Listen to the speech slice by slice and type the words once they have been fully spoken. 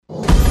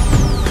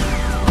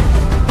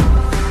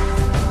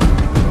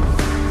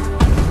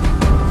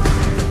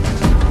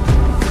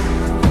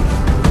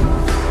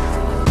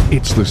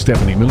It's the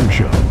Stephanie Miller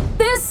Show.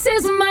 This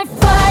is my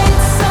fight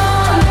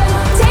song.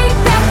 Take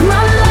back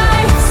my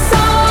life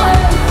song.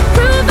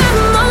 Prove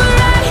I'm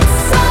alright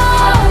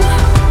song.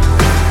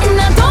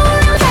 And I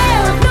don't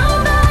care if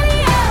nobody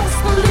else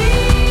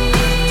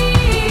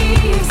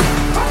believes.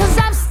 'Cause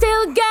I've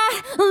still got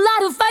a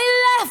lot of fight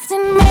left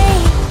in me.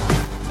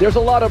 There's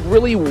a lot of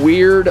really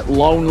weird,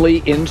 lonely,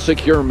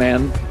 insecure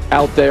men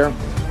out there.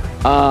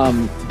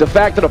 The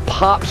fact that a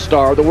pop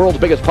star, the world's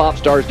biggest pop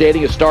star, is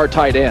dating a star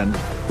tight end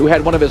who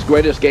had one of his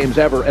greatest games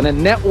ever, and a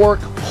network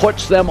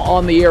puts them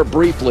on the air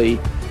briefly,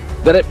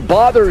 that it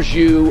bothers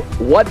you,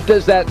 what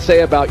does that say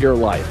about your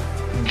life?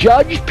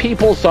 Judge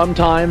people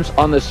sometimes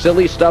on the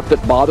silly stuff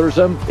that bothers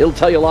them. It'll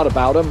tell you a lot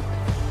about them.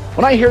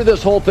 When I hear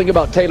this whole thing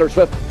about Taylor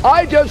Swift,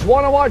 I just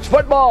want to watch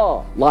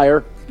football.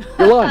 Liar.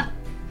 You're lying.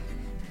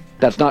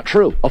 That's not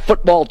true. A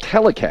football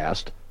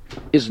telecast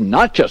is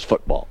not just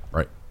football.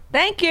 Right.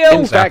 Thank you.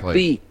 In fact,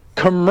 the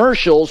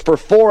commercials for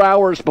 4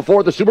 hours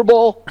before the Super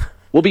Bowl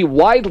will be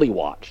widely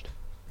watched.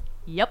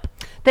 Yep.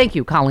 Thank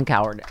you, Colin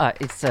Coward.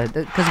 It's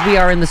because we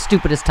are in the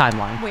stupidest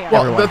timeline. We are.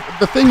 Well,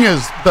 the thing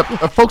is, the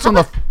folks on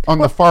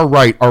the far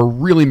right are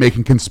really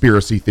making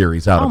conspiracy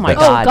theories out of my this.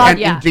 God. God, and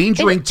yeah.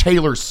 endangering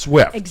Taylor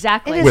Swift.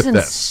 Exactly. It with is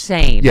this.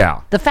 insane.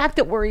 Yeah. The fact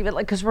that we're even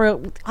because we're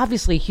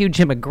obviously a huge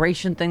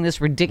immigration thing, this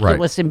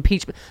ridiculous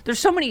impeachment. There's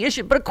so many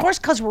issues, but of course,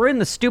 because we're in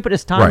the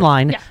stupidest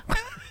timeline. Yeah.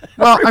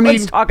 Well, I mean,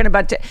 everyone's talking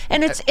about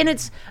and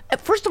it's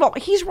first of all,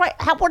 he's right.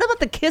 What about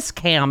the kiss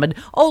cam? And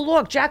oh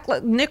look, Jack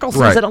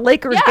Nicholson's Right. at a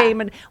Lakers Yeah. game.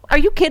 And are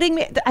you kidding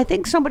me? I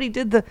think somebody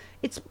did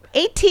it's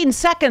 18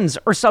 seconds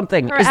or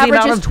something. Her is the average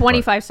amount is of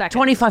 25 seconds.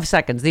 25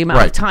 seconds, the amount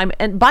of Right. time.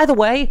 And by the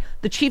way,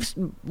 the Chiefs'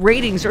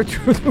 ratings are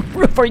through the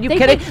roof. Are you They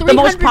kidding? make The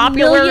most $300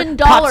 popular million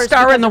pop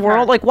star because in the of her.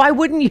 world. Like, why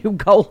wouldn't you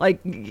go? Like,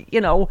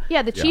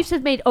 Yeah, the Chiefs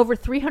have made over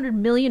 $300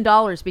 million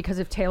because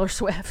of Taylor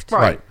Swift.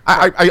 right.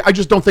 I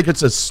just don't think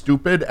it's as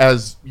stupid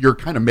as you're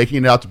kind of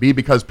making it out to be,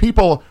 because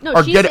people No,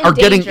 are she's in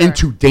getting danger.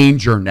 into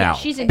danger now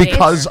she's in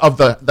because danger. of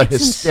the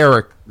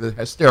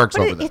hysterics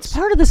But over this. it's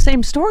part of the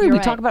same story You're we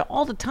right. talk about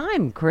all the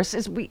time, Chris.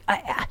 Is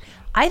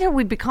either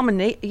we become a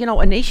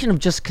nation of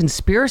just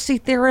conspiracy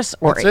theorists,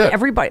 or That's it.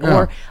 everybody. Yeah.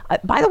 Or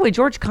by the way,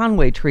 George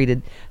Conway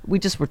tweeted. We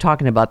just were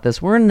talking about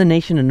this. We're in the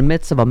nation in the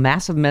midst of a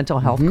massive mental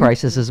health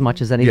crisis as much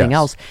as anything Yes.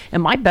 else.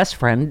 And my best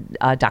friend,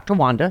 Dr.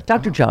 Wanda,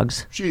 Dr.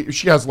 Jugs, She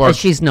has large. as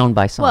she's known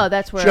by some. Well,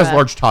 that's where she has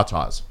large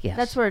tatas. Yes.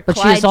 that's where But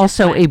she Clyde is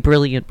also just a went.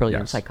 brilliant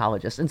Yes.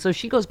 psychologist, and so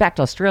she goes back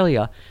to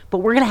Australia. But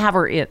we're going to have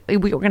her in. We're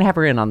going to have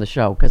her in on the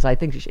show because I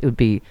think it would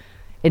be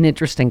an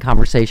interesting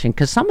conversation.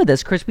 Because some of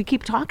this, Chris, we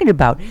keep talking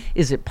about: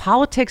 is it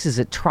politics? Is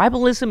it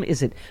tribalism?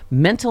 Is it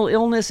mental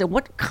illness? And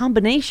what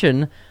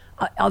combination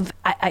of?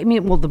 I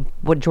mean, well,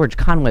 what George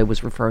Conway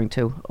was referring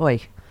to.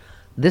 Oy.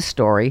 This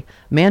story: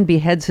 man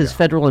beheads his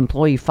federal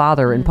employee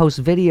father and posts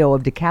video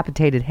of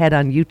decapitated head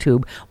on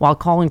YouTube while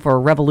calling for a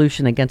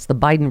revolution against the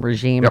Biden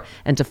regime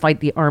and to fight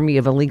the army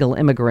of illegal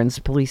immigrants.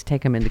 Police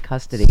take him into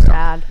custody.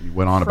 Sad. He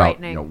went on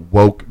Frightening.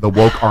 about the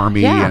woke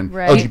army Yeah, and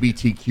right.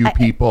 LGBTQ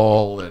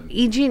people and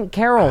E. Jean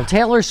Carroll,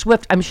 Taylor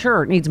Swift, I'm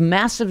sure needs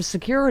massive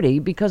security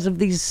because of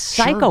these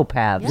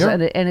psychopaths.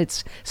 Yeah. And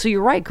it's, so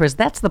you're right, Chris,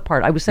 that's the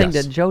part. I was saying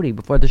Yes. to Jody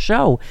before the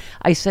show,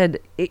 I said,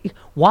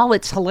 while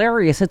it's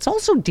hilarious, it's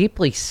also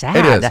deeply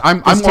sad. it is.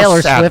 I'm this more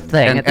Taylor saddened Swift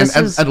thing. and This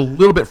is- a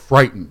little bit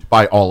frightened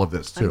by all of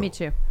this too. Me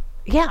too.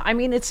 Yeah, I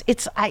mean, is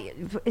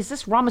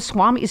this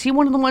Ramaswamy? Is he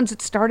one of the ones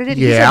that started it?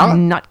 Yeah. He's a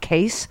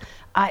nutcase.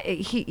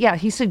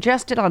 He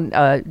suggested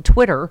on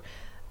Twitter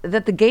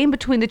that the game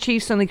between the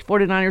Chiefs and the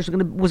 49ers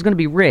was going to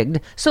be rigged.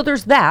 So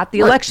there's that. The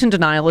election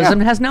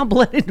denialism has now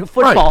bled into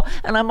football.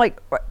 And I'm like,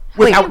 wait,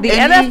 Without the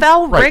any-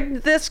 NFL right.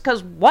 rigged this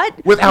because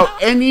what? Without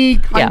any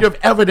kind Yeah. of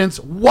evidence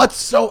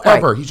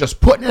whatsoever. Right. He's just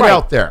putting it Right.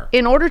 out there.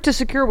 In order to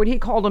secure what he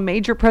called a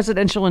major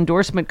presidential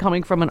endorsement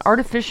coming from an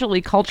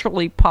artificially,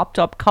 culturally popped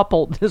up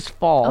couple this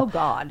fall. Oh,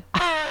 God.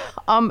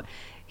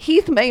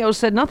 Heath Mayo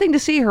said, nothing to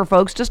see here,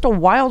 folks. Just a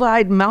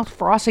wild-eyed,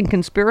 mouth-frothing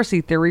conspiracy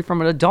theory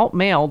from an adult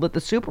male that the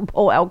Super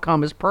Bowl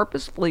outcome is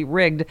purposefully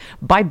rigged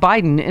by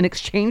Biden in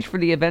exchange for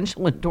the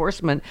eventual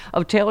endorsement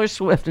of Taylor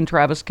Swift and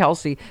Travis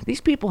Kelce.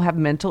 These people have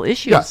mental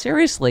issues, Yeah.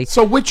 seriously.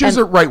 So which is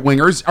it,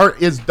 right-wingers?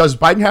 Does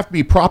Biden have to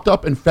be propped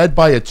up and fed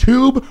by a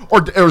tube?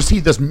 Or is he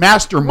this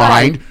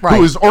mastermind Right.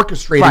 who is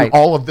orchestrating Right.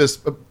 all of this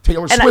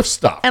Taylor Swift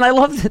stuff? And I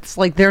love that it's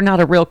like they're not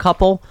a real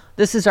couple.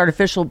 This is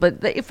artificial, but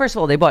first of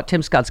all, they bought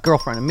Tim Scott's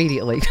girlfriend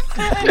immediately.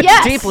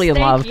 Yes. Deeply in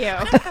love. You.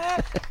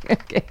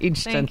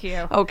 Engaged. Thank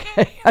you.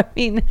 Okay. I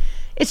mean,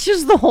 it's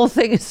just the whole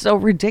thing is so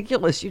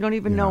ridiculous. You don't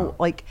even know,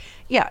 like,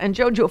 yeah. And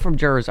JoJo from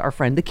Jurors, our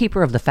friend, the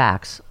keeper of the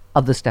facts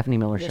of the Stephanie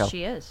Miller Show. Yes,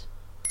 she is.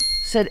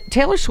 said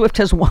Taylor Swift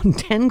has won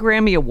 10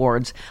 Grammy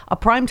Awards, a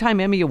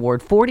Primetime Emmy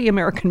Award, 40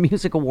 American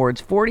Music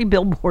Awards, 40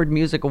 Billboard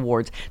Music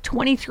Awards,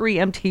 23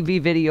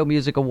 MTV Video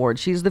Music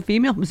Awards. She's the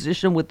female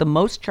musician with the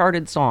most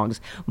charted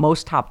songs,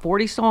 most top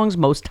 40 songs,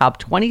 most top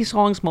 20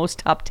 songs, most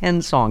top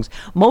 10 songs,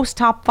 most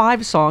top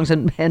 5 songs,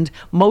 and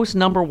most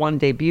number 1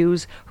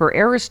 debuts. Her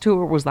Eras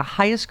Tour was the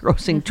highest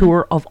grossing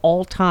tour of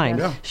all time.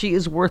 Yeah. She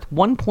is worth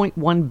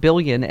 $1.1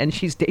 billion, and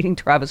she's dating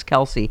Travis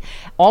Kelce.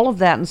 All of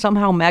that, and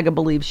somehow MAGA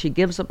believes she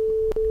gives up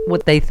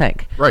what they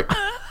think. Right.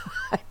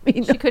 I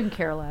mean, She couldn't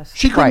care less.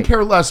 She couldn't Right.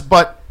 care less,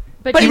 but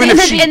But even and if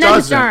then- she and then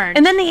doesn't, concerned.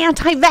 and then the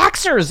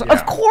anti-vaxxers, Yeah.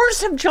 of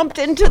course, have jumped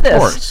into this.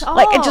 course.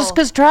 Like Oh. just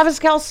because Travis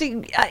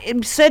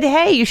Kelce said,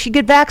 "Hey, you should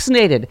get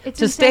vaccinated It's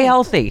to stay insane.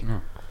 healthy."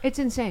 It's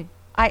insane.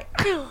 I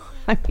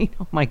mean,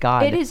 oh my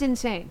God, It is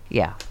insane.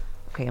 Yeah.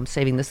 Okay, I'm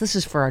saving this. This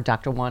is for our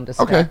Dr. Wanda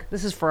stack. Okay.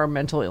 This is for our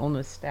mental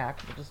illness stack.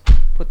 We'll just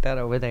put that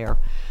over there.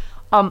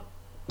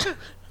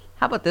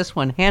 How about this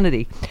one,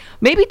 Hannity?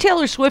 Maybe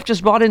Taylor Swift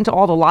just bought into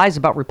all the lies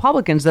about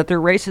Republicans that they're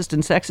racist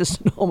and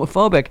sexist and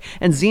homophobic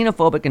and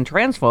xenophobic and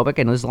transphobic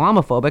and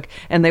Islamophobic,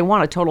 and they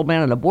want a total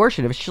ban on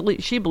abortion. If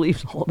she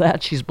believes all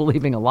that, she's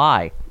believing a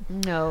lie.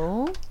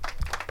 No.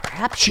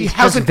 Perhaps she she's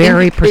hasn't just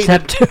very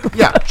indicated- perceptive.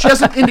 Yeah, she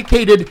hasn't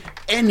indicated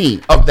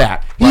any of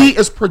that. He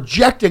is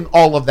projecting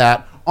all of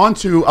that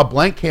onto a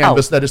blank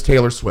canvas that is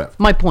Taylor Swift.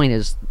 My point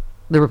is,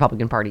 the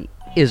Republican Party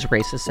is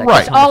racist, sexist,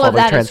 Right. All of homophobic,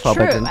 that is transphobic,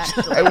 true, and-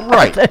 actually.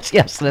 Right. That's,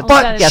 yes, that's,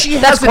 But yes, she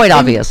that's hasn't quite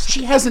obvious.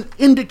 She hasn't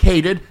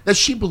indicated that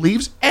she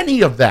believes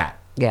any of that.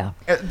 Yeah.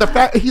 The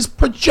fact he's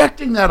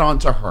projecting that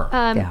onto her.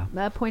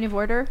 Yeah. Point of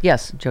order.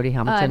 Yes, Jody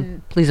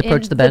Hamilton. Please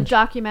approach in the bench. The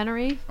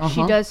documentary,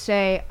 she does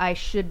say, I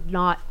should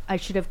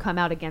have come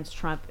out against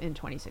Trump in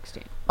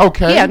 2016.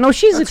 Okay. Yeah, no,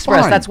 she's That's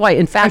expressed. fine. That's why,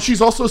 in fact, and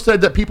she's also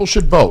said that people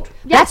should vote.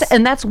 Yes.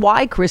 That's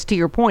why, Chris, to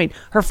your point,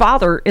 her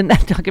father in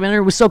that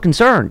documentary was so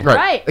concerned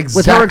Right. with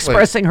Exactly. her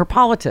expressing her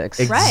politics,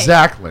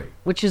 Exactly.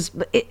 which is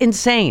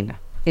insane.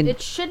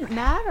 It shouldn't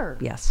matter.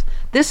 Yes.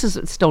 This is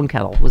Stone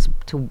Kettle, was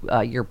to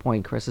your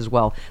point, Chris, as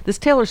well. This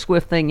Taylor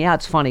Swift thing, yeah,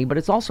 it's funny, but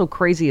it's also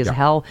crazy as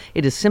hell.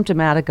 It is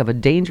symptomatic of a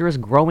dangerous,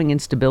 growing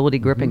instability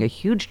gripping a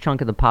huge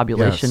chunk of the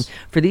population. Yes.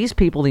 For these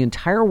people, the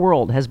entire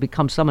world has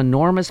become some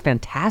enormous,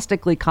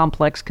 fantastically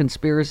complex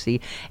conspiracy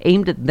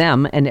aimed at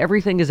them, and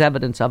everything is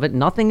evidence of it.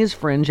 Nothing is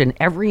fringe, and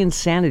every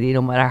insanity,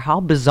 no matter how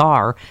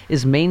bizarre,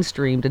 is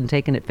mainstreamed and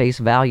taken at face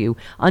value.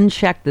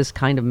 Unchecked, this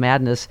kind of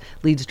madness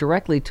leads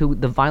directly to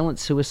the violent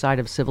suicide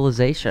of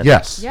civilization.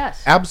 Yes.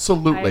 Yes.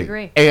 Absolutely. I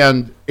agree.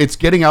 And it's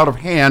getting out of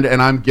hand,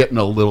 and I'm getting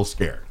a little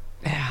scared.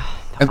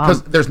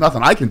 Because there's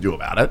nothing I can do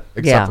about it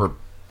except for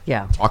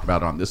talk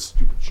about it on this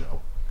stupid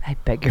show. I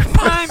beg your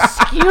pardon.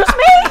 Excuse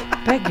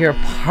me? Beg your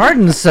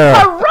pardon, sir.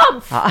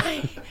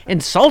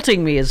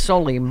 Insulting me is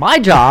solely my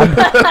job.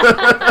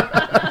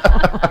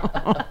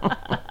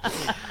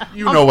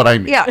 You know what I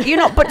mean.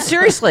 Yeah, but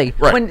seriously,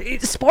 Right. when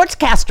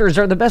sportscasters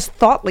are the best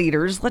thought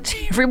leaders,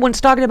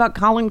 everyone's talking about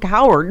Colin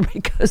Cowherd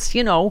because,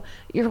 you're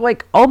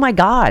like, oh my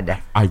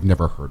God. I've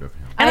never heard of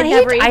him. And I've I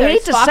never hate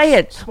either. to Fox say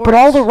it, Sports. but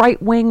all the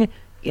right wing,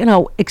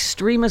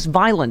 extremist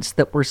violence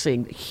that we're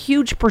seeing,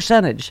 huge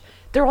percentage.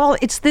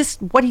 It's this,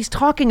 what he's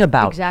talking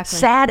about. Exactly.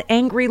 Sad,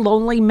 angry,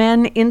 lonely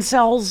men,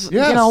 incels.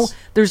 Yes.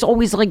 There's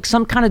always like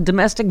some kind of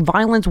domestic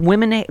violence,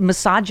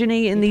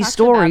 misogyny in these talks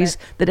about stories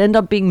it. that end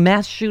up being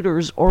mass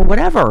shooters or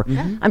whatever.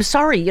 I'm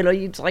sorry,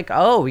 it's like,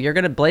 oh, you're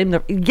going to blame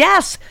the,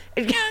 yes,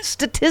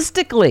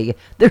 statistically,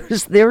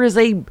 there is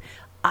a,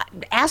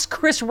 ask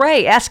Chris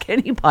Ray, ask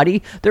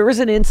anybody. There is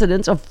an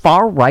incidence of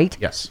far right,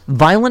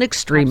 violent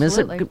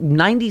extremism.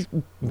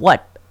 Absolutely.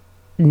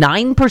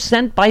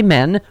 9%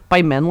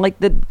 by men like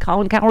that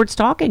Colin Cowherd's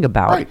talking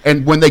about. Right.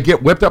 And when they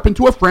get whipped up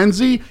into a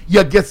frenzy,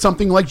 you get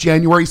something like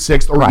January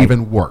 6th or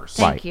even worse.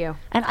 Thank you.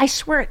 And I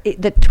swear,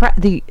 the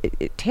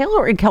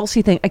Taylor and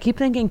Kelce thing, I keep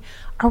thinking,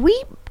 are we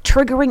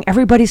triggering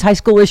everybody's high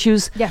school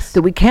issues? Yes.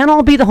 That we can't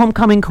all be the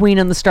homecoming queen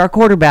and the star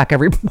quarterback,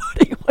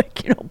 everybody.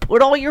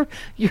 Put all your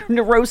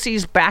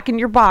neuroses back in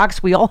your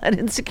box. We all had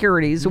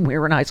insecurities when we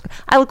were in high school.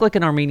 I look like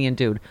an Armenian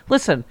dude.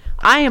 Listen,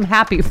 I am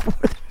happy for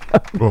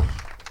them.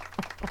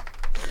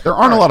 There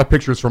aren't a lot of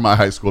pictures from my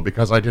high school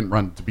because I didn't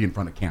run to be in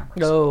front of cameras.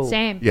 No.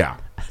 Same. Yeah.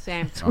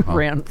 Same.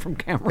 Ran from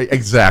camera.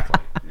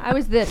 Exactly. I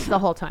was this the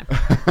whole time.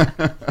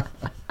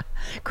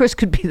 Chris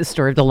could be the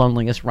story of the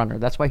loneliest runner.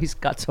 That's why he's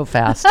got so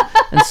fast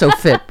and so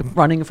fit,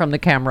 running from the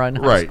camera in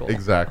high school. Right,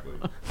 exactly.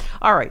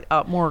 All right,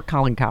 more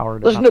Colin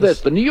Cowherd. Listen to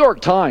this. The New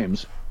York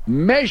Times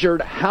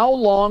measured how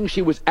long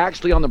she was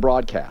actually on the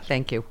broadcast.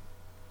 Thank you.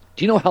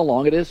 Do you know how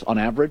long it is on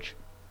average?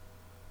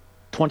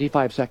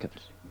 25 seconds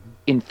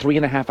in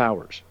 3.5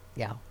 hours.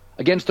 Yeah.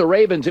 Against the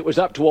Ravens, it was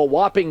up to a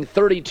whopping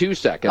 32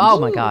 seconds. Oh,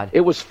 my God.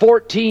 It was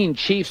 14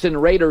 Chiefs and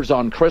Raiders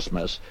on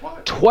Christmas,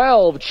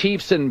 12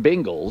 Chiefs and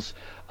Bengals,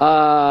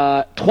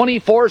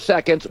 24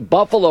 seconds,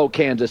 Buffalo,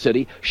 Kansas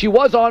City. She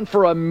was on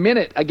for a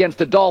minute against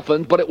the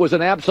Dolphins, but it was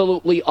an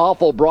absolutely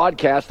awful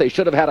broadcast. They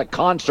should have had a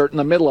concert in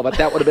the middle of it.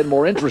 That would have been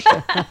more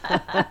interesting.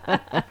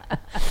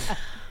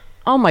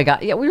 Oh my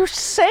God! Yeah, we were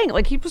saying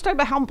like he was talking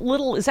about how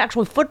little is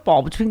actual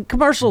football between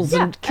commercials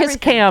and Kiss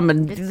Cam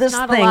and this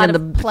thing and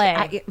the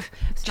play,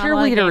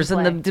 cheerleaders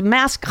and the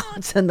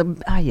mascots and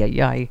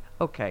the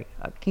Okay,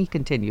 he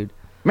continued.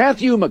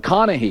 Matthew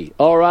McConaughey.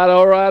 All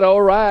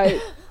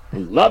right.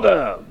 Love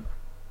him.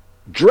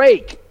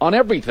 Drake on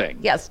everything.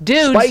 Yes,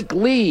 dudes. Spike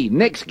Lee,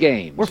 Knicks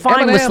games. We're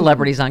fine Eminem, with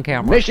celebrities on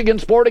camera. Michigan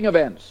sporting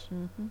events.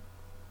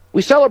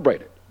 We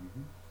celebrate it.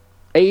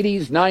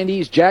 80s,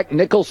 90s, Jack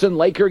Nicholson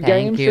Laker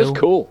games. Just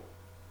cool.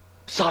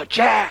 Saw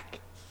Jack.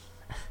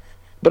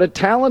 But a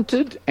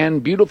talented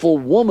and beautiful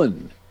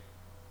woman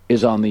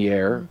is on the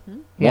air.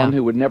 One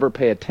who would never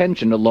pay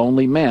attention to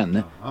lonely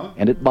men,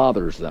 and it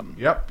bothers them.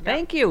 Yep.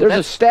 Thank you. There's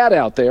a stat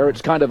out there,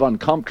 it's kind of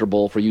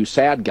uncomfortable for you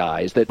sad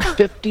guys, that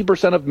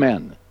 50% of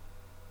men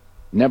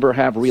never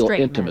have real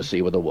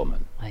intimacy with a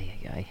woman.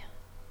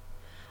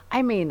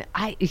 I mean,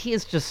 he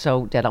is just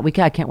so dead on.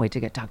 I can't wait to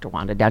get Dr.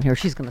 Wanda down here.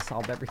 She's going to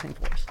solve everything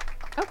for us.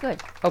 Oh,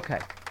 good. Okay.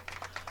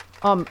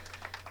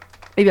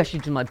 Maybe I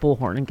should do my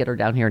bullhorn and get her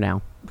down here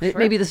now. Sure.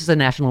 Maybe this is a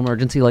national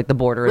emergency like the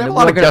border. We have a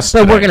lot of guests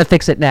today. We're going to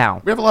fix it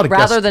now. We have a lot of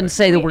guests rather than today.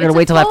 say that we're going to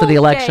wait till after the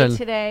election.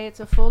 Today, it's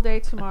a full day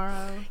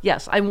tomorrow.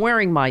 Yes, I'm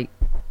wearing my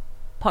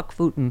Puck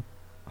Futin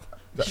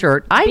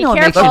shirt. I Be know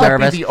it makes you careful.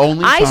 nervous. Be the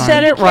only I time.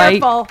 said it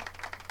right. Careful.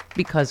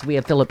 Because we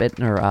have Philip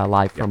Ittner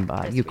live from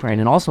Ukraine,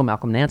 and also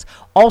Malcolm Nance,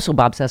 also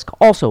Bob Cesca,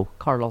 also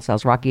Carlos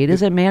Alazraqui. It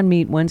is a Man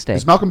Meet Wednesday.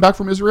 Is Malcolm back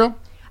from Israel?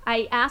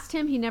 I asked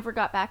him. He never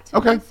got back to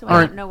me, so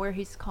I don't know where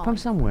he's calling. From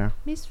somewhere.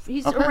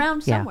 He's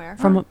around somewhere.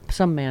 From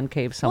some man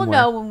cave somewhere. We'll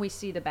know when we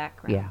see the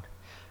background. Yeah.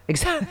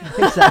 Exactly.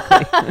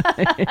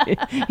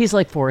 He's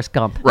like Forrest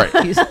Gump. Right.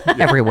 He's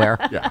everywhere.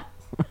 Yeah.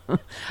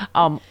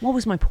 What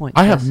was my point?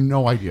 I have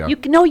no idea.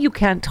 You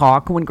can't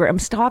talk when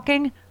Graham's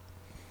talking.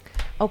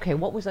 Okay,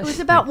 what was I? It was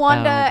about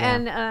Wanda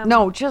and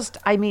no, just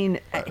I mean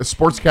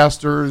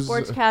sportscasters.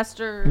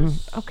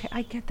 Okay,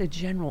 I get the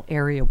general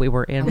area we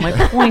were in. My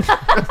point.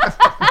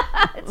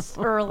 It's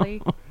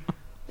early.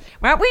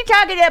 Weren't we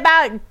talking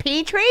about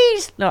pea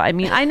trees? No, I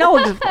mean I know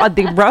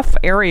the rough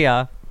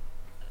area.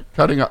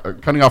 Cutting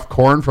off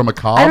corn from a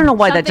cob. I don't know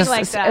why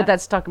Something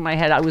that stuck in my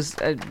head. I was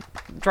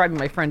driving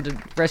my friend to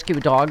rescue a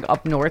dog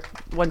up north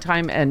one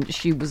time, and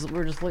she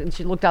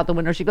looked out the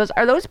window. She goes,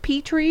 "Are those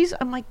pea trees?"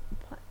 I'm like,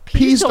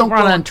 Peas don't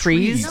run on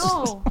trees.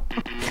 No.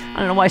 I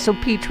don't know why. So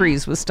pea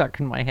trees was stuck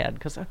in my head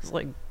because I was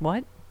like,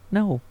 what?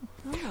 No.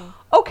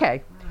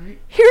 Okay.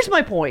 Here's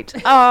my point.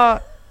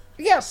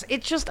 Yes,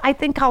 it's just I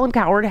think Colin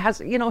Cowherd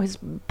has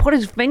put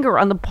his finger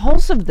on the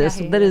pulse of this.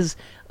 That is,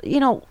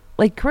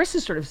 like Chris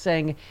is sort of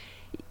saying,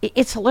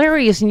 it's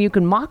hilarious and you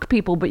can mock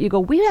people, but you go,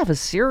 we have a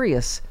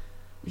serious,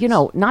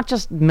 not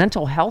just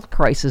mental health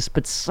crisis,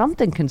 but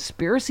something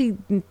conspiracy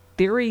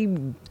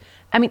theory.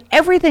 I mean,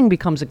 everything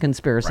becomes a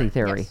conspiracy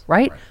theory,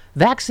 right?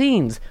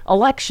 Vaccines,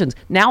 elections.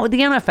 Now the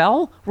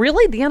NFL?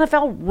 Really? The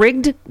NFL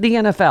rigged the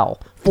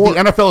NFL. The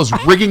NFL is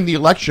rigging the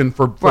election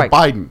for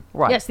Biden.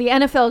 Right. Yes, the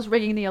NFL is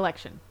rigging the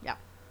election. Yeah.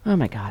 Oh,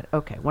 my God.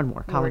 Okay, one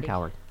more. Colin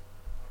Cowherd.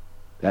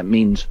 That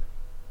means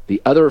the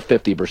other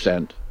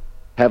 50%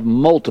 have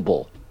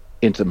multiple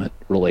intimate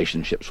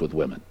relationships with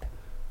women.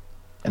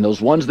 And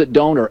those ones that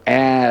don't are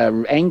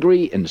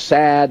angry and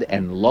sad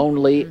and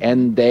lonely,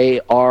 and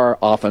they are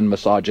often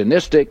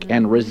misogynistic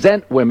and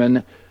resent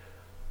women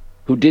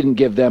who didn't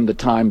give them the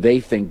time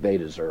they think they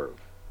deserve.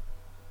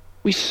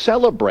 We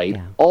celebrate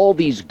all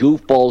these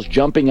goofballs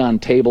jumping on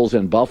tables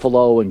in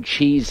Buffalo and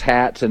cheese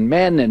hats and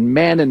men and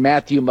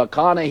Matthew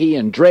McConaughey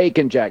and Drake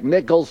and Jack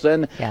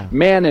Nicholson,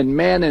 men and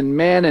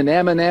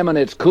Eminem, and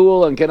it's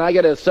cool, and can I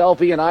get a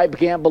selfie, and I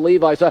can't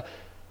believe I saw...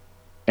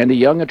 And a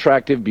young,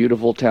 attractive,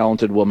 beautiful,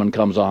 talented woman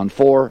comes on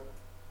for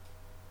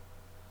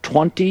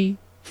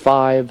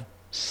 25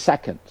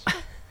 seconds.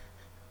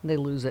 They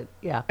lose it,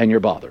 And you're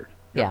bothered.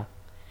 Yeah.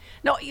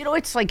 No,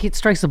 it's like it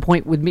strikes a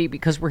point with me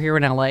because we're here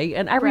in L.A.,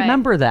 and I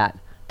remember that.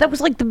 That was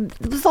like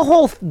the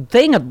whole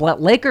thing of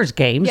Lakers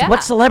games. Yeah.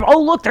 What celebrity?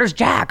 Oh, look, there's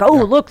Jack.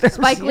 Oh, look, there's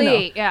Spike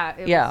Lee.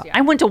 Yeah.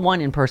 I went to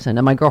one in person,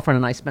 and my girlfriend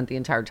and I spent the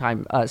entire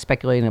time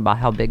speculating about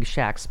how big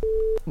Shaq's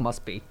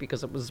must be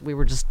because we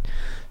were just...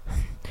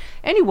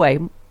 Anyway,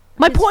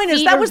 my point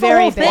is that was the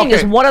whole thing,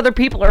 is what other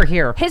people are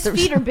here. His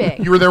feet are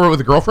big. You were there with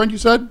a girlfriend, you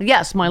said?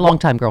 Yes, my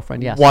longtime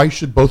girlfriend, yes. Why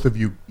should both of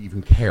you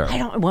even care? I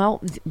don't,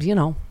 well,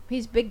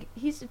 He's big.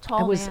 He's a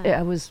tall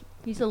man.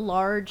 He's a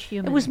large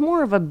human. It was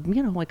more of a,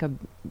 like a...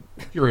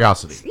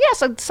 Curiosity.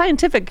 Yes, a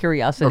scientific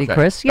curiosity, Okay.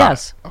 Chris.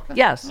 Yes. Okay.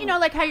 Yes.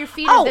 like how your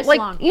feet are this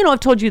long. I've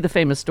told you the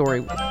famous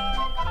story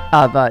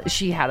of,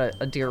 she had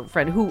a dear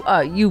friend who,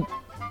 you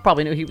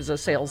probably knew he was a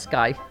sales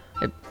guy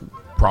at the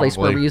place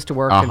where we used to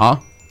work. Uh-huh.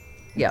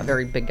 Yeah,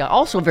 very big guy.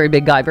 Also a very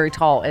big guy, very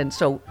tall. And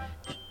so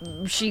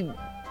she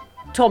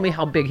told me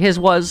how big his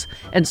was.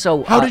 And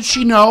so... How did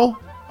she know?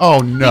 Oh,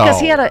 no. Because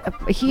he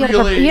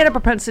had a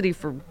propensity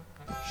for...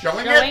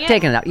 Showing it?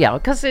 Taking it out, yeah,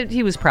 because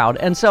he was proud.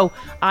 And so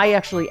I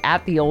actually,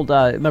 at the old,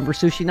 remember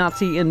Sushi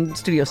Nazi in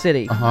Studio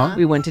City,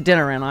 we went to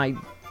dinner, and I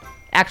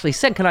actually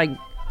said, can I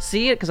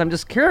see it? Because I'm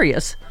just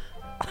curious.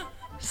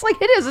 It's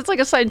like it is. It's like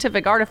a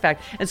scientific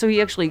artifact. And so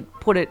he actually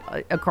put it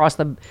across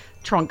the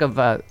trunk of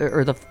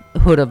or the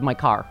hood of my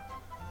car.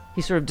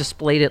 He sort of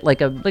displayed it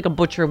like a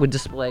butcher would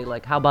display.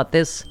 Like, how about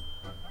this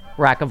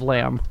rack of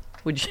lamb?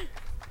 Would you?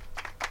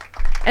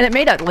 And it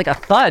made a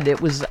thud. It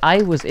was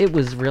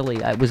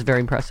very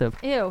impressive.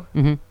 Ew.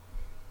 Mm-hmm.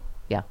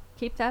 Yeah.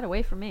 Keep that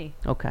away from me.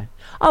 Okay.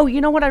 Oh, you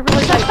know what I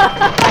really like?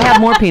 I have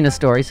more penis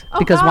stories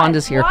because God.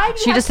 Wanda's here. Why do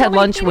you She have just so had many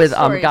lunch penis with a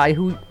stories? guy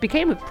who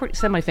became a pretty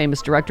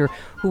semi-famous director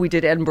who we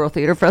did Edinburgh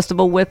Theatre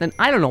Festival with, and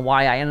I don't know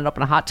why I ended up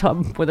in a hot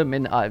tub with him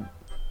at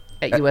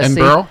USC.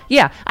 Edinburgh?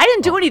 Yeah, I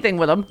didn't do anything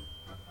with him,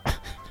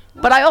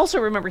 but I also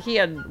remember he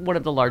had one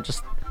of the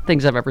largest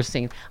things I've ever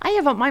seen.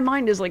 My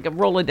mind is like a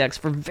Rolodex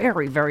for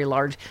very, very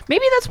large.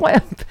 Maybe that's why,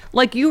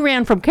 like you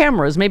ran from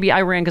cameras. Maybe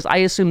I ran because I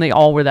assumed they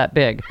all were that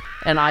big,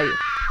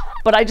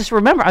 But I just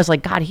remember, I was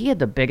like, God, he had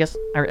the biggest,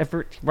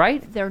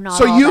 right? They're not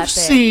So all you've that big.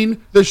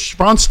 seen the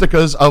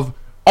schwanstikas of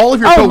all of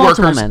your multiple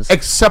coworkers men's.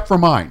 except for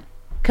mine.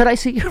 Could I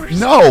see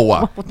yours?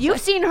 No. You've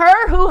seen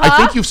her? Hoo-ha? I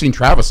think you've seen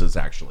Travis's,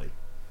 actually.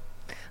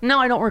 No,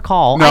 I don't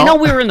recall. No? I know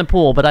we were in the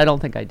pool, but I don't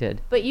think I did.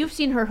 But you've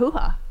seen her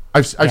hoo-ha.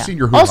 I've seen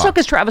your hoo-ha. Also,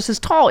 because Travis is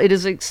tall, it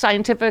is a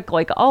scientific,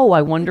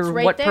 I wonder It's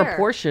right what there.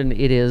 proportion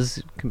it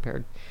is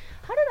compared.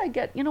 How did I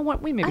get, you know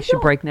what, we maybe should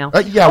don't- break now.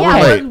 Yeah, we're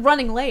Yeah, late. we're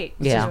running late.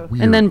 Yeah, So-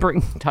 weird. and then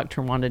bring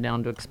Dr. Wanda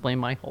down to explain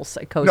my whole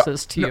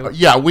psychosis to you.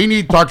 Yeah, we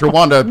need Dr.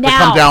 Wanda to Now,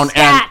 come down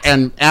stats.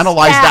 and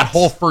analyze that Stats.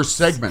 whole first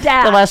segment.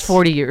 Stats. The last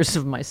 40 years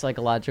of my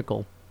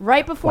psychological.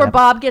 Right before Whatever.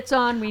 Bob gets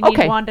on, we need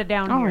Okay. Wanda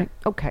down All here. right,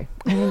 okay.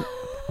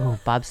 Oh,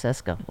 Bob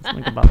Cesca. Let's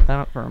think about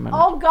that for a minute.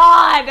 Oh,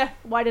 God.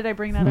 Why did I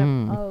bring that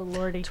Hmm. up? Oh,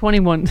 Lordy.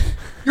 21.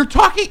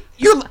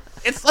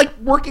 It's like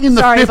working in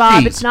the Sorry, 50s.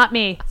 Bob. It's not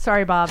me.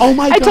 Sorry, Bob. Oh,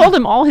 my I God. told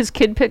him all his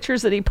kid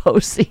pictures that he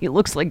posts, he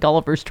looks like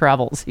Gulliver's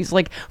Travels. He's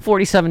like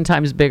 47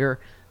 times bigger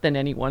than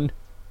anyone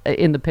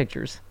in the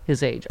pictures,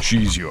 his age.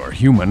 She's your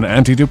human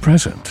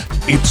antidepressant.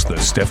 It's the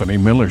Stephanie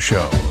Miller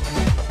Show.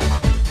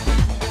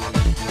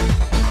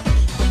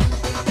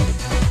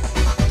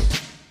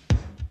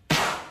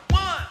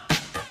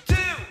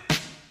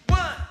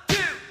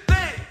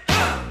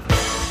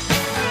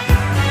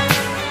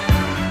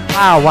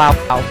 Wow.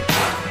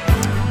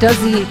 Does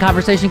the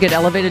conversation get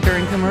elevated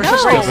during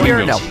commercials? No. Right here?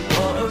 Windows. No.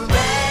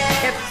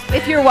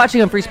 If you're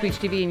watching on Free Speech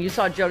TV and you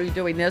saw Jody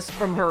doing this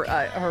from her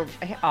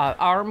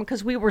arm,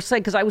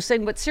 because I was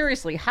saying, but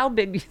seriously, how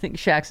big do you think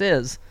Shaq's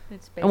is?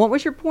 It's big. And what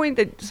was your point?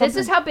 That This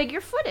is how big your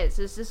foot is.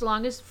 This is as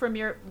long as from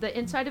the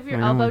inside of your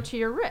elbow to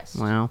your wrist.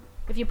 Wow.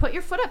 If you put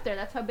your foot up there,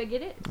 that's how big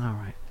it is. All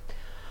right.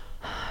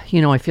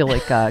 You know, I feel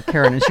like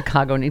Karen in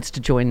Chicago needs to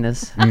join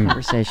this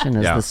conversation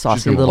as Yeah, the she's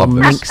saucy gonna little love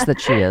this. minx that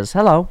she is.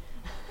 Hello.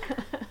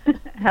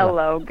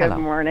 Hello, good Hello.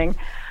 morning.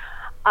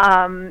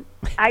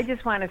 I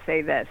just want to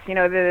say this. You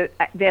know,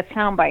 that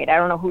soundbite, I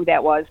don't know who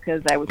that was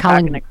because I was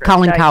talking to Chris.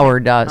 Colin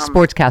Coward,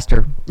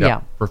 sportscaster. Yep,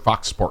 Yeah. for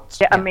Fox Sports.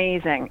 Yeah,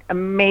 amazing.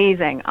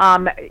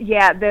 The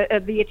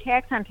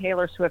attacks on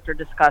Taylor Swift are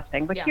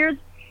disgusting. But Yeah.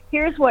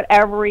 here's what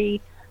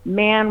every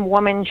man,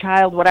 woman,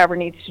 child, whatever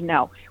needs to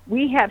know.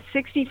 We have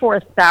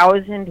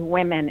 64,000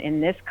 women in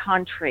this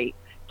country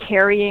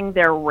carrying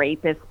their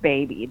rapist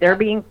baby. They're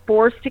being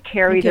forced to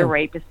carry Thank you. their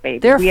rapist baby.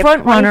 Their we have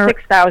front runner-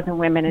 26,000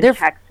 women in their-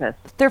 Texas.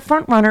 Their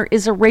front runner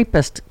is a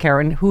rapist,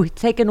 Karen, who has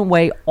taken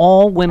away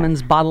all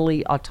women's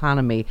bodily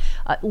autonomy.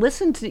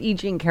 Listen to E.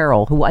 Jean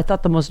Carroll, who I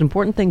thought the most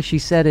important thing she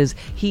said is,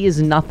 he is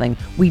nothing.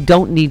 We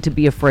don't need to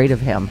be afraid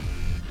of him.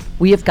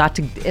 We have got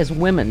to, as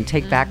women,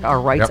 take back our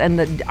rights Yep.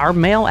 and our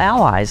male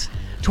allies.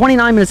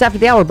 29 minutes after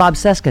the hour, Bob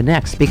Cesca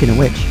next, speaking of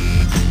which.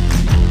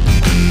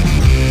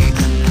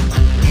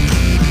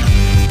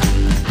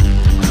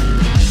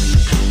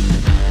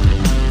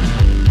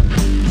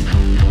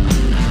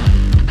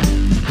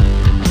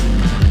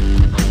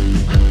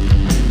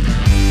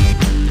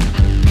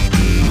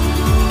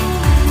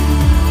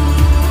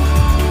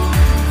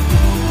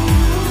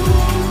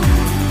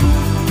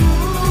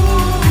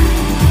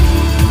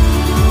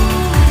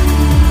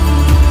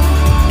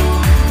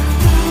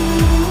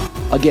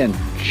 Again,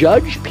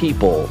 judge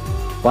people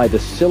by the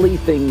silly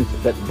things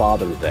that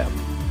bother them.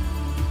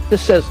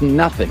 This says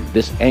nothing,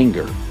 this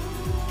anger.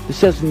 This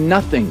says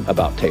nothing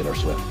about Taylor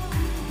Swift.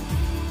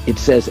 It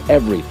says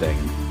everything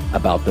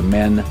about the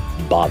men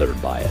bothered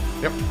by it.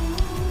 Yep.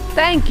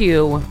 Thank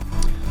you.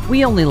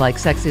 We only like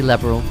sexy,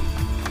 liberal,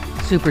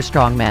 super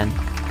strong men.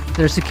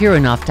 They're secure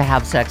enough to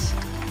have sex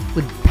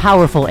with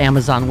powerful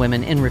Amazon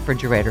women in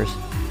refrigerators.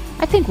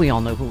 I think we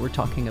all know who we're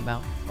talking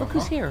about. Look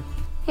who's here.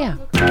 Yeah.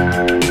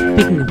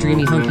 Speaking of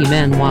dreamy, hunky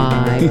men,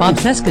 why, Bob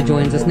Cesca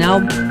joins us now.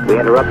 We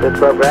interrupt this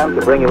program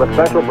to bring you a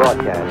special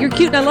broadcast. You're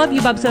cute and I love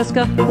you, Bob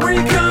Cesca. Where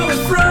you coming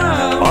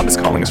from? Bob is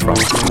calling us from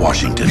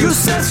Washington. You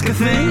Cesca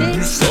thing.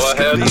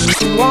 Go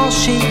ahead.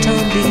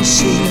 Washington,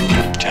 D.C.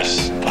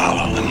 Just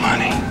follow the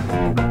money.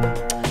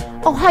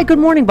 Oh, hi, good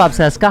morning, Bob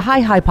Cesca.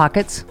 Hi,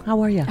 Pockets. How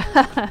are you?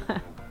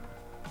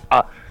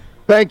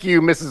 Thank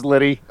you, Mrs.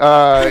 Liddy.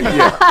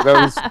 Yeah, that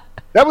was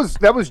That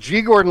was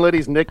G. Gordon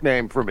Liddy's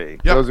nickname for me.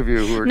 Yep. Those of you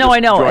who are No, just I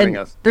know. joining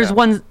And us. there's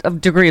one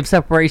degree of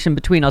separation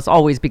between us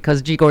always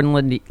because G. Gordon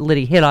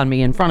Liddy hit on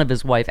me in front of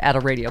his wife at a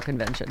radio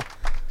convention.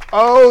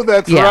 Oh,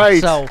 that's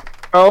right. So,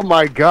 oh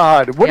my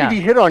God, what Yeah. did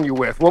he hit on you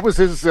with? What was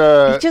his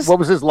just- What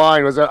was his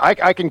line? Was it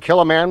I can kill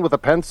a man with a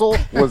pencil?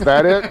 Was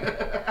that it?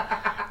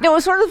 no, it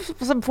was sort of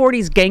some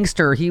 40s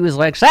gangster. He was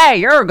like, "Say,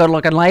 you're a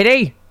good-looking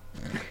lady."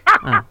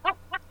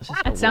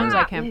 That sounds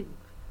like him.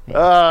 You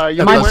does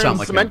wearing sound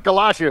like cement him.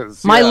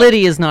 galoshes. My Yeah.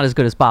 Liddy is not as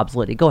good as Bob's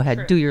Liddy. Go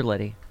ahead, do your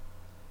Liddy.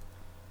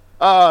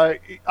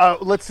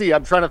 Let's see.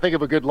 I'm trying to think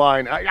of a good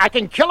line. I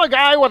can kill a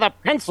guy with a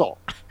pencil.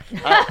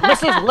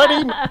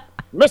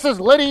 Mrs.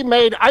 Liddy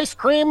made ice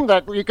cream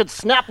that you could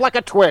snap like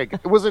a twig.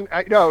 It wasn't.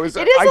 No, it was.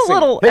 It is icing, a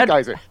little pink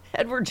icing.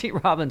 Edward G.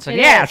 Robinson. It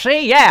Yeah, is.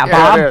 see, yeah, Yeah,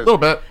 Bob. it A is. little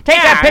bit.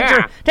 Take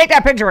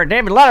that picture of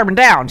David Letterman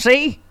down.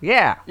 See,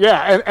 yeah.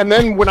 Yeah, and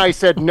then when I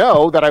said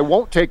no, that I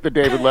won't take the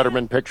David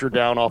Letterman picture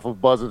down off of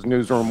Buzz's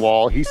newsroom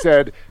wall, he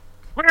said,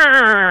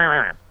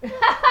 that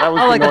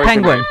was Oh, like a noise he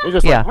penguin. made. He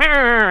just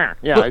Yeah.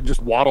 yeah, it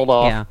just waddled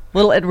off. Yeah,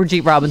 little Edward G.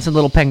 Robinson,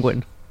 little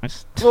penguin.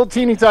 Little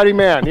teeny tiny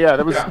man. Yeah,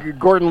 that was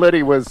Gordon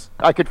Liddy was.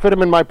 I could fit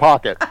him in my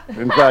pocket.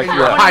 In fact,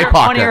 yeah. High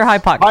pocket. One of your high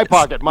pockets. High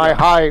pocket,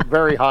 my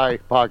very high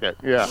pocket.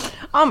 Yeah.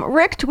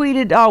 Rick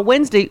tweeted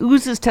Wednesday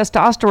oozes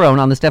testosterone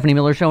on the Stephanie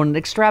Miller Show in an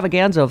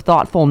extravaganza of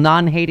thoughtful,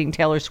 non-hating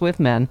Taylor Swift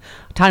men.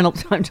 Time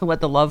to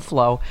let the love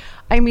flow.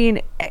 I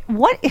mean,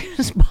 what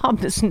is, Bob,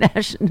 this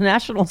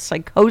national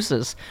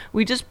psychosis?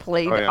 We just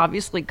played,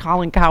 obviously,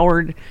 Colin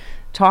Cowherd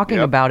talking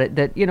about it,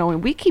 that,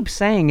 and we keep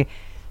saying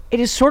it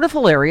is sort of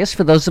hilarious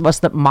for those of us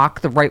that mock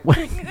the right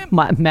wing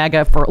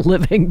MAGA for a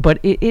living, but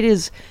it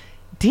is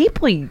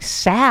deeply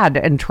sad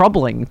and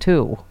troubling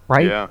too,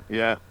 right?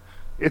 Yeah.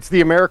 It's the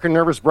American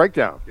nervous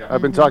breakdown.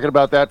 I've been talking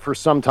about that for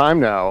some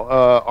time now.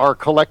 Our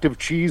collective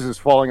cheese is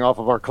falling off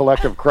of our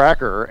collective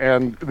cracker,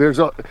 and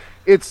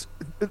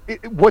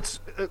what's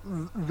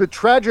the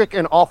tragic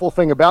and awful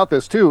thing about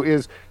this too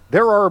is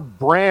there are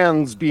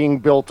brands being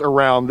built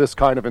around this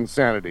kind of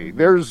insanity.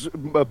 There's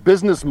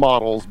business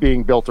models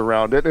being built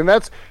around it, and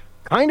that's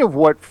kind of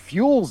what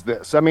fuels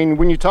this. I mean,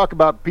 when you talk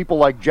about people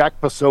like Jack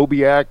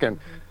Posobiec and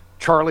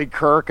Charlie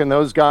Kirk and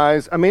those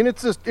guys, I mean,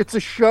 it's a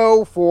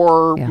show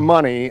for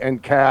money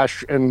and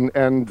cash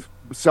and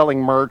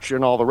selling merch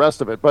and all the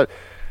rest of it. But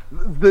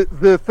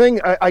the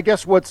thing, I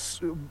guess what's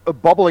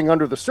bubbling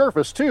under the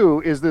surface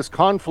too is this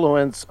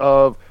confluence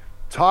of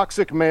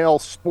toxic male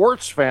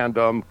sports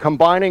fandom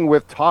combining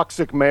with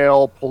toxic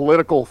male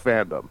political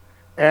fandom.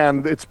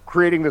 And it's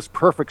creating this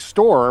perfect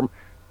storm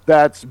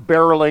that's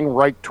barreling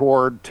right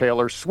toward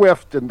Taylor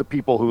Swift and the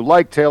people who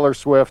like Taylor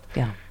Swift.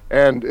 Yeah.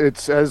 And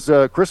it's, as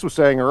Chris was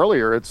saying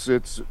earlier, it's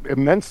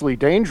immensely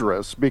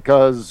dangerous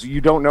because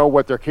you don't know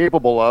what they're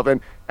capable of.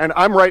 And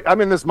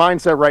I'm in this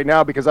mindset right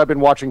now because I've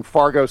been watching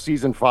Fargo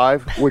season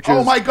 5, which is,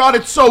 Oh my God,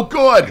 it's so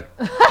good.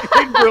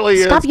 it really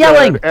is. Stop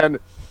yelling. Good. And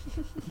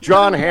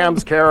John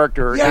Hamm's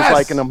character Yes. is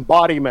like an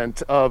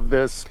embodiment of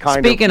this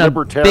kind Speaking of of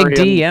libertarian, Big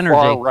D energy.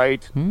 far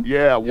right,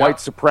 white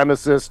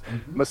supremacist,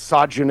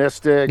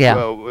 misogynistic,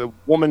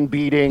 woman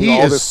beating. He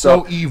all is this so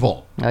stuff.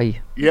 evil. I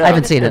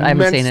haven't seen it.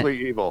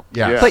 Immensely evil.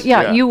 Yeah. But you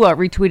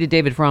retweeted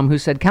David Frum, who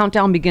said,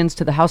 "Countdown begins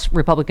to the House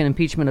Republican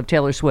impeachment of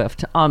Taylor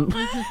Swift."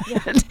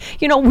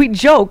 We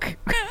joke,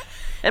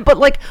 but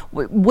like,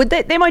 would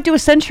they might do a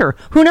censure?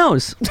 Who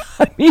knows?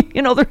 I mean,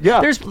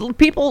 there's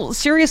people,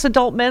 serious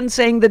adult men,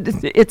 saying that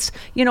it's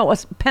a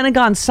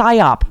Pentagon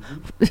psyop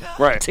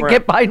to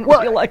get Biden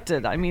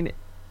reelected. I mean,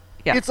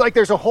 it's like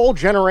there's a whole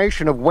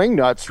generation of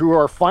wingnuts who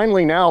are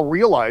finally now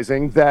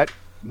realizing that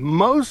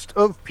most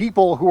of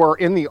people who are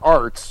in the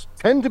arts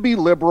tend to be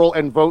liberal,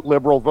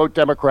 vote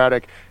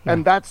Democratic,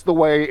 and that's the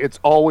way it's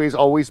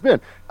always been.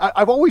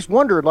 I've always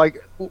wondered,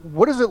 like,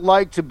 what is it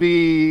like to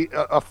be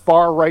a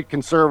far-right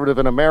conservative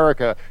in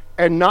America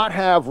and not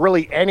have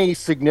really any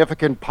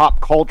significant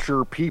pop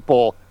culture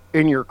people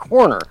in your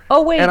corner?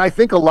 Oh, wait. And I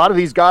think a lot of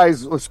these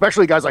guys,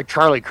 especially guys like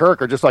Charlie Kirk,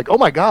 are just like, oh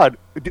my God,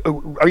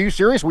 are you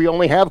serious? We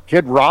only have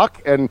Kid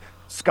Rock and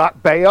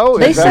Scott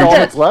Baio? Is that all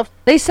that's left?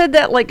 They said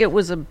that like it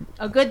was a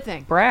good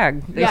thing.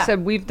 Brag. They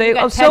said we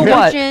got so Ted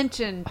what? Nugent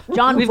and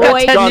John We've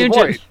Boyd. got Ted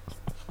Nugent.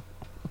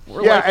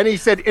 And he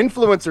said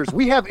influencers.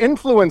 We have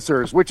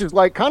influencers, which is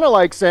like kind of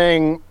like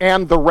saying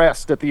 "and the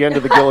rest" at the end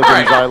of the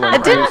Gilligan's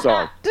Island theme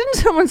song. Didn't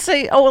someone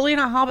say,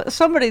 Alina Hobbit?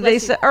 Somebody, they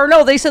said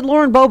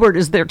Lauren Boebert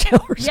is their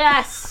Taylor Swift.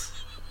 Yes.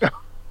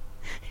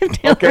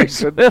 Okay,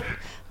 good.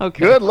 Okay.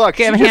 Good luck.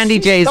 Okay, I'm handy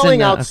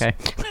Jason. Okay.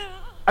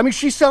 I mean,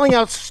 she's selling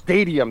out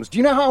stadiums. Do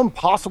you know how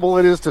impossible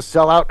it is to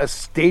sell out a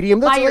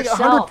stadium? That's By like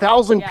yourself.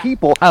 100,000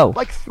 people. Oh.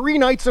 Like 3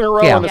 nights in a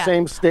row in the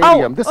same Oh,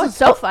 stadium. This is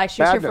SoFi.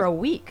 She was here madness. for a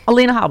week.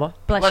 Alina Haba,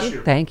 Bless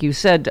you. Thank you.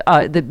 Said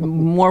that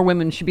more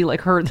women should be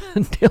like her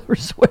than Taylor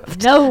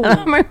Swift. No. And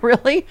I'm like,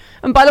 really?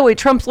 And by the way,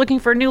 Trump's looking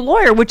for a new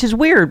lawyer, which is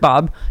weird,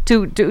 Bob,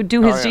 to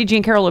do his Gigi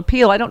and Carol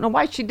appeal. I don't know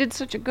why she did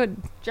such a good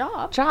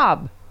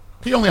job.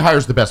 He only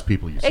hires the best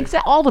people, you see.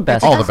 All the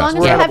best. All the As long best.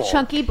 as they have Incredible.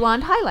 chunky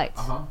blonde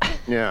highlights.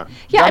 Yeah.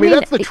 Yeah, I I mean, mean,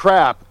 that's the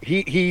trap.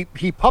 He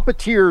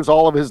puppeteers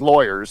all of his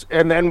lawyers,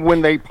 and then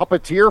when they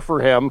puppeteer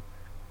for him,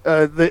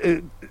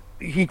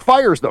 he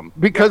fires them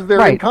because they're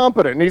Right.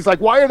 incompetent. And he's like,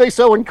 why are they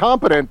so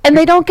incompetent? And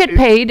they don't get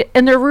paid,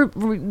 and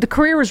the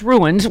career is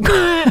ruined.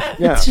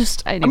 It's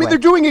just, anyway. I mean, they're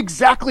doing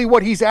exactly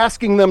what he's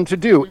asking them to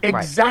do.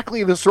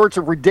 Exactly the sorts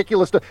of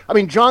ridiculous stuff. I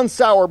mean, John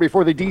Sauer,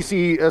 before the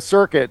D.C.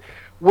 Circuit,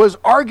 was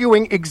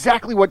arguing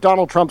exactly what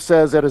Donald Trump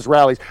says at his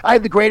rallies. I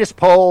have the greatest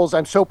polls.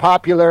 I'm so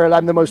popular, and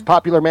I'm the most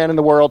popular man in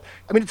the world.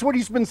 I mean, it's what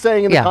he's been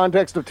saying in the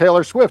context of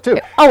Taylor Swift, too.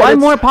 Oh, And I'm it's-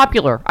 more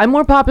popular. I'm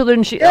more popular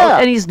than she. Yeah.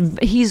 And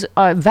he's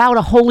vowed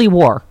a holy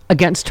war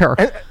against her.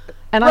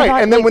 And I right,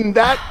 thought, and then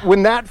like,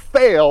 when that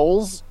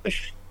fails,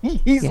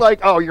 he's like,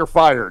 "Oh, you're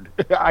fired.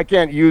 I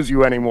can't use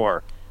you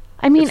anymore."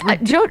 I mean, It's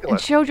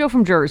ridiculous. Jojo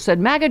from Jurors said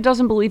MAGA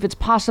doesn't believe it's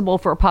possible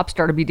for a pop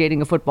star to be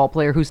dating a football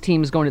player whose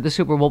team is going to the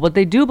Super Bowl, but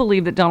they do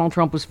believe that Donald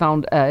Trump was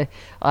found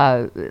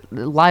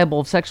liable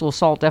of sexual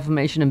assault,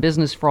 defamation, and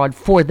business fraud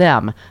for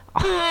them.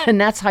 And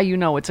that's how you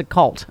know it's a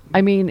cult.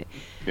 I mean,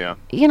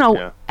 you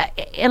know,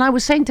 and I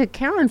was saying to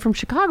Karen from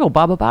Chicago,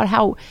 Bob, about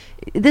how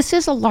this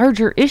is a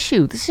larger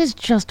issue. This is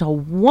just a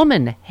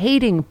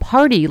woman-hating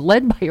party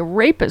led by a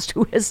rapist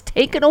who has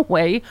taken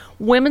away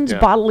women's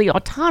bodily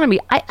autonomy.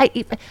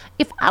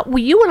 If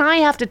you and I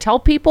have to tell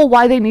people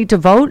why they need to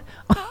vote,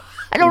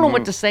 I don't know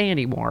what to say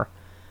anymore.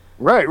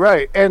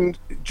 Right. And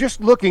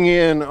just looking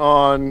in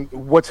on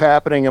what's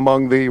happening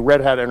among the Red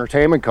Hat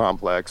Entertainment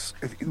Complex,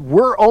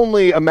 we're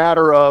only a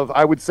matter of,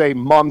 I would say,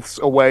 months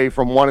away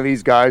from one of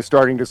these guys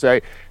starting to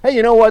say, hey,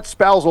 you know what?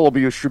 Spousal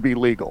abuse should be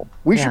legal.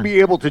 We should be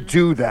able to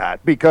do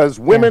that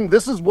because women,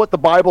 this is what the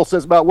Bible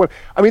says about women.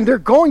 I mean, they're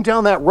going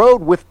down that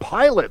road with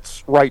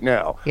pilots right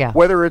now,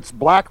 whether it's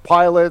black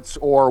pilots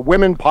or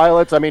women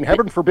pilots. I mean,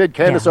 heaven forbid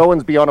Candace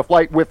Owens be on a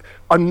flight with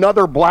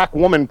another black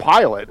woman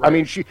pilot. I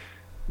mean, she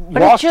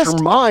lost her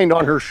mind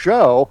on her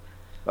show.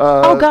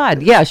 Oh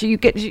God, yeah. So you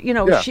get,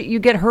 you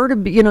get her to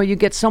be, you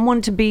get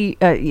someone to be,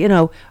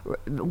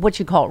 what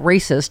you call it,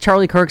 racist.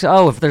 Charlie Kirk's.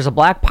 Oh, if there's a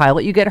black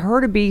pilot, you get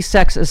her to be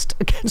sexist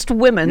against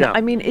women. Yeah.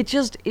 I mean, it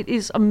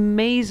is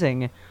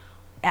amazing.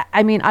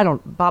 I mean,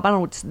 Bob. I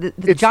don't.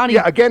 Johnny.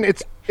 Yeah, again,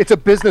 it's a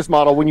business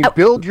model. When you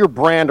build your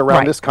brand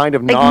around this kind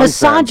of like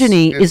nonsense,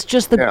 misogyny is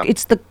just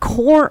it's the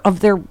core of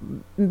their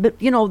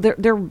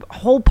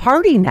whole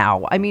party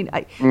now. I mean,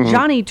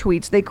 Johnny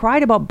tweets, they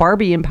cried about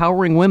Barbie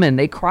empowering women.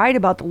 They cried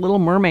about the Little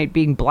Mermaid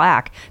being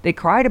black. They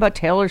cried about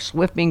Taylor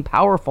Swift being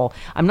powerful.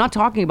 I'm not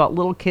talking about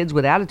little kids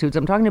with attitudes.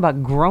 I'm talking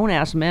about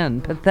grown-ass men.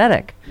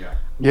 Pathetic.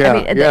 Yeah,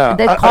 I mean,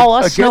 they call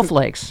us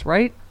snowflakes,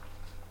 right?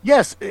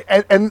 Yes,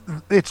 and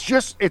it's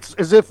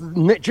as if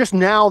just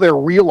now they're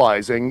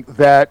realizing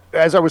that,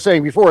 as I was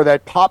saying before,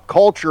 that pop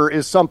culture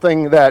is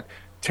something that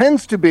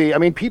tends to be, I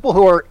mean, people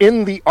who are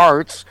in the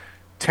arts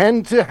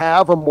tend to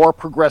have a more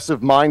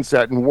progressive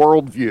mindset and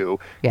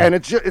worldview. And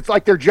it's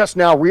like they're just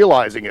now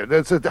realizing it.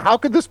 How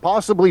could this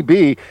possibly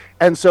be?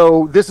 And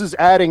so this is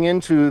adding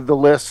into the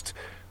list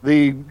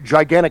the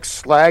gigantic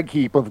slag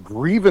heap of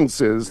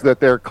grievances that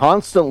they're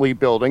constantly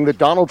building, that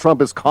Donald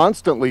Trump is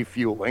constantly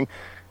fueling.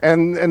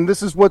 And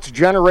this is what's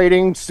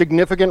generating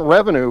significant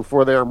revenue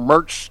for their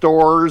merch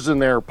stores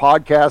and their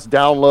podcast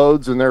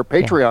downloads and their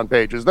Patreon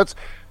pages.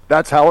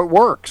 That's how it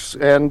works.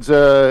 And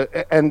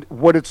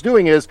what it's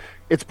doing is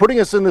it's putting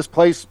us in this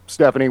place,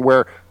 Stephanie,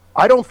 where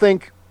I don't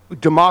think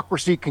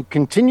democracy can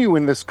continue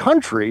in this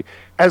country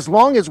as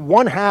long as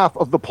one half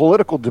of the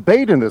political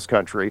debate in this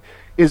country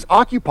is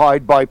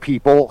occupied by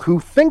people who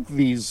think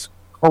these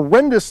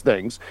horrendous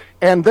things.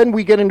 And then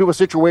we get into a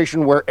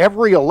situation where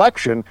every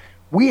election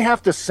we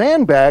have to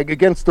sandbag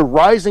against the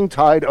rising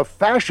tide of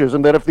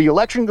fascism, that if the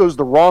election goes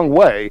the wrong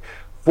way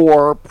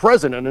for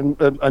president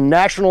and a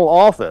national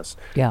office,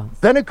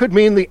 then it could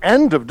mean the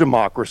end of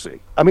democracy.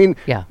 I mean,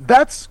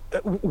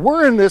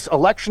 we're in this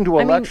election to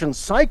election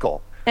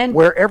cycle. And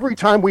where every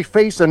time we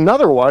face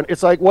another one,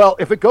 it's like, well,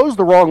 if it goes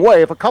the wrong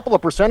way, if a couple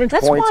of percentage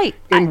points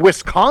in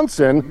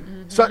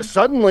Wisconsin,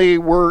 suddenly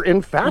we're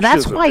in fascism.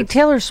 That's why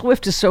Taylor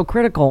Swift is so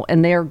critical,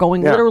 and they are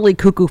going literally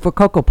cuckoo for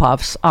Cocoa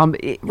Puffs.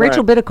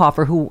 Rachel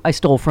Bidikofer, who I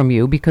stole from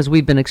you because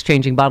we've been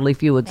exchanging bodily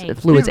fluids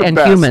and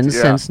humans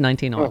since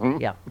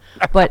 1900. Yeah.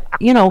 But,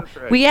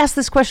 we ask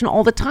this question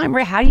all the time,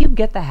 right? How do you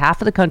get the half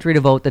of the country to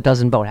vote that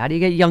doesn't vote? How do you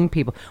get young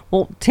people?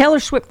 Well,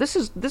 Taylor Swift, this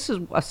is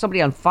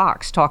somebody on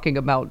Fox talking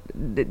about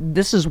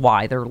this is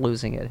why they're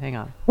losing it. Hang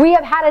on. We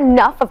have had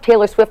enough of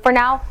Taylor Swift for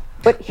now,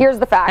 but here's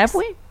the facts. Have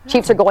we?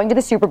 Chiefs are going to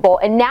the Super Bowl,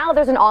 and now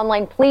there's an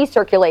online plea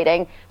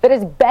circulating that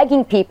is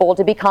begging people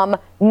to become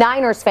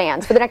Niners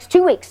fans for the next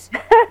 2 weeks.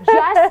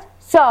 Just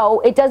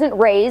so it doesn't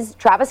raise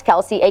Travis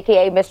Kelce,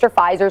 a.k.a. Mr.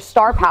 Pfizer's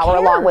star power,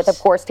 along with, of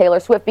course, Taylor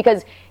Swift,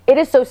 because it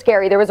is so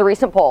scary. There was a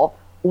recent poll.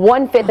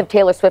 1/5 of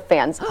Taylor Swift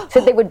fans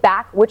said they would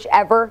back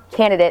whichever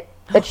candidate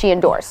that she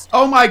endorsed.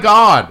 Oh my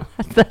God!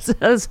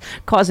 That's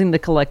causing the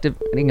collective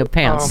getting of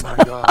pants. Oh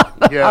my God!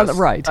 Yes. On the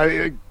right.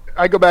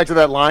 I go back to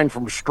that line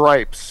from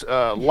Stripes.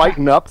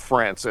 Lighten up,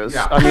 Francis.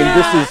 I mean,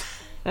 this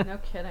is no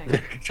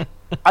kidding.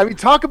 I mean,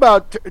 talk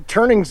about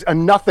turning a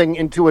nothing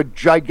into a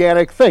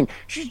gigantic thing.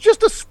 She's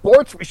just a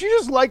sports. She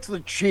just likes the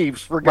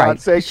Chiefs, for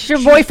God's sake.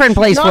 Your boyfriend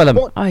plays for them.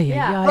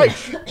 Right.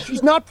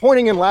 She's not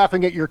pointing and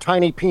laughing at your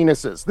tiny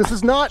penises. This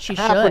is not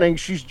happening.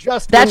 She's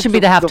just that should be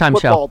the halftime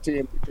show.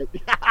 Team.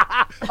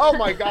 Oh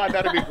my God,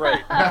 that'd be great.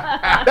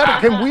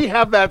 Can we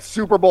have that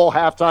Super Bowl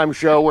halftime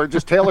show where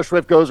just Taylor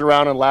Swift goes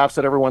around and laughs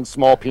at everyone's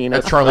small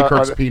penis? At Charlie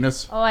Kirk's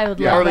penis. Oh, I would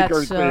love that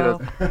so.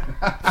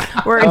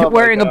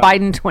 Wearing a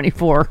Biden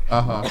 24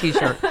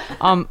 T-shirt.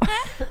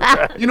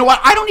 You know what?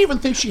 I don't even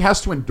think she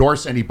has to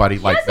endorse anybody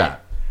like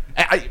that.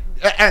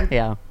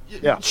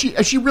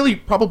 She really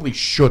probably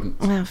shouldn't.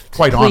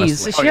 Quite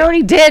honestly, she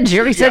already did. She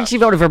already said she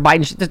voted for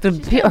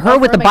Biden. Her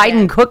with the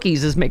Biden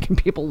cookies is making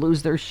people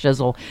lose their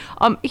shizzle.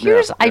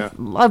 I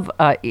love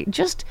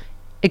just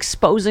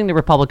exposing the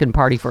Republican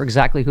Party for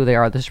exactly who they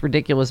are. This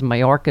ridiculous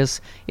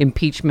Mayorkas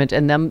impeachment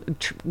and them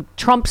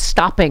Trump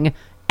stopping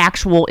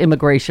actual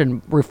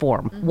immigration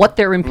reform. What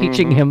they're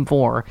impeaching him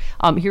for.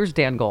 Here's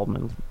Dan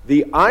Goldman.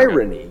 The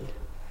irony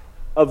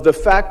of the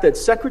fact that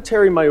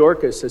Secretary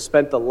Mayorkas has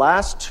spent the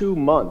last 2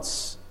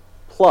 months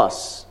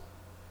plus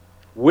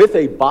with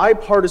a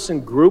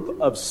bipartisan group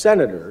of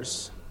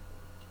senators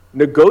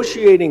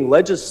negotiating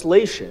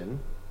legislation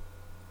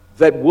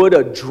that would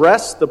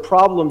address the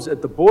problems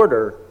at the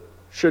border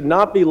should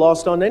not be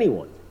lost on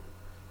anyone.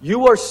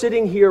 You are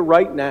sitting here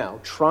right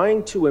now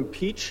trying to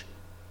impeach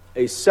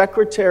a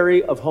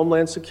Secretary of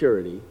Homeland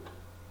Security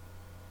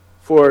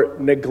for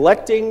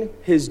neglecting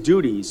his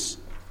duties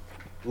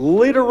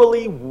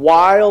literally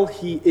while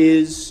he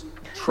is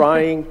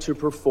trying to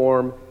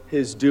perform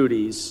his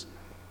duties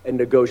and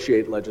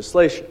negotiate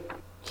legislation.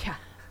 Yeah.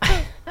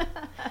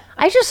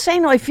 I just say,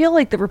 no, I feel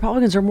like the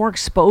Republicans are more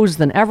exposed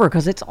than ever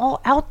because it's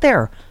all out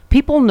there.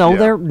 People know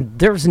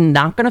there's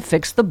not going to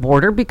fix the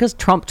border because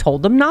Trump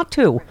told them not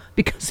to,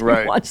 because he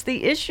wants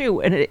the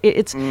issue. And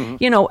it's,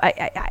 you know,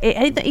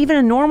 even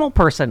a normal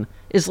person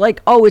is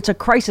like, oh, it's a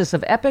crisis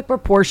of epic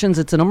proportions.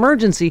 It's an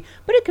emergency,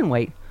 but it can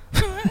wait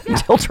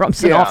until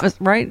Trump's in office,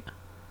 right?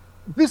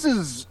 This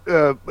is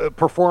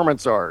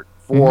performance art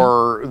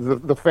for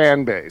the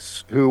fan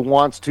base who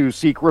wants to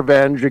seek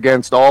revenge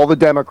against all the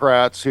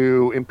Democrats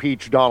who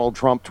impeached Donald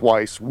Trump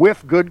twice,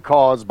 with good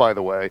cause, by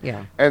the way.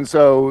 Yeah. And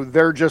so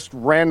they're just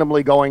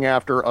randomly going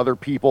after other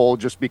people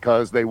just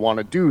because they want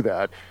to do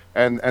that.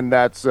 And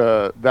that's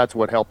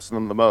what helps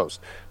them the most.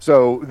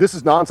 So this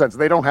is nonsense.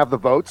 They don't have the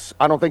votes.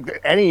 I don't think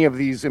that any of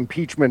these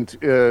impeachment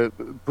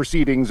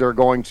proceedings are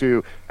going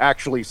to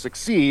actually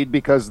succeed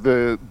because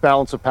the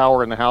balance of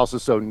power in the House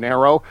is so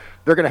narrow.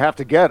 They're going to have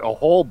to get a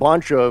whole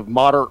bunch of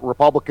moderate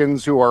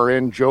Republicans who are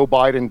in Joe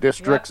Biden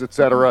districts, et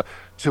cetera,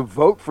 to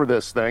vote for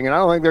this thing. And I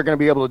don't think they're going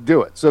to be able to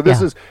do it. So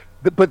this is...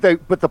 But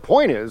the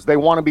point is, they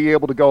want to be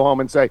able to go home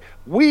and say,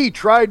 we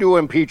tried to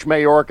impeach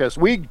Mayorkas,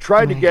 we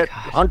tried to get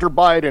Hunter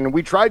Biden,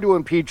 we tried to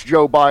impeach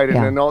Joe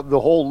Biden, and the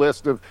whole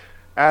list of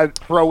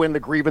throw in the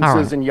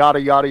grievances and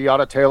yada, yada,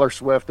 yada, Taylor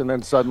Swift, and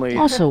then suddenly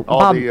also, all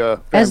Bob, the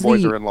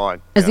fanboys are in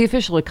line. As the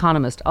official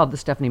economist of the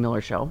Stephanie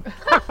Miller Show.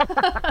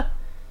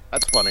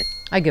 That's funny.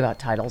 I give out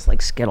titles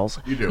like Skittles.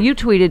 You do. You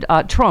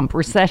tweeted Trump,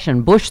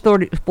 recession, Bush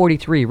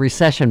 43,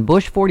 recession,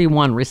 Bush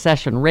 41,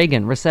 recession,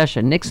 Reagan,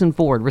 recession, Nixon,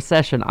 Ford,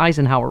 recession,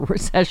 Eisenhower,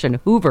 recession,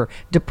 Hoover,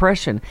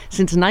 depression.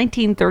 Since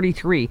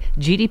 1933,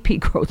 GDP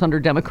growth under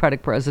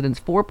Democratic presidents,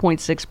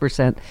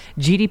 4.6%.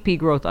 GDP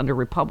growth under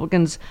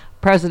Republicans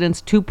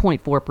presidents,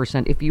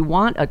 2.4%. If you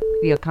want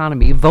the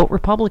economy, vote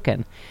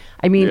Republican.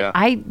 I mean,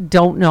 I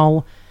don't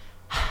know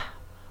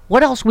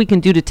what else we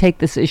can do to take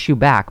this issue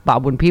back,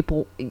 Bob, when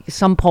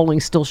some polling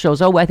still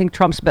shows, I think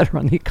Trump's better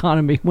on the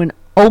economy, when,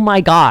 oh my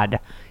God,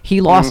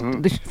 he lost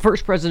the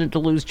first president to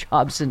lose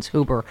jobs since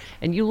Hoover.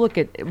 And you look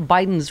at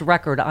Biden's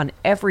record on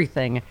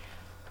everything.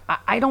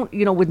 I don't,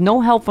 with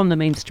no help from the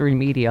mainstream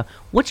media,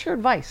 what's your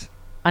advice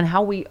on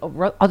how we,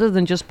 other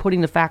than just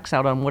putting the facts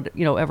out on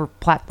whatever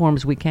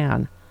platforms we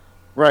can?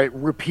 Right.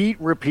 Repeat.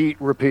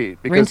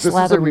 Because this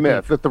is a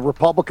myth that the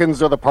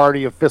Republicans are the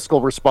party of fiscal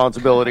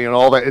responsibility and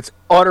all that. It's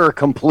utter,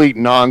 complete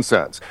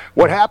nonsense.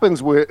 What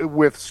happens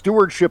with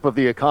stewardship of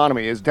the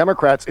economy is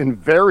Democrats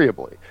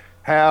invariably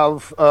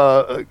have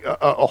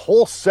a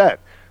whole set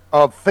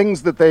of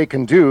things that they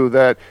can do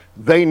that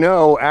they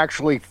know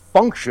actually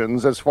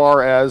functions as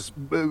far as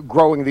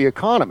growing the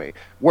economy,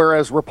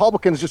 whereas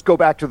Republicans just go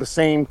back to the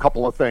same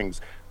couple of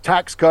things.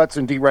 Tax cuts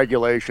and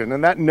deregulation,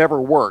 and that never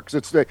works.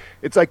 It's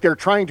like they're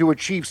trying to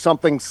achieve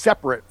something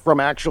separate from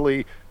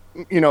actually,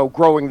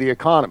 growing the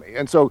economy.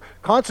 And so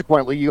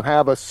consequently, you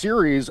have a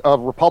series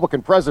of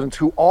Republican presidents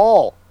who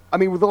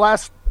with the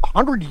last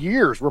 100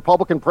 years,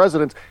 Republican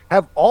presidents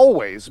have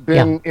always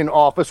been in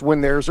office when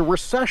there's a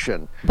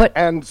recession.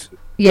 And that's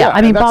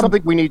Bob,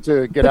 something we need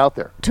to get out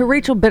there. To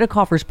Rachel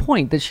Bidecoffer's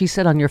point that she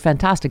said on your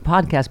fantastic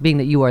podcast, being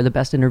that you are the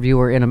best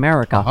interviewer in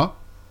America.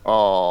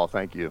 Oh,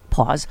 thank you.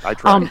 Pause. I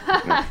tried.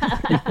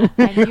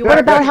 What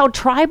about how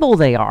tribal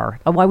they are?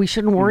 Why we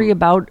shouldn't worry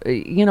about,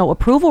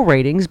 approval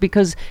ratings?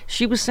 Because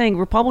she was saying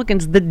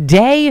Republicans, the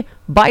day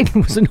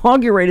Biden was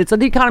inaugurated, said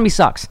the economy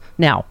sucks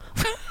now.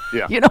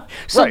 Yeah.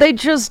 So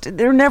Right.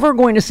 they're never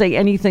going to say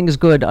anything's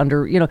good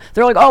under,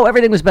 they're like, oh,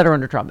 everything was better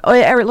under Trump. Oh,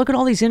 yeah, Eric, look at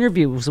all these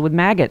interviews with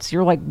maggots.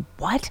 You're like,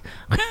 what?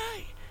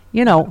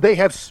 They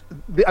have,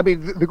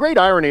 the great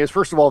irony is,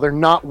 first of all, they're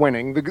not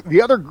winning.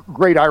 The other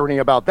great irony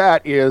about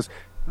that is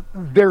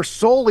they're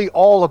solely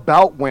all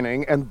about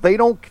winning, and they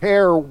don't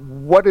care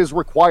what is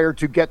required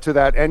to get to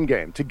that end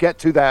game, to get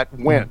to that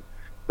win.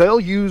 They'll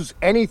use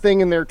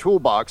anything in their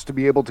toolbox to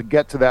be able to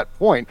get to that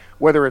point,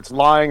 whether it's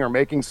lying or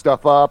making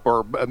stuff up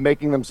or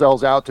making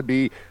themselves out to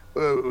be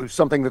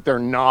something that they're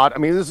not. I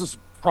mean, this is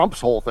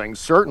Trump's whole thing,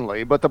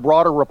 certainly, but the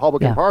broader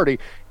Republican Party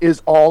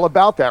is all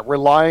about that,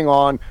 relying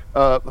on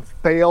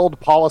failed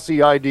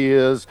policy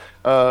ideas,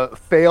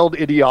 failed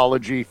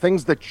ideology,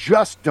 things that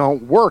just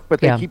don't work, but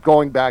they keep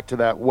going back to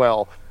that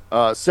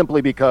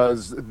simply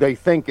because they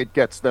think it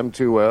gets them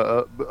to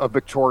a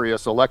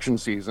victorious election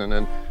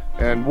season.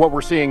 And what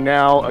we're seeing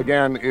now,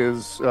 again,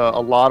 is a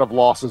lot of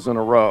losses in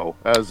a row,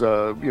 as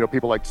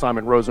people like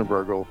Simon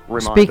Rosenberg will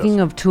remind us. Speaking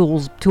of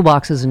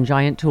toolboxes and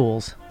giant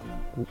tools,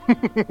 one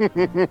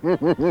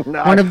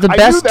of the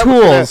best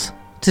tools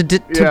to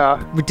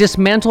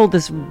dismantle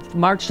this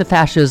march to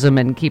fascism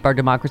and keep our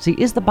democracy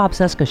is the Bob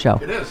Cesca Show.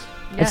 It is.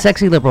 At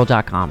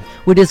sexyliberal.com,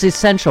 which is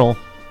essential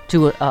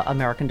to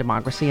American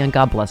democracy, and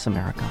God bless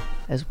America,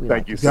 as we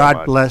Thank you so God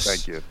much. bless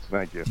Thank you.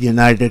 the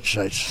United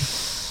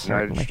States.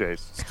 United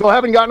States. Still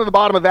haven't gotten to the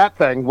bottom of that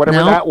thing,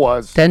 whatever that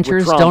was.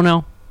 Dentures, don't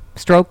know.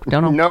 Stroke,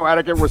 don't know. No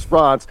adequate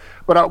response.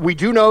 But we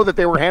do know that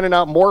they were handing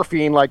out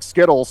morphine like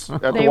Skittles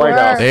at the White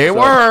House. They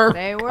were.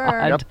 They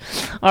were. Yep.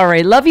 All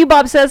right. Love you,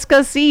 Bob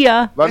Cesca. See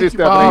ya. Love you,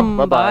 Stephanie.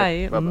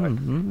 Bye-bye. Bye.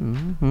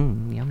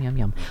 Yum, yum,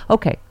 yum.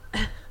 Okay.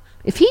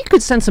 If he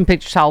could send some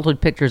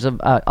childhood pictures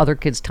of other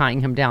kids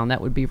tying him down, that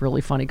would be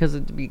really funny, because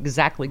it'd be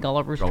exactly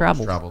Gulliver's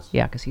Travels.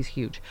 Yeah, because he's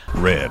huge.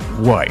 Red,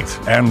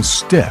 White, and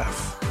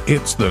Steph.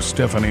 It's the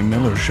Stephanie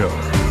Miller Show.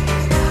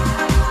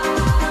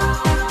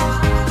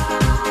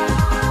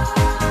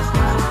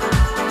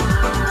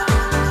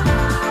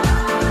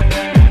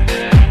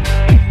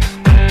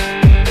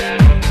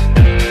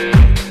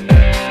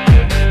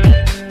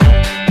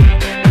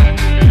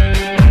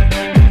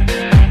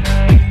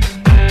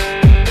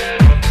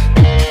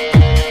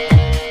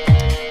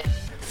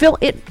 Phil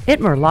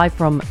Ittner, live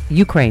from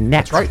Ukraine.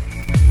 Next. That's right.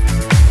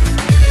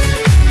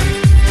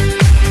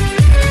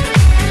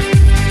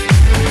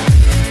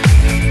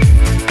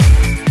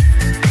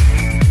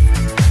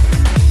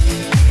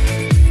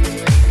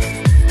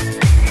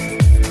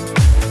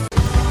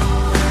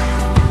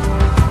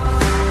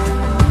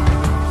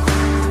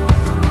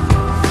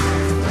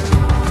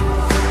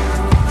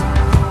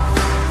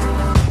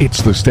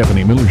 It's the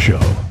Stephanie Miller Show.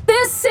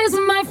 This is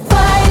my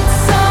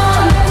fight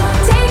song.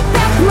 Take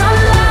back my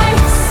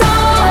life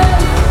song.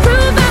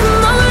 Prove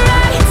I'm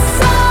alright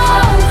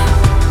song.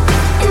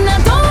 And I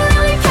don't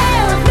really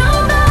care if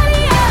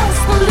nobody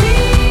else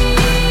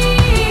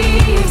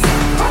believes.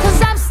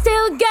 'Cause I've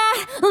still got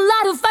a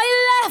lot of fight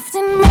left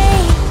in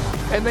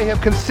me. And they have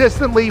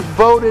consistently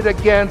voted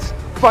against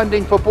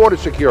funding for border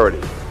security.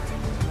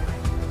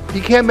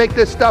 You can't make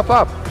this stuff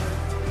up.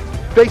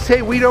 They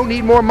say we don't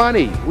need more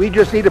money. We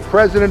just need a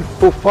president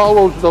who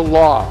follows the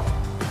law.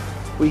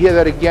 We hear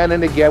that again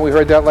and again. We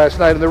heard that last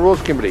night in the Rules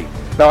Committee.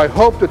 Now, I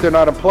hope that they're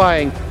not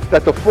implying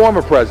that the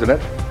former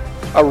president,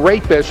 a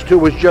rapist who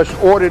was just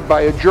ordered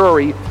by a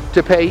jury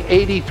to pay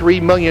 $83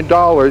 million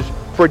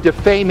for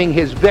defaming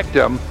his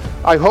victim,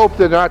 I hope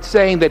they're not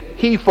saying that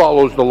he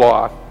follows the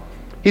law.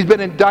 He's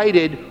been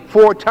indicted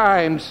 4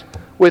 times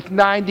with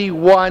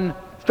 91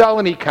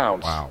 felony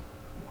counts. Wow.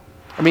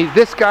 I mean,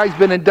 this guy's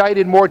been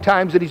indicted more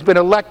times than he's been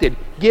elected.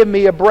 Give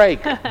me a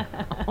break.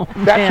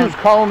 That's who's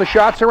calling the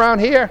shots around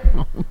here?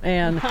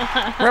 And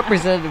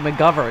Representative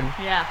McGovern.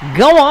 Yeah.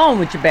 Go on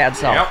with your bad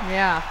self. Yep.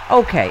 Yeah.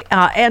 Okay.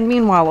 And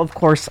meanwhile, of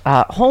course,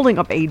 holding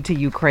up aid to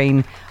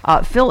Ukraine,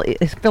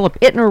 Philip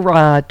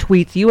Ittner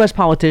tweets, U.S.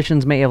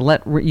 politicians may have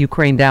let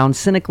Ukraine down,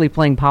 cynically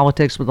playing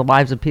politics with the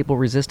lives of people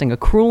resisting a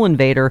cruel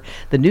invader.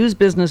 The news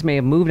business may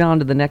have moved on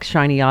to the next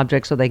shiny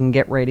object so they can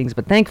get ratings,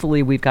 but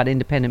thankfully we've got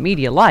independent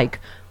media like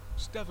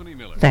Stephanie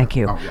Miller. Thank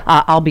you. Oh,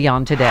 yeah. I'll be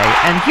on today.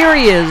 And here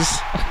he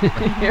is.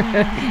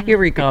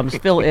 Here he comes,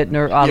 Phil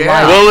Ittner. Live.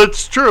 Well,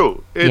 it's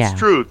true. It's Yeah.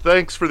 true.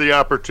 Thanks for the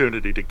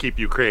opportunity to keep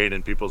Ukraine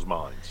in people's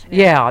minds.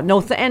 Yeah,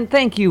 no, and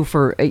thank you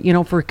for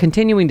for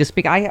continuing to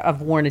speak. I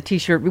have worn a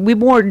T-shirt. We've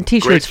worn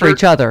T-shirts for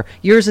each other.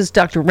 Yours is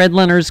Dr.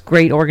 Redlener's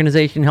great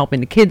organization helping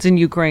the kids in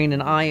Ukraine,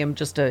 and I am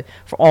just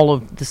for all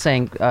of the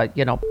saying,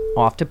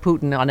 off to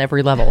Putin on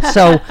every level.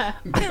 So,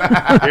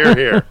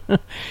 Hear,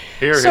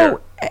 hear. so.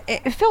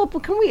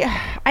 Philip, can we?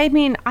 I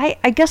mean, I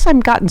guess I'm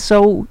gotten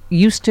so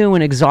used to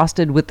and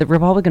exhausted with the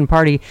Republican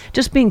Party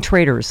just being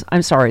traitors.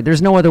 I'm sorry,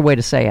 there's no other way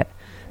to say it.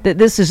 That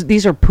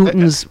these are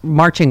Putin's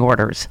marching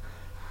orders.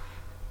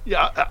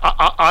 Yeah,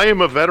 I am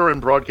a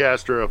veteran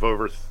broadcaster of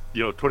over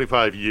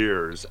 25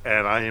 years,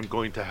 and I am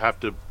going to have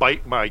to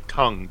bite my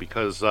tongue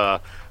because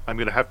I'm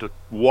going to have to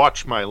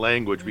watch my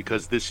language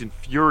because this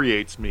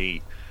infuriates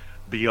me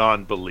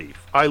beyond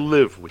belief. I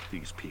live with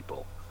these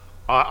people.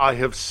 I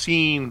have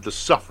seen the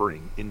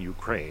suffering in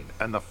Ukraine,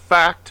 and the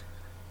fact,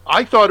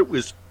 I thought it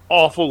was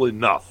awful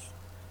enough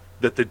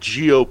that the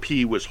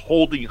GOP was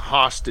holding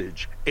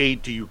hostage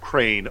aid to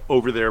Ukraine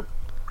over their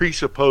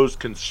presupposed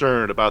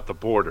concern about the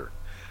border.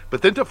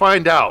 But then to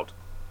find out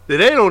that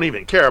they don't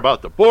even care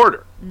about the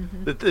border,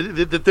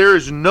 that there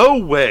is no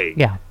way,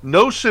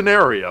 no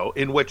scenario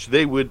in which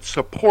they would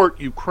support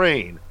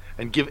Ukraine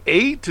and give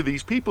aid to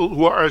these people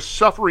who are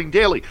suffering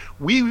daily.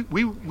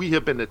 We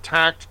have been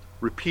attacked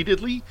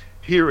repeatedly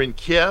here in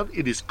Kiev.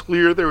 It is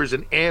clear there is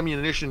an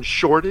ammunition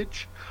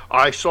shortage.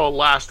 I saw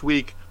last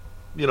week,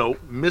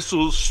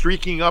 missiles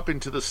streaking up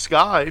into the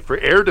sky for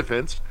air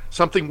defense,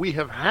 something we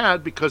have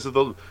had because of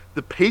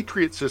the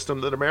Patriot system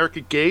that America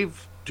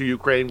gave to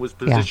Ukraine was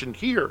positioned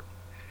here.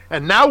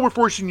 And now we're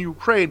forcing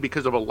Ukraine,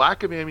 because of a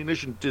lack of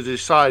ammunition, to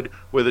decide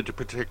whether to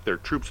protect their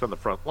troops on the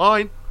front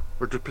line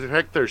or to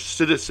protect their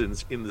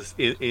citizens in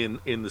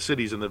the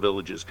cities and the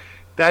villages.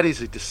 That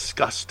is a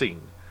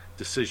disgusting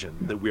decision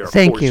that we are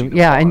Thank forcing you. them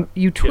Yeah, on. and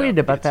you tweeted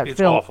about that, it's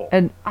Phil. awful.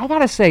 And I got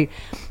to say,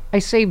 I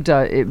saved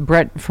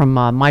Brett from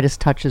Midas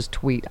Touch's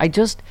tweet.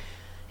 It's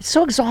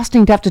so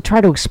exhausting to have to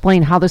try to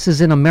explain how this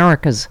is in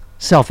America's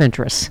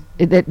self-interest.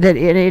 That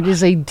it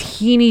is a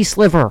teeny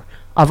sliver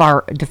of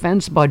our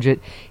defense budget.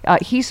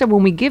 He said,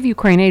 when we give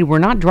Ukraine aid, we're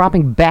not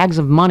dropping bags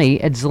of money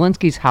at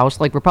Zelensky's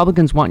house like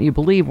Republicans want you to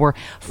believe. We're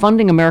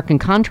funding American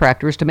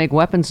contractors to make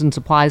weapons and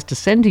supplies to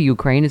send to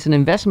Ukraine. It's an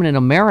investment in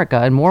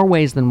America in more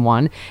ways than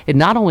one. It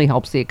not only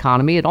helps the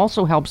economy, it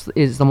also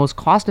is the most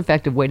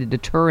cost-effective way to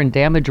deter and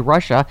damage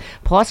Russia.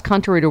 Plus,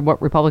 contrary to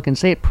what Republicans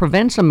say, it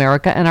prevents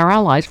America and our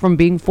allies from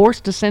being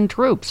forced to send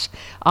troops.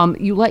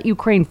 You let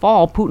Ukraine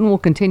fall, Putin will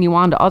continue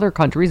on to other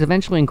countries,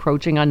 eventually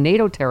encroaching on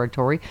NATO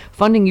territory.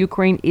 Funding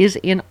Ukraine is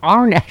in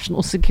our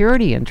national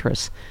security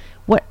interests.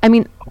 100%.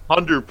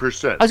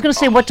 I was going to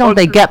say, what don't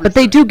they get? But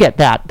they do get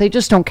that. They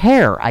just don't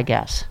care, I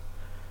guess.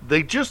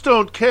 They just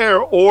don't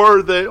care, or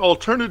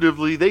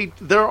alternatively,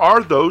 there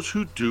are those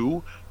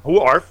who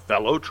are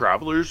fellow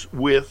travelers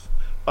with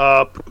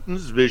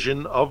Putin's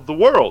vision of the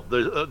world,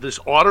 this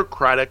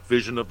autocratic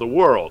vision of the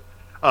world.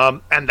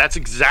 And that's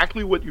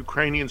exactly what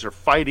Ukrainians are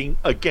fighting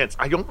against.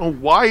 I don't know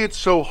why it's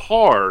so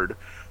hard,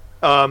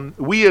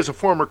 we as a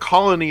former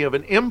colony of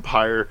an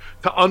empire,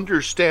 to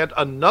understand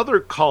another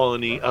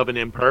colony of an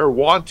empire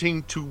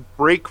wanting to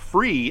break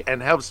free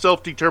and have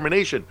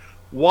self-determination.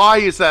 Why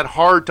is that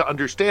hard to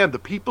understand? The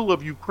people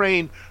of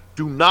Ukraine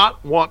do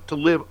not want to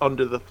live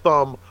under the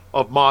thumb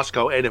of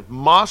Moscow. And if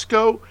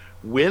Moscow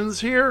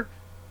wins here,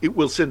 it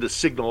will send a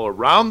signal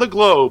around the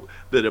globe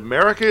that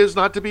America is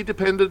not to be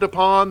depended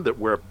upon, that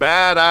we're a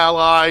bad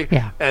ally,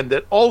 and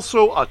that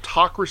also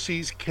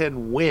autocracies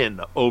can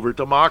win over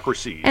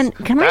democracies. And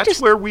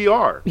that's where we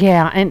are.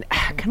 Yeah, and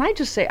can I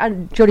just say,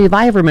 Jody, have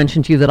I ever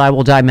mentioned to you that I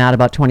will die mad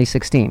about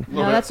 2016?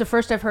 No, that's the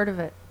first I've heard of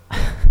it.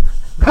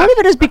 Part of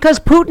it is because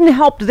Putin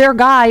helped their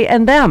guy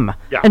and them.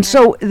 Yeah. And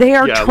so they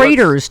are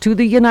traitors to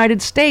the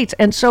United States.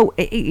 And so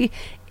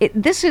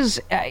this is,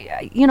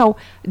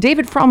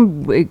 David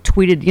Frum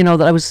tweeted,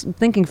 that I was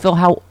thinking, Phil,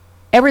 how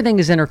everything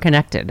is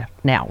interconnected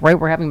now, right?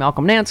 We're having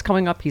Malcolm Nance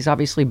coming up. He's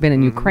obviously been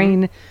in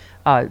Ukraine,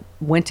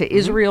 went to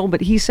Israel,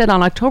 but he said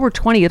on October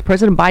 20th,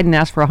 President Biden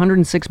asked for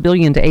 $106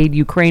 billion to aid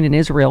Ukraine and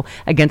Israel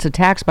against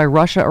attacks by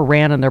Russia,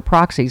 Iran, and their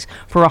proxies.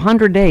 For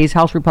 100 days,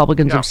 House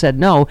Republicans have said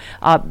no.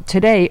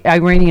 Today,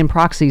 Iranian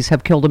proxies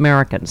have killed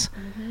Americans.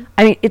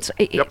 I mean, it's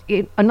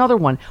another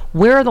one.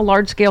 Where are the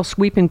large-scale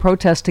sweeping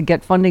protests to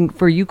get funding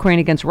for Ukraine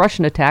against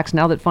Russian attacks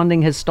now that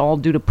funding has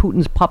stalled due to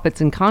Putin's puppets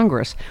in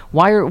Congress?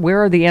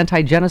 Where are the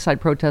anti-genocide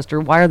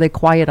protesters? Why are they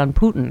quiet on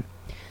Putin?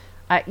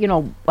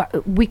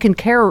 We can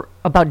care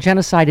about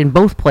genocide in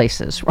both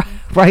places,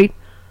 right?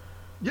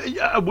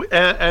 Yeah,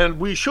 and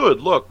we should.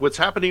 Look, what's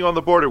happening on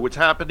the border, what's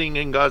happening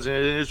in Gaza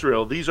and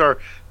Israel, these are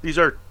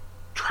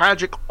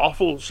tragic,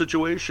 awful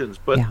situations.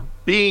 But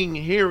being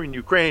here in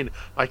Ukraine,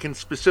 I can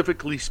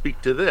specifically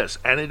speak to this,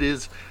 and it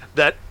is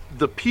that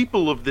the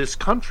people of this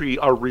country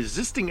are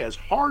resisting as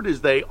hard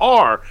as they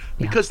are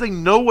because they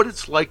know what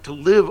it's like to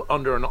live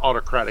under an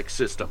autocratic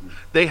system.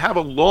 They have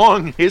a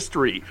long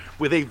history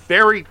with a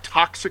very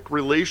toxic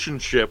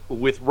relationship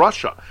with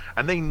Russia,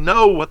 and they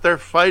know what they're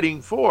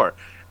fighting for.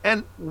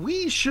 And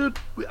we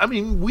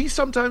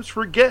sometimes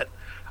forget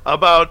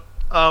about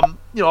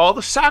all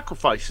the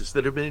sacrifices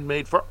that have been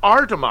made for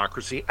our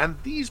democracy, and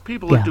these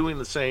people are doing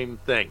the same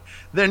thing.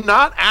 They're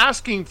not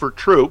asking for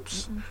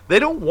troops. They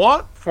don't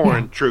want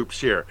foreign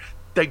troops here.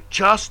 They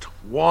just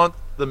want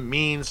the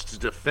means to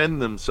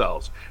defend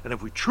themselves. And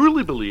if we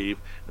truly believe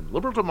in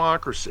liberal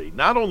democracy,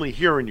 not only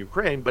here in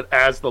Ukraine, but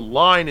as the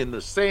line in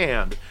the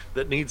sand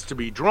that needs to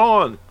be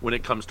drawn when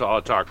it comes to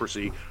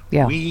autocracy,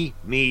 we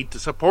need to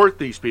support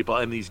these people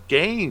and these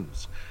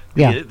games.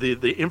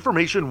 The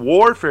information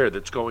warfare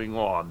that's going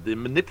on, the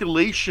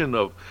manipulation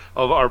of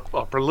our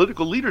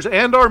political leaders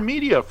and our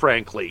media,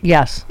 frankly.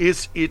 Yes.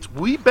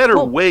 We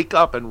better wake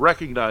up and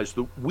recognize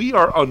that we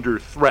are under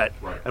threat,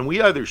 and we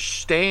either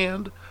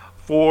stand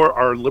for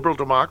our liberal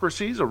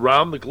democracies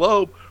around the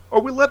globe,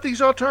 or we let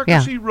these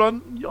autocracies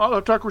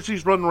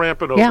run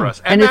rampant over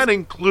us, and that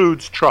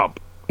includes Trump.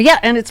 Yeah,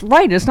 and it's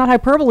right. It's not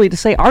hyperbole to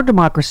say our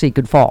democracy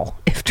could fall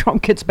if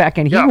Trump gets back,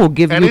 and he will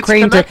give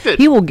Ukraine to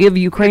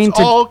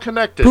all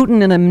connected.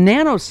 Putin in a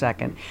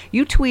nanosecond.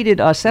 You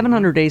tweeted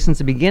 700 days since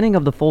the beginning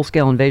of the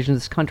full-scale invasion of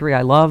this country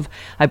I love.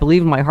 I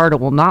believe in my heart it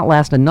will not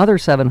last another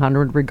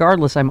 700.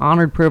 Regardless, I'm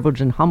honored,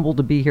 privileged, and humbled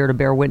to be here to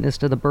bear witness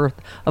to the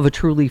birth of a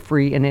truly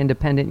free and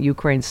independent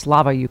Ukraine.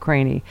 Slava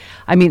Ukraini.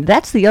 I mean,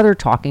 that's the other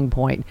talking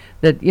point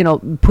that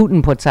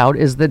Putin puts out,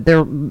 is that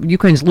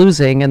Ukraine's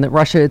losing and that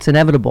Russia, it's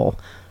inevitable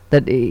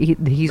that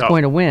he's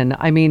going to win.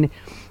 I mean,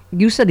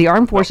 you said the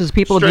armed forces,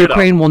 people of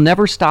Ukraine, will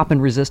never stop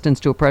in resistance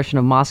to oppression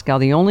of Moscow.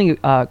 The only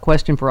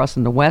question for us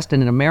in the West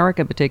and in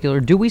America in particular,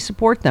 do we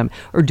support them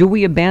or do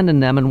we abandon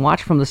them and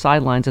watch from the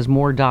sidelines as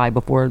more die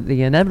before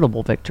the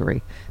inevitable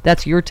victory?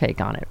 That's your take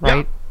on it,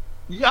 right?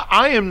 Yeah,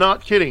 I am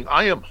not kidding.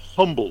 I am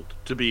humbled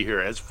to be here,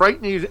 as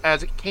frightening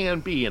as it can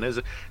be and as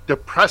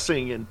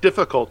depressing and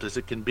difficult as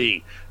it can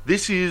be.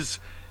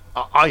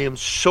 I am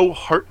so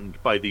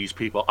heartened by these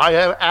people. I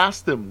have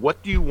asked them,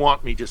 what do you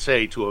want me to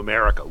say to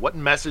America? What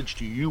message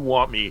do you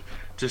want me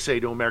to say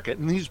to America?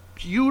 And these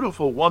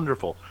beautiful,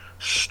 wonderful,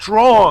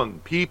 strong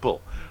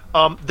people,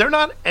 they're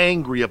not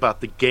angry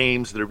about the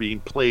games that are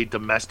being played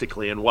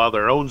domestically and while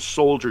their own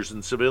soldiers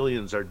and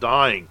civilians are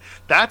dying.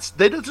 That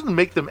doesn't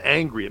make them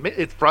angry.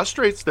 It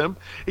frustrates them.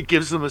 It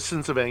gives them a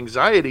sense of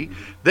anxiety.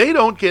 They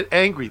don't get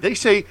angry. They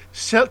say,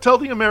 tell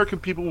the American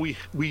people we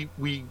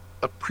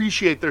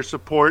appreciate their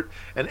support,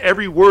 and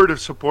every word of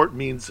support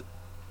means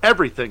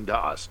everything to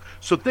us.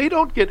 So they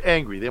don't get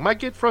angry. They might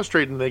get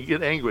frustrated and they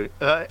get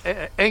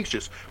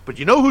anxious. But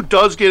you know who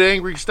does get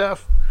angry,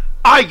 Steph?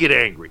 I get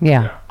angry.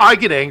 Yeah. I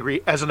get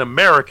angry as an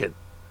American.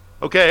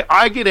 Okay?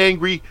 I get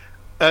angry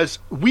as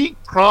we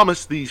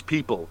promised these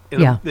people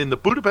in the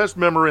Budapest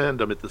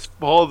Memorandum at the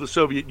fall of the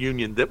Soviet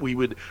Union that we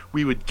would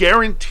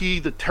guarantee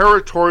the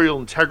territorial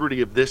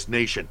integrity of this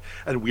nation,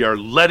 and we are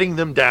letting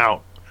them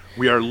down.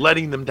 We are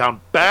letting them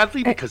down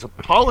badly because of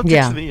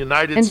politics in the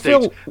United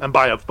States and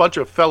by a bunch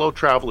of fellow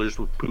travelers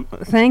with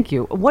Putin. Thank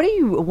you. What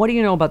do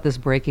you know about this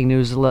breaking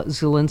news?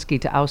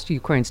 Zelensky to oust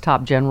Ukraine's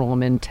top general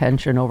amid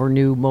tension over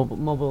new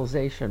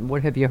mobilization.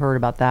 What have you heard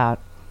about that?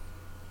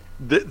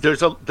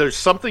 There's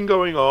something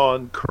going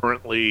on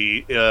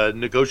currently,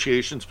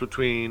 negotiations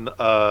between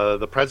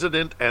the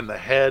president and the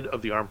head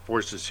of the armed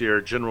forces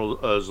here, General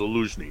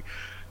Zaluzhny.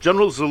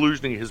 General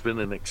Zaluzhny has been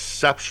an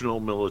exceptional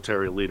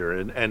military leader,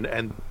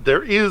 and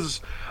there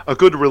is a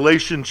good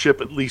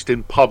relationship, at least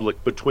in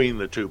public, between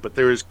the two. But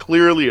there is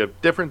clearly a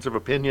difference of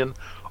opinion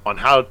on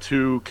how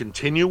to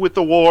continue with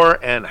the war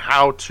and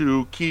how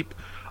to keep,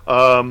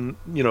 bringing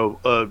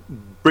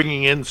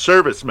in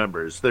service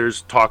members.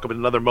 There's talk of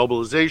another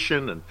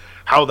mobilization and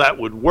how that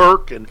would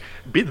work. And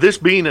this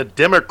being a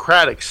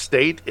democratic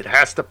state, it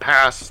has to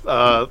pass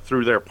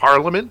through their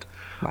parliament.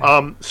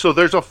 Right. So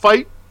there's a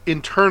fight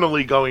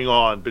internally going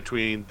on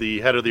between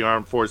the head of the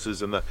armed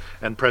forces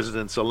and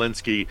President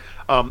Zelensky.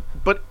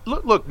 But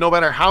look, no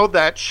matter how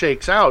that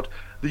shakes out,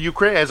 the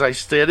Ukraine, as I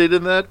stated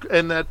in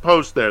that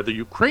post there, the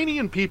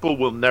Ukrainian people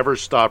will never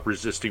stop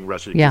resisting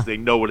Russia because they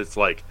know what it's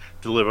like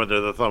to live under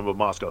the thumb of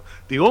Moscow.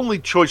 The only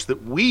choice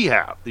that we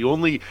have, the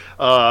only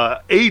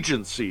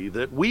agency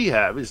that we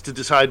have, is to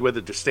decide whether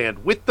to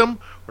stand with them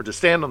or to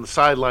stand on the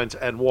sidelines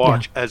and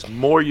watch as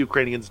more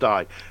Ukrainians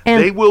die.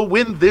 And they will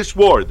win this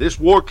war. This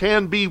war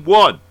can be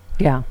won.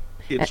 Yeah.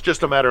 It's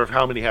just a matter of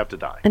how many have to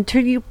die. And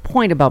to your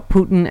point about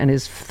Putin and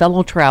his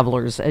fellow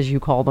travelers, as you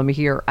call them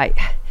here,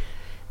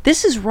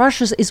 this is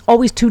Russia's is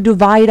always to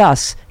divide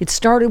us. It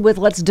started with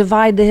let's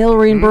divide the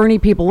Hillary and Bernie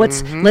people.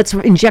 Let's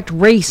inject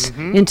race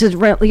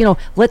into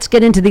let's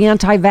get into the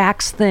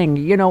anti-vax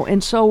thing,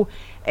 and so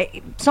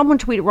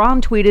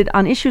Ron tweeted,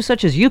 on issues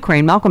such as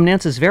Ukraine, Malcolm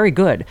Nance is very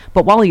good,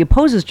 but while he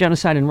opposes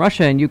genocide in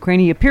Russia and Ukraine,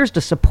 he appears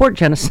to support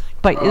genocide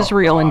by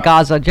Israel and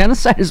Gaza.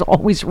 Genocide is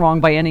always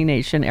wrong by any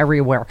nation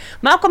everywhere.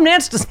 Malcolm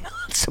Nance does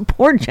not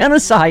support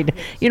genocide.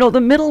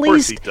 The Middle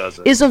East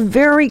is a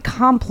very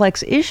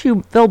complex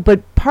issue, Phil,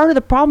 but part of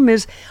the problem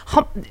is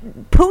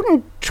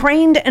Putin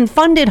trained and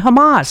funded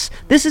Hamas.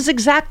 This is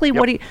exactly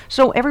what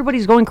so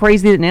everybody's going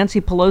crazy that Nancy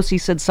Pelosi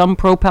said some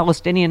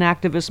pro-Palestinian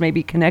activists may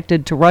be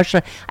connected to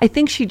Russia. I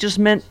think she just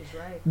meant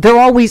they're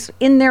always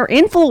in their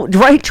influence,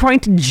 right? Trying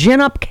to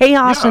gin up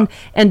chaos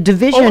and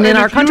division in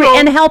our country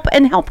and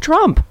help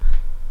Trump.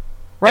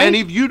 Right? And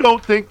if you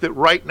don't think that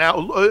right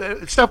now,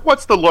 Steph,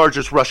 what's the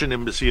largest Russian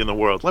embassy in the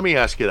world? Let me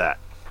ask you that.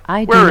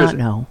 I do not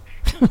know.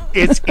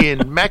 It's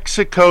in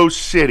Mexico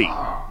City.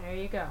 There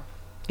you go.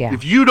 Yeah.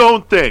 If you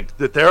don't think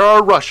that there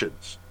are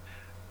Russians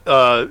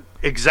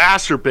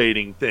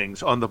exacerbating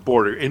things on the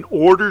border in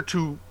order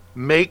to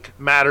make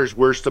matters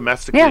worse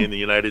domestically in the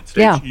United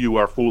States, you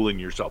are fooling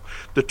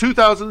yourself. The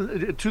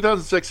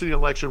 2016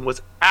 election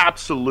was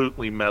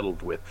absolutely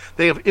meddled with.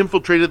 They have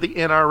infiltrated the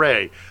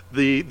NRA,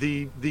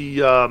 the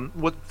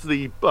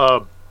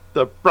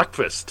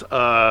breakfast,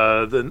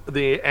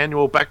 the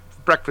annual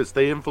breakfast.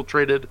 They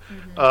infiltrated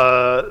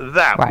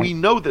that. Right. We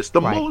know this.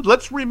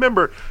 Let's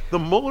remember, the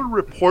Mueller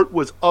report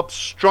was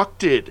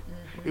obstructed.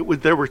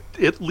 There were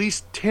at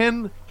least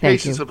 10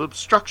 cases of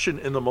obstruction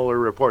in the Mueller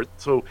report.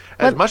 So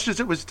as much as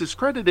it was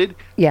discredited,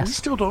 we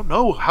still don't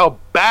know how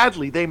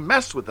badly they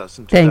messed with us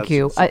in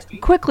 2016. Thank you.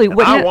 Quickly,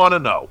 I want to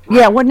know.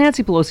 Yeah, what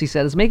Nancy Pelosi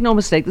said is, make no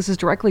mistake, this is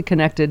directly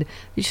connected,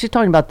 she's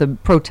talking about the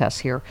protests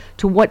here,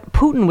 to what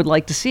Putin would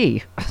like to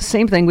see.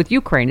 Same thing with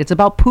Ukraine. It's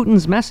about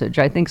Putin's message.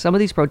 I think some of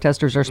these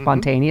protesters are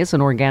spontaneous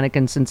and organic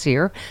and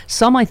sincere.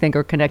 Some, I think,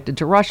 are connected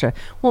to Russia.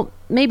 Well,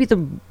 maybe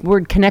the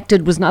word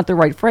connected was not the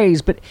right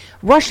phrase, but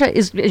Russia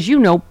is, as you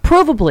know,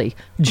 provably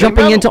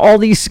jumping into all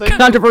these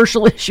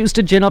controversial issues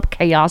to gin up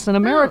chaos in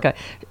America.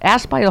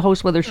 Asked by a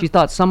host whether she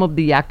thought some of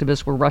the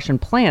activists were Russian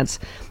plants,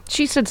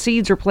 she said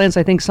seeds or plants.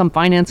 I think some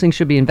financing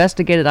should be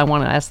investigated. I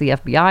want to ask the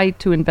FBI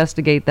to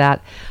investigate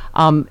that.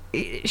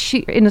 She,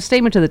 in a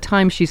statement to the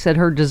Times, she said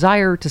her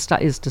desire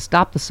is to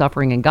stop the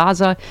suffering in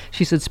Gaza.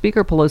 She said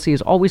Speaker Pelosi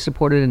has always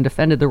supported and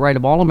defended the right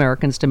of all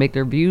Americans to make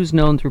their views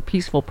known through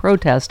peaceful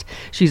protest.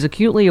 She's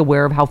acutely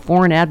aware of how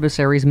foreign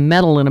adversaries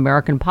meddle in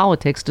American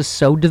politics to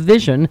sow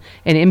division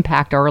and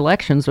impact our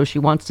elections, so she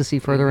wants to see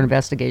further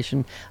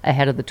investigation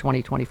ahead of the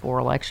 2024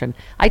 election.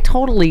 I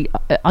totally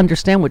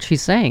understand what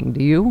she's saying.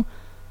 Do you?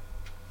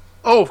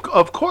 Oh,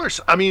 of course.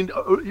 I mean,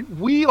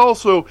 we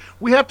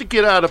have to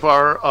get out of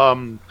our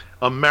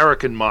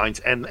American minds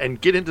and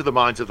get into the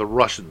minds of the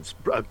Russians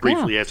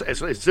briefly, as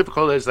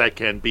difficult as that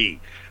can be.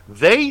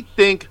 They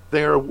think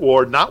they're at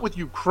war not with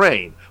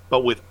Ukraine,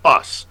 but with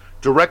us,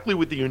 directly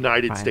with the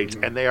United States,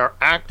 and they are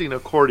acting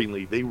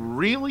accordingly. They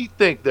really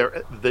think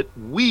that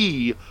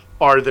we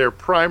are their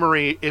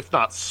primary, if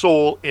not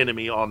sole,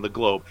 enemy on the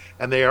globe,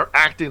 and they are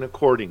acting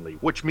accordingly,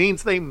 which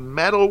means they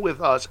meddle with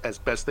us as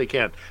best they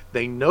can.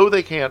 They know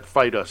they can't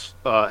fight us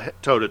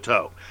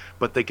toe-to-toe,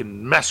 but they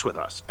can mess with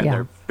us, and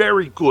they're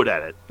very good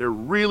at it. They're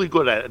really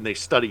good at it, and they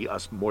study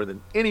us more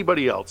than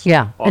anybody else.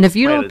 Yeah, and if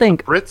you don't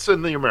think the Brits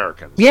and the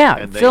Americans,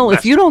 Phil,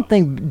 if you don't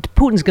think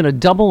Putin's going to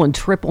double and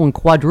triple and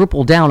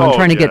quadruple down on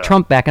trying to get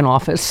Trump back in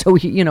office, so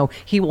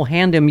he will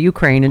hand him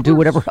Ukraine and do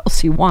whatever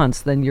else he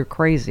wants, then you're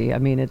crazy. I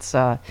mean, it's.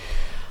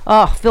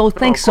 Phil,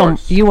 thanks so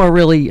much. You are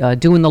really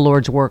doing the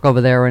Lord's work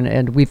over there,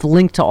 and we've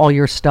linked to all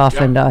your stuff,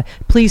 and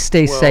please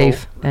stay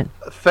safe.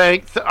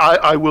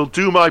 I will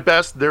do my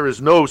best. There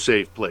is no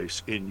safe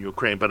place in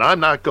Ukraine, but I'm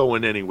not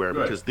going anywhere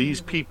because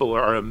these people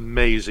are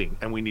amazing,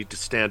 and we need to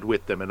stand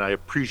with them, and I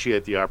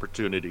appreciate the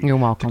opportunity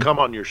to come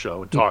on your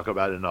show and talk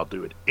about it, and I'll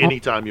do it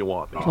anytime you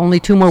want me. Only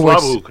two more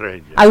words. Slava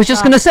Ukraine. I was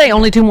just going to say,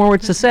 only two more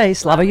words to say.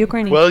 Slava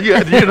Ukraine. Well, the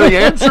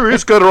answer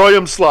is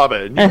Geroyam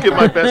Slava, and you give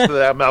my best to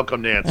that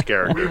Malcolm Nance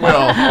character.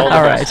 Well,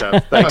 all right.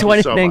 Thank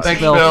you so much. Thanks,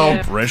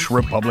 Bill. Fresh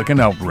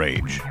Republican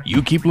outrage.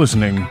 You keep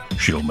listening,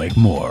 she'll make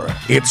more.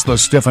 It's the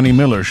Stephanie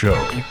Miller Show.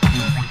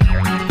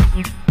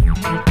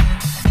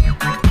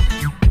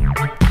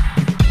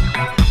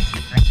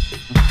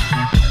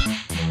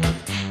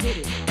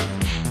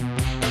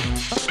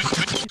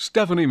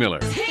 Stephanie Miller.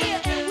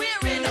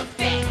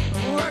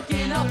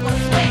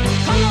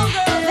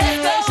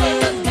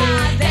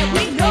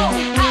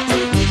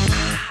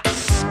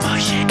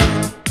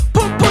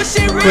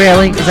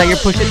 Really? Is that your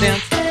push it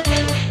dance?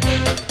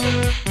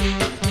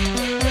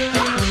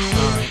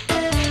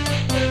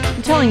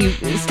 I'm telling you,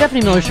 Stephanie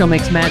Miller Show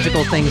makes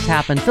magical things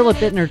happen. Philip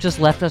Ittner just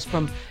left us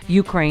from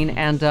Ukraine,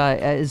 and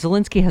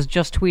Zelensky has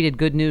just tweeted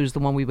good news, the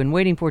one we've been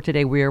waiting for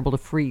today. We were able to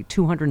free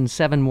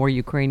 207 more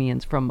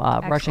Ukrainians from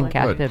Russian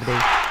captivity.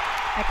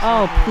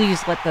 Oh,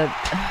 please let the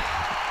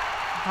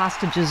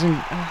hostages and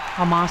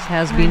Hamas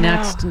has be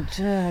next.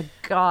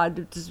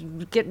 God, just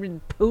get rid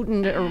of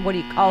Putin, or what do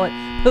you call it?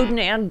 Putin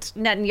and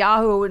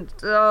Netanyahu, and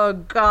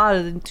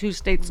the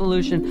two-state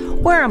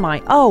solution. Where am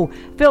I? Oh,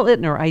 Phil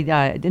Ittner. I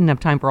didn't have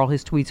time for all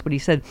his tweets, but he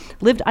said,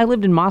 I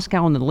lived in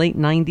Moscow in the late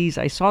 90s.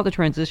 I saw the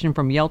transition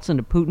from Yeltsin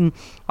to Putin.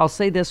 I'll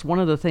say this, one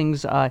of the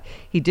things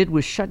he did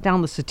was shut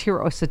down the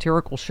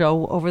satirical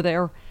show over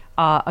there.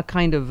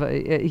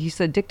 He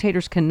said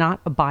dictators cannot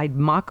abide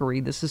mockery.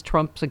 This is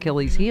Trump's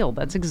Achilles heel.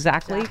 That's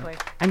exactly.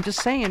 I'm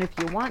just saying, if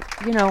you want,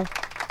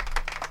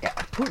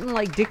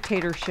 Putin-like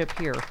dictatorship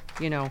here,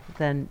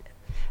 then.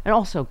 And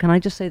also, can I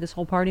just say this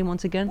whole party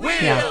once again?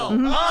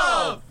 Wheel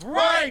of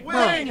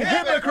right-wing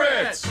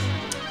hypocrites!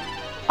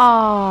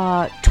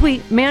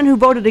 Tweet, man who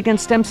voted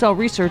against stem cell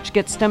research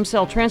gets stem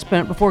cell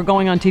transplant before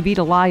going on TV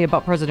to lie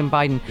about President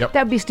Biden. Yep.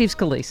 That would be Steve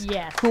Scalise,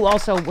 yes, who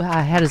also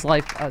had his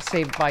life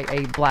saved by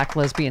a black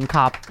lesbian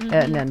cop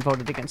and then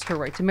voted against her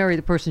right to marry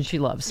the person she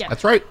loves. Yep.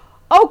 That's right.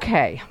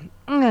 Okay.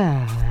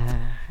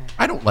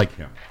 I don't like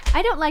him.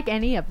 I don't like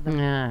any of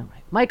them.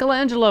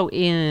 Michelangelo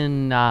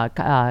in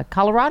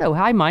Colorado.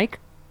 Hi, Mike.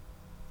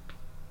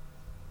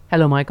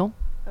 Hello, Michael.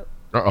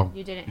 Uh-oh.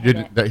 You didn't hit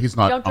it. He's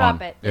not Don't on.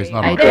 drop it. He's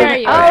There not you on. go. There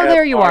you are.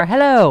 There you are.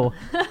 Hello.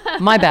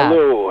 My bad.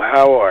 Hello,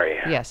 how are you?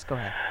 Yes, go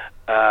ahead.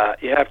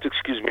 You have to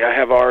excuse me. I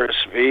have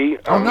RSV.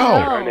 Oh, I'm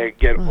no. trying to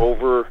get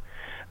over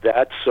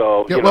that.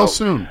 So Get well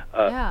soon.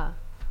 Yeah,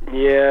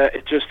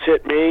 it just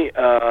hit me.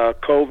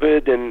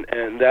 COVID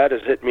and that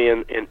has hit me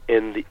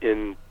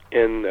in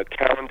in the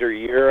calendar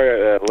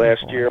year,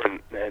 last year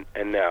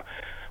and now.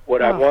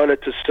 What I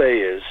wanted to say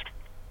is,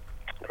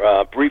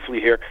 briefly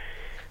here,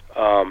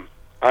 I'm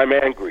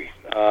angry.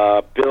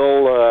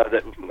 Bill,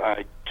 that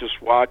I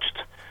just watched,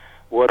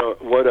 what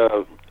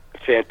a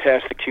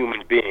fantastic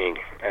human being,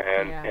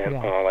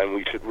 and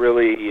we should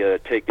really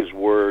take his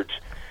words,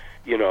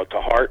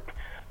 to heart.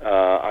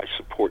 I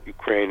support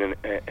Ukraine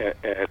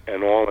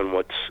and all, and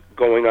what's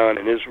going on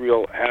in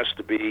Israel has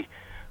to be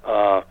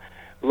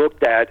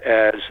looked at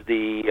as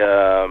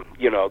the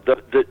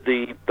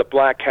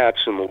black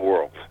hats in the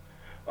world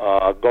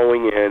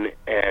going in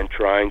and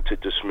trying to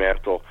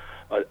dismantle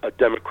a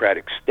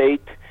democratic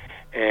state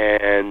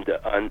and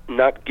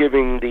not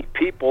giving the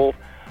people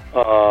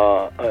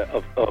of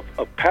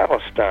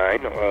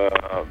Palestine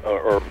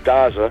or of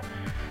Gaza,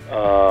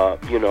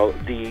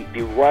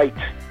 the right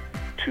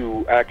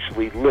to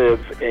actually live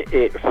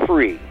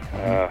free.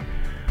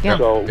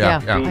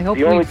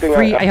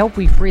 I hope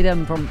we free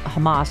them from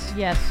Hamas.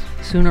 Yes.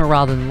 Sooner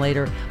rather than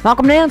later.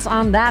 Malcolm Nance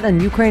on that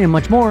and Ukraine and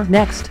much more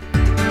next.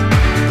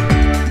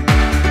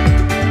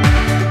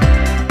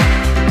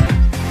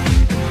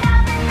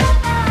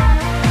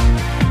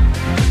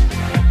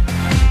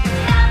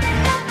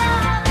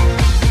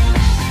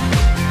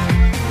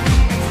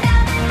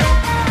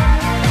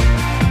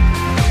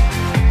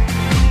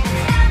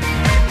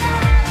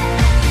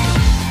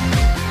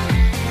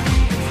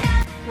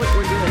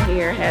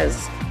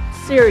 Has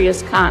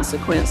serious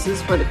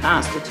consequences for the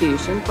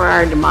Constitution, for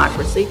our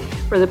democracy,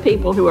 for the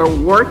people who are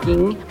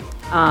working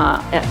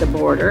at the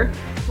border,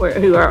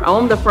 who are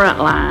on the front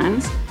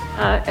lines,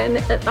 and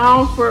it's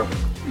all for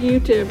you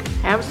to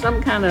have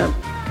some kind of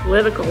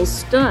political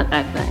stunt,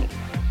 I think.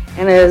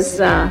 And as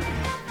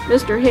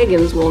Mr.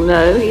 Higgins will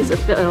know, he's a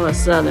fellow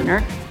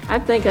Southerner, I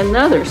think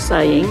another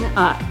saying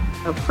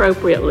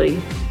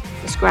appropriately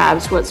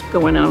describes what's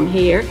going on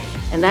here,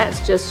 and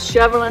that's just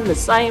shoveling the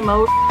same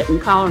old shit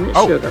and calling it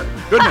sugar.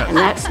 Goodness. And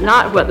that's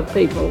not what the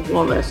people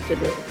want us to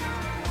do.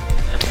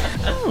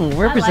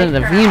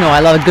 Representative, I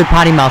love a good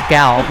potty mouth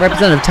gal.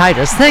 Representative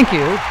Titus, thank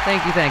you.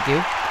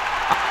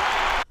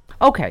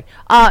 Okay,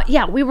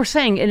 we were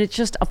saying, and it's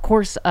just, of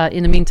course,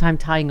 in the meantime,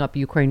 tying up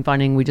Ukraine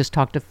funding, we just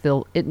talked to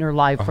Phil Ittner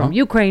live from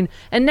Ukraine,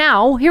 and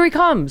now, here he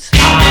comes.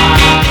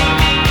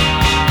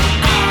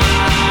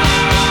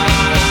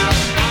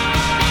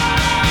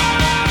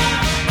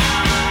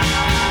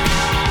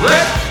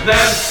 Let's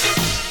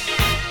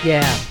dance.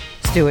 Yeah,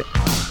 let's do it.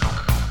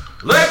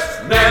 Let's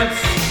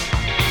dance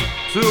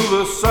to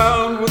the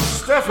sound with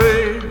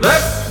Steffi.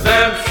 Let's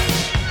dance.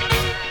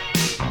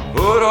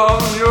 Put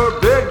on your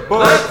big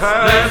boy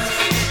pants.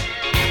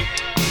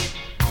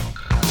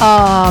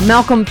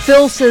 Malcolm,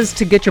 Phil says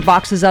to get your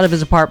boxes out of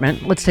his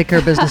apartment. Let's take care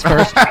of business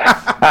first.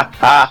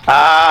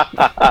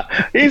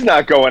 He's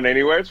not going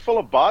anywhere. It's full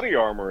of body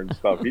armor and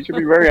stuff. He should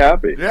be very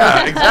happy.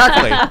 Yeah,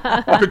 exactly.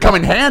 Could come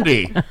in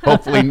handy.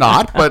 Hopefully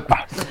not, but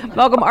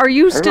Malcolm, are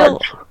you still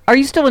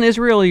in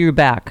Israel or are you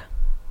back?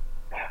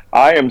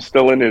 I am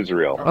still in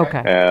Israel.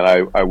 Okay.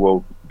 And I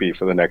will be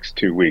for the next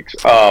 2 weeks.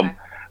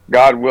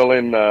 God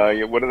willing,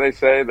 what do they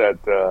say?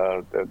 That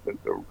the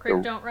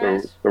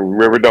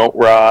river don't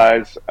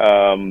rise,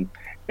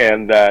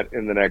 and that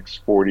in the next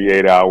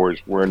 48 hours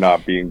we're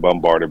not being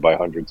bombarded by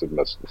hundreds of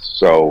missiles.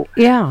 So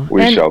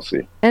we shall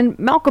see. And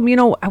Malcolm,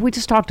 we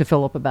just talked to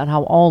Philip about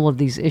how all of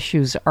these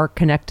issues are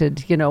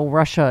connected.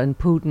 Russia and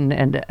Putin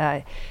and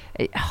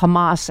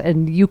Hamas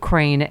and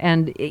Ukraine,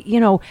 and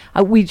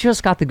we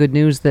just got the good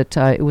news that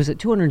it was at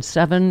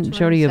 207,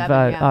 Jody,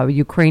 of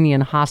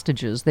Ukrainian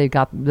hostages. They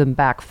got them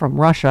back from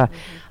Russia.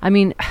 I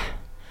mean,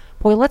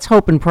 boy, let's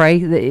hope and pray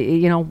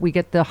that we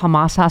get the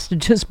Hamas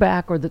hostages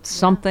back, or that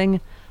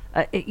something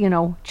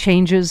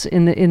changes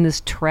in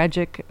this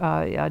tragic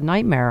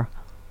nightmare.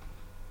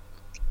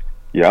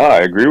 Yeah, I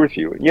agree with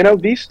you.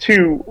 These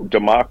two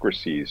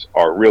democracies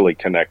are really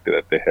connected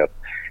at the hip.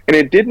 And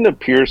it didn't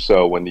appear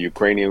so when the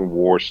Ukrainian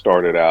war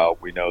started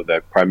out. We know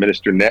that Prime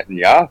Minister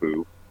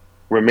Netanyahu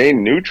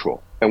remained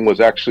neutral and was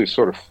actually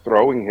sort of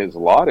throwing his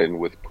lot in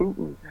with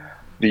Putin.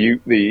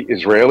 The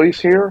Israelis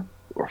here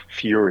were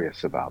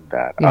furious about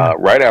that. Yeah.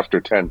 Right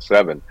after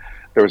 10/7,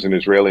 there was an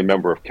Israeli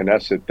member of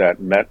Knesset that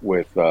met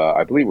with,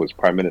 I believe it was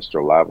Prime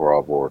Minister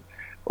Lavrov or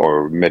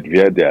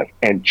Medvedev,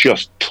 and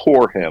just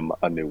tore him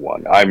a new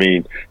one. I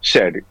mean,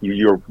 said,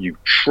 you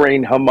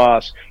train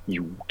Hamas,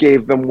 you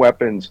gave them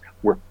weapons,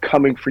 we're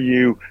coming for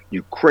you,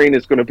 Ukraine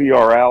is going to be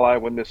our ally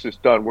when this is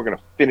done, we're going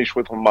to finish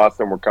with Hamas,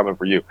 and we're coming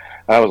for you.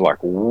 And I was like,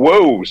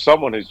 whoa,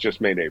 someone has just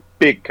made a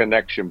big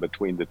connection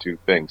between the two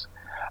things.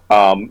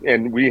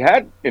 And we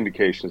had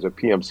indications that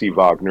PMC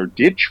Wagner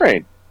did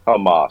train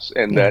Hamas,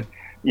 and that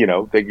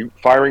they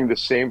firing the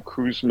same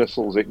cruise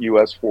missiles at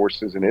U.S.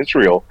 forces in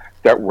Israel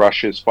that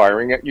Russia's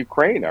firing at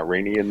Ukraine,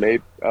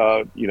 Iranian-made,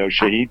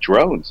 Shahed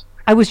drones.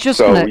 I was just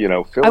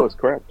Phil is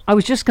correct. I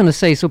was just going to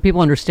say, so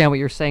people understand what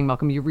you're saying,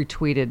 Malcolm, you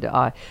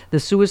retweeted the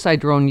suicide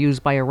drone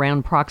used by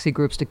Iran proxy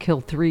groups to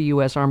kill 3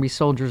 U.S. Army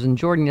soldiers in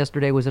Jordan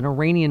yesterday was an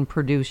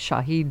Iranian-produced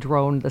Shahed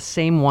drone, the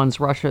same ones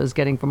Russia is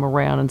getting from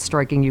Iran and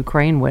striking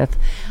Ukraine with.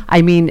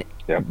 I mean,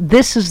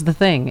 This is the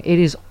thing. It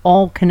is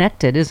all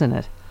connected, isn't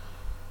it?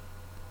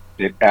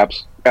 It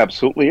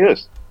absolutely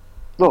is.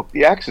 Look,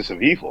 the axis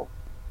of evil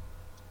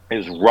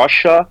is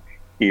Russia,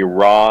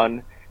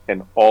 Iran,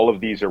 and all of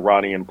these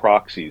Iranian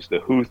proxies. The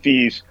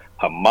Houthis,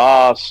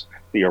 Hamas,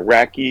 the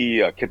Iraqi,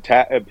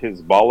 Kataib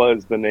Hezbollah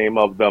is the name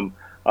of them,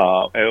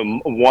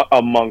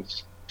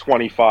 amongst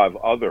 25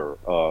 other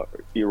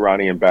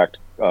Iranian-backed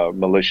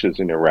militias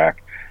in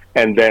Iraq.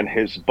 And then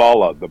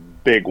Hezbollah, the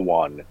big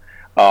one,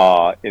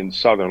 in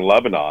southern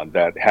Lebanon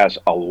that has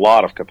a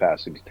lot of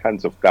capacity,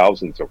 tens of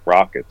thousands of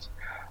rockets.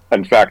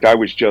 In fact, I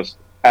was just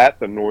at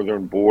the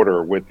northern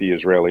border with the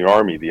Israeli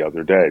army the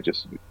other day, it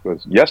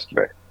was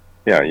yesterday.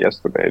 Yeah,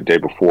 yesterday, the day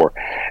before.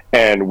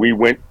 And we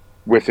went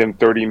within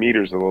 30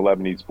 meters of the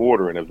Lebanese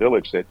border in a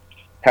village that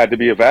had to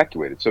be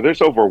evacuated. So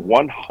there's over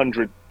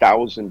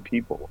 100,000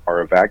 people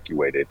are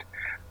evacuated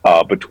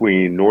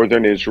between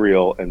northern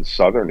Israel and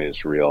southern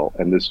Israel.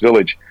 And this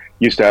village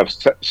used to have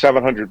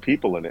 700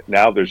 people in it.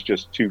 Now there's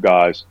just 2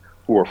 guys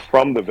who are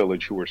from the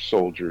village who are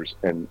soldiers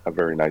and a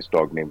very nice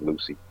dog named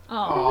Lucy.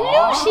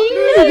 Oh,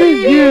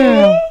 Lucy!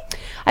 Yeah.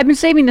 I've been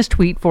saving this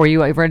tweet for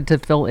you. I've read it to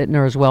Phil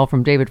Ittner as well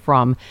from David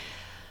Frum.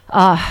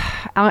 On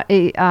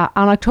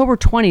October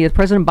 20th,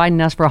 President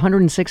Biden asked for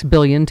 $106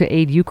 billion to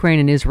aid Ukraine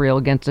and Israel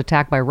against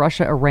attack by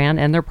Russia, Iran,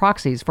 and their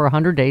proxies. For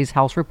 100 days,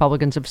 House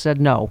Republicans have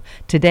said no.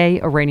 Today,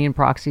 Iranian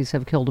proxies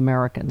have killed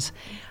Americans.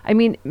 I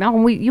mean,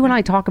 Malcolm, you and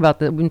I talk about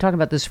that. We've been talking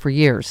about this for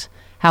years.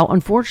 How,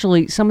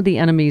 unfortunately, some of the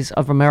enemies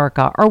of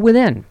America are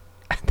within.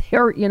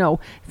 They're,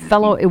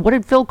 fellow. What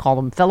did Phil call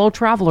them? Fellow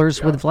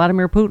travelers with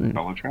Vladimir Putin.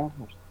 Fellow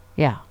travelers.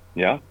 Yeah.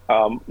 Yeah.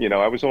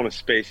 I was on a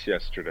space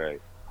yesterday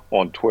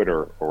on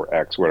Twitter or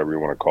X, whatever you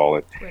want to call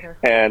it. Twitter.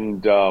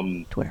 And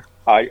Twitter.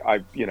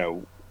 I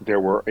there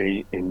were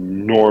a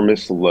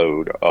enormous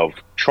load of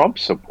Trump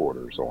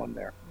supporters on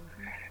there.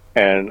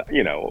 And,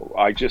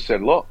 I just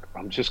said, look,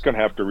 I'm just going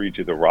to have to read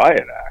you the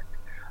Riot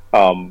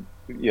Act.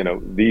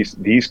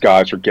 These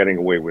guys are getting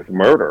away with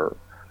murder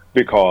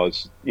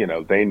because,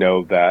 they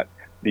know that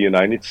the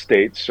United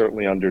States,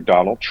 certainly under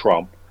Donald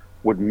Trump,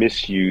 would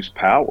misuse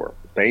power.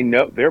 They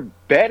know they're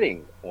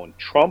betting on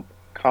Trump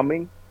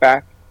coming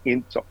back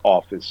into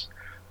office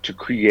to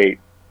create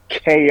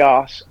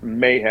chaos,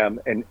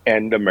 mayhem, and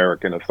end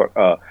American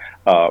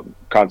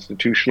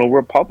constitutional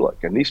republic.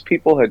 And these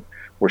people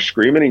were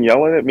screaming and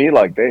yelling at me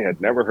like they had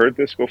never heard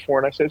this before.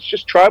 And I said, it's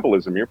just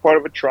tribalism. You're part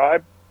of a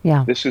tribe.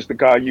 Yeah. This is the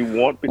guy you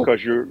want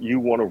because you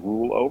want to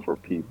rule over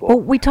people.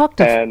 Well, we talked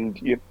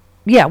to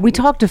we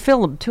talked to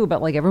Phil too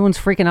about everyone's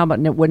freaking out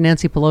about what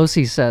Nancy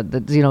Pelosi said,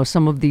 that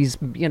some of these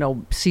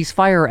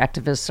ceasefire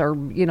activists are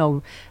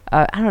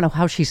I don't know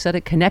how she said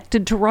it,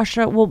 connected to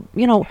Russia. Well,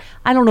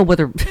 I don't know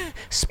whether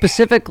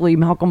specifically,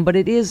 Malcolm, but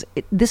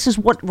this is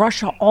what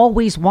Russia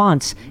always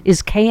wants,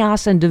 is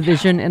chaos and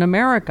division in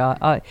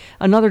America.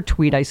 Another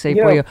tweet I say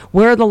for you: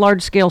 where are the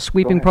large-scale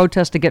sweeping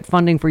protests to get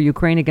funding for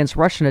Ukraine against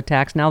Russian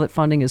attacks now that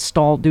funding is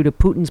stalled due to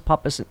Putin's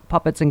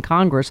puppets in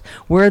Congress?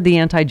 Where are the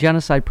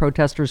anti-genocide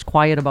protesters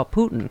quiet about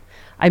Putin?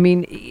 I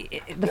mean,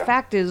 the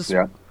fact is,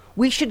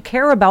 we should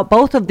care about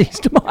both of these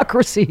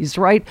democracies,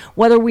 right?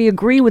 Whether we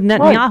agree with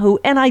Netanyahu,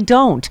 and I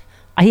don't.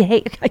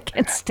 I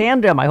can't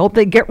stand him. I hope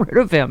they get rid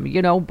of him,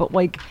 but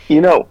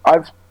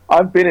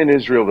I've been in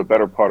Israel the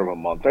better part of a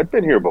month. I've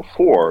been here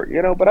before,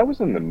 but I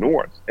was in the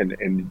north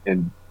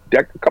and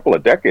a couple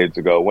of decades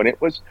ago when it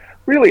was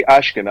really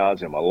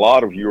Ashkenazim, a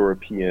lot of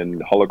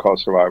European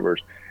Holocaust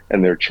survivors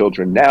and their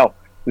children. Now,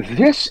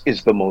 this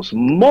is the most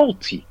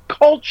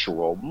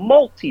multicultural,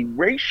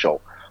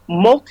 multiracial,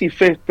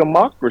 multi-faith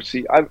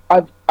democracy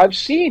I've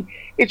seen.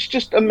 It's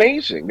just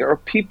amazing. There are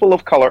people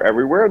of color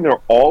everywhere, and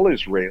they're all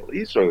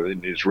Israelis or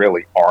an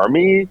Israeli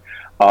army.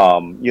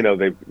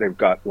 They've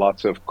got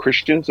lots of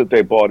Christians that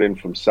they brought in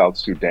from South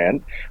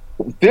Sudan.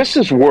 This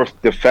is worth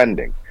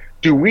defending.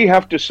 Do we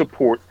have to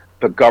support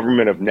the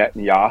government of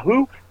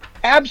Netanyahu?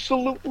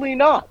 Absolutely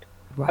not.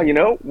 Right.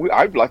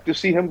 I'd like to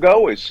see him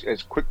go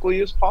as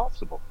quickly as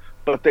possible.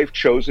 But they've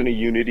chosen a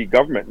unity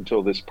government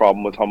until this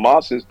problem with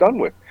Hamas is done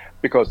with,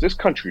 because this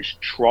country's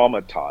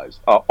traumatized.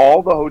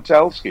 All the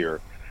hotels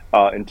here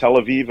in Tel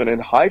Aviv and in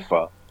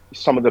Haifa,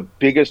 some of the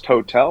biggest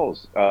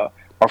hotels are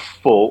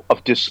full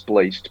of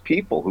displaced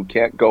people who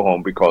can't go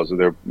home because of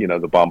their,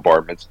 the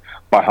bombardments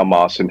by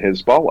Hamas and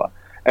Hezbollah.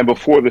 And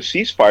before the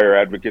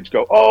ceasefire advocates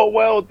go, oh,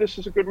 well, this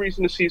is a good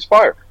reason to cease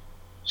fire.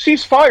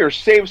 Ceasefire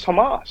saves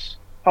Hamas.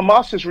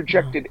 Hamas has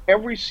rejected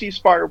every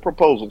ceasefire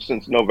proposal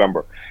since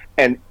November,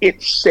 and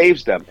it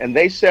saves them. And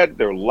they said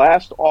their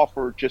last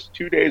offer just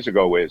 2 days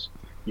ago is,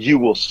 you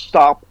will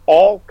stop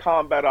all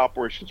combat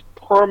operations,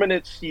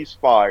 permanent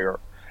ceasefire,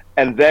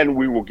 and then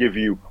we will give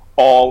you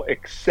all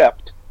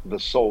except the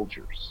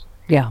soldiers.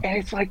 Yeah. And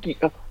it's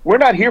we're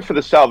not here for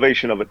the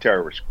salvation of a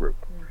terrorist group.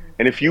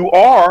 And if you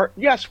are,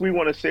 yes, we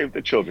want to save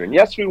the children.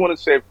 Yes, we want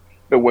to save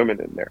the women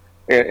in there.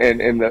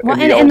 And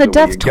the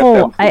death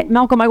toll,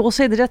 Malcolm, I will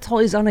say the death toll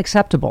is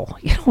unacceptable.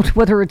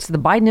 Whether it's the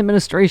Biden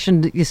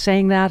administration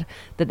saying that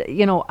I've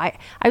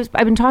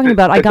been talking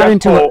about. I got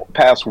into it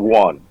past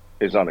 1.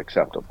 is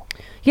unacceptable.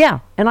 Yeah,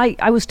 and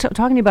I was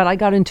talking about, I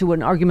got into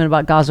an argument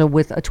about Gaza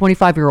with a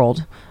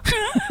 25-year-old.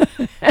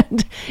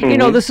 And, you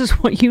know, this is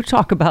what you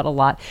talk about a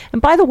lot.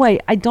 And by the way,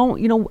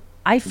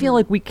 I feel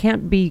like we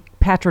can't be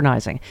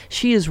patronizing.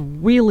 She is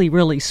really,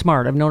 really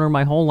smart. I've known her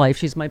my whole life.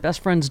 She's my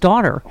best friend's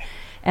daughter.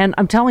 And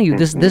I'm telling you,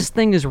 this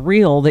thing is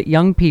real, that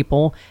young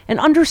people, and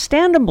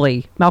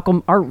understandably,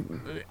 Malcolm, are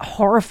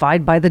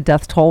horrified by the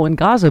death toll in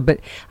Gaza. But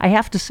I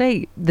have to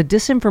say, the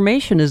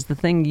disinformation is the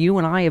thing you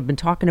and I have been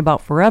talking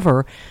about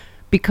forever,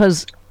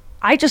 because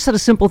I just said a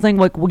simple thing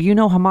like, well, you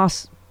know,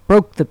 Hamas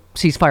broke the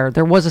ceasefire.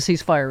 There was a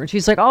ceasefire. And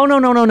she's like, oh,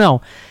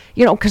 no.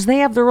 You know, because they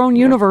have their own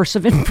universe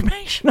of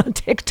information on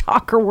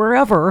TikTok or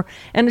wherever.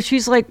 And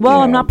she's like,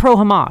 well, I'm not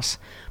pro-Hamas.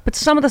 But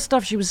some of the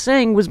stuff she was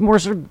saying was more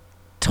sort of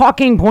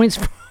talking points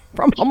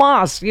from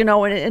Hamas, you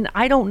know, and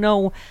I don't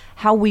know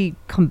how we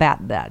combat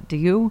that. Do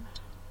you?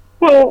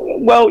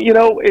 Well, you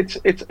know, it's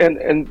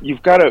and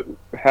you've got to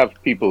have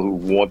people who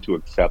want to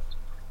accept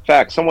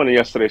facts. Someone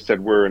yesterday said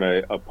we're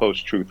in a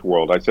post-truth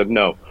world. I said,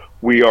 no,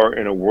 we are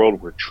in a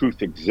world where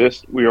truth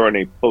exists. We are in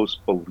a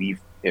post-belief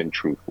in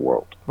truth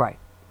world. Right.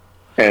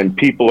 And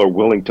people are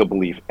willing to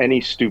believe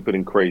any stupid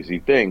and crazy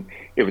thing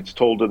if it's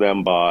told to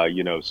them by,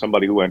 you know,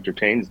 somebody who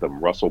entertains them,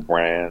 Russell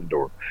Brand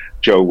or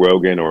Joe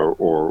Rogan or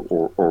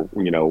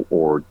you know,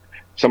 or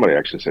somebody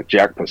actually said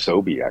Jack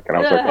Posobiec. And I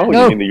was like, oh,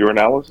 you mean the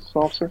urinalysis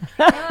officer?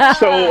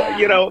 So,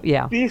 you know,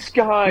 these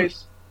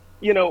guys,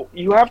 you know,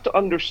 you have to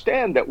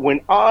understand that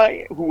when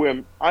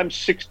I'm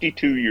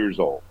 62 years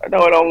old. I know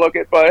I don't look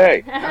it, but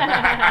hey,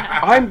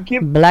 I'm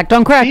giving black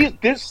don't crack.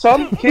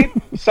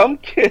 Some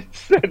kid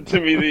said to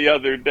me the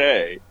other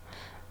day,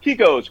 he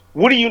goes,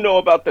 "What do you know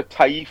about the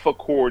Taif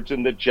Accords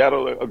and the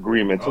Jeddah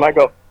agreements?" And I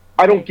go,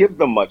 "I don't give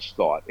them much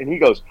thought." And he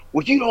goes,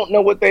 "Well, you don't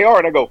know what they are."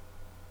 And I go,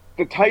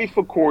 "The Taif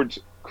Accords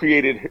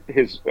created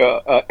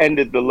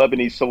ended the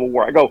Lebanese civil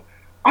war." I go,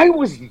 "I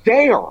was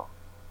there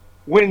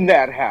when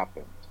that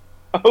happened."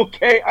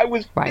 Okay, I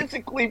was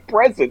physically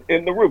present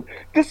in the room.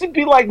 This would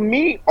be like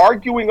me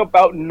arguing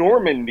about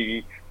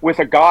Normandy with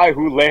a guy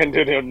who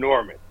landed in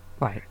Normandy.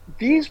 Right.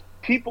 These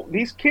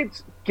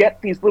kids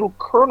get these little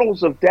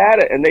kernels of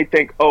data and they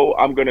think, "Oh,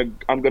 I'm gonna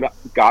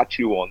got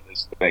you on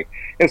this thing."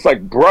 It's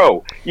like,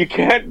 bro, you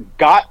can't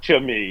gotcha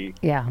me.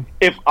 Yeah.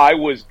 If I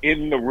was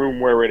in the room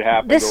where it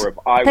happened, or if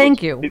I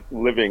was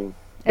living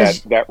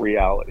that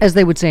reality, as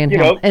they would say in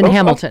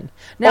Hamilton.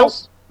 Now.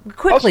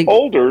 Quickly, us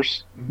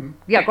olders.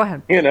 Yeah, go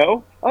ahead. You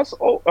know, us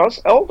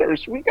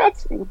elders, we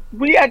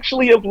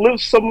actually have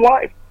lived some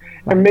life,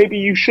 and maybe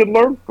you should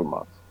learn from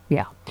us.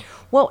 Yeah.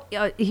 Well,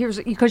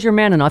 here's, because you're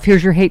man enough,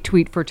 here's your hate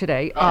tweet for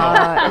today.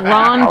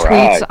 Ron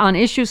tweets, on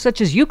issues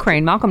such as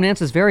Ukraine, Malcolm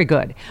Nance is very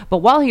good. But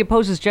while he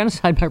opposes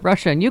genocide by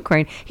Russia and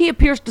Ukraine, he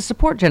appears to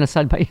support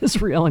genocide by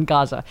Israel and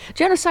Gaza.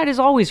 Genocide is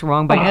always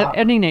wrong by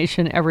any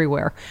nation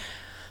everywhere.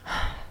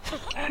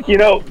 You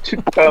know,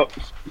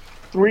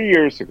 3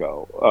 years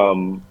ago,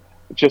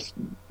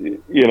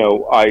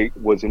 I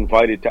was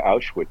invited to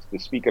Auschwitz to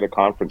speak at a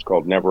conference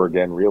called Never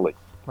Again, Really.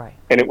 Right.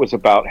 And it was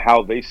about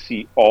how they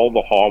see all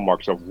the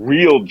hallmarks of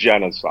real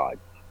genocide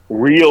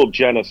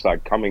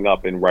coming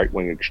up in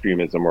right-wing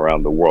extremism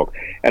around the world.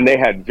 And they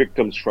had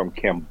victims from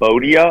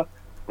Cambodia,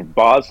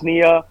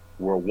 Bosnia,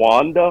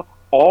 Rwanda,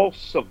 all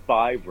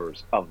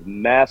survivors of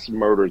mass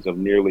murders of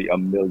nearly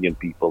 1 million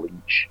people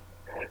each.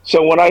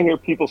 So when I hear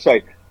people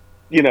say,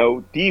 you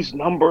know, these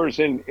numbers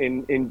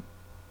in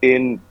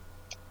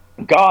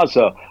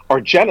Gaza are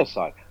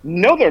genocide.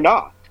 No, they're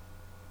not.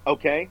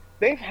 Okay?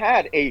 They've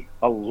had a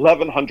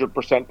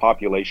 1,100%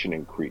 population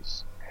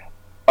increase.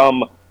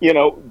 You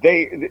know,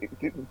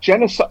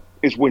 genocide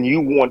is when you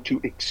want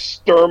to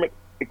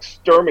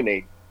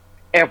exterminate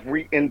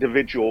every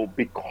individual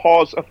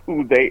because of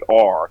who they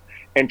are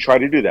and try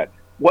to do that.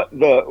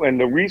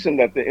 The reason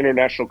that the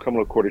International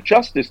Criminal Court of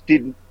Justice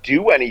didn't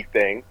do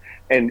anything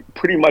and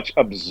pretty much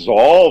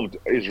absolved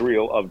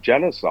Israel of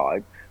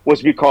genocide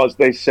was because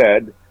they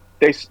said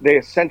they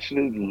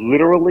essentially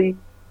literally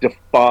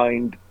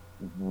defined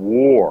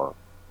war,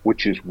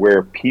 which is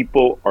where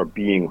people are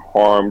being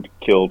harmed,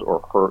 killed,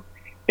 or hurt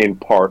in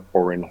part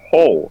or in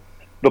whole.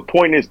 The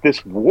point is,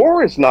 this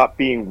war is not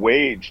being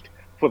waged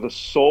for the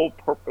sole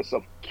purpose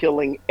of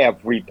killing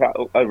every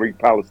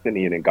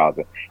Palestinian in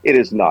Gaza. It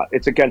is not.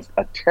 It's against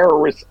a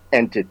terrorist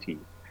entity.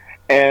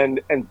 And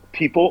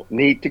people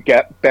need to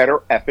get better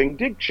effing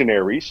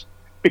dictionaries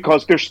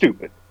because they're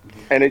stupid.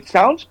 And it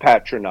sounds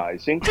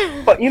patronizing,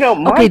 but you know,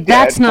 my dad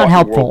that's not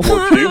helpful.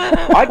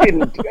 I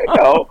didn't, you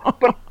know,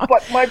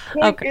 but my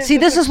point is. See,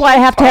 this is why I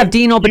have to have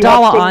Dean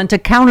Obadala on to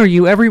counter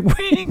you every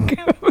week.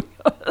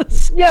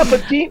 Yeah,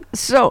 but Dean.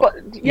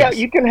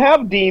 You can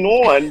have Dean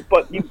on,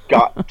 but you've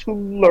got to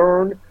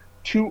learn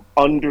to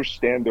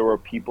understand. There are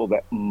people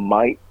that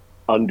might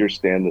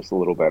understand this a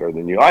little better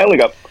than you. I only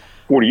got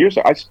 40 years.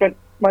 I spent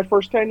my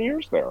first 10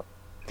 years there,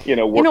 you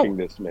know, working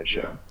this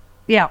mission.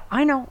 Yeah,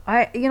 I know.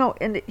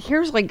 And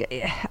here's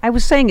I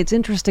was saying, it's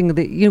interesting that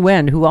the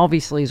UN, who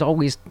obviously is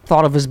always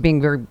thought of as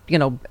being very,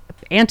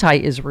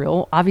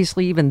 anti-Israel,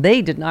 obviously even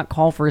they did not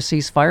call for a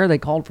ceasefire. They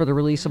called for the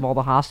release of all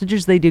the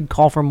hostages. They did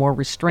call for more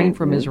restraint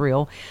from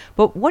Israel.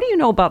 But what do you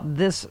know about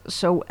this?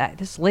 So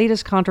this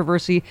latest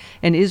controversy,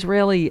 an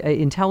Israeli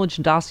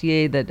intelligence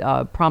dossier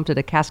that prompted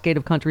a cascade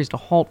of countries to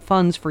halt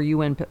funds for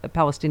UN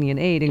Palestinian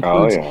aid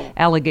includes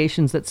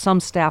allegations that some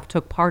staff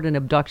took part in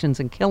abductions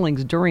and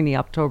killings during the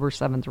October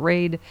 7th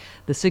raid.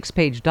 The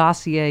 6-page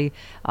dossier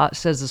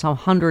says that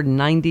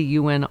 190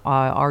 UN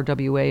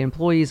RWA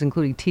employees,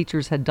 including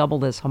teachers, had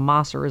doubled as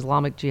Hamas or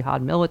Islamic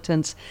Jihad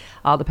militants.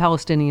 The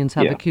Palestinians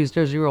have accused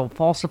Israel of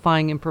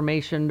falsifying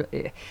information.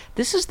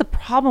 This is the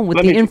problem with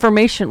the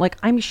information.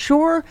 I'm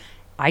sure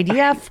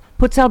IDF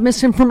puts out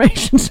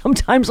misinformation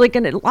sometimes,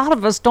 and a lot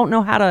of us don't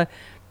know how to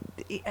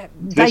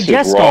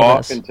digest all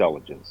this.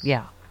 Intelligence.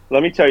 Yeah.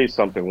 Let me tell you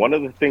something. One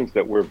of the things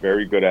that we're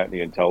very good at in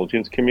the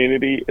intelligence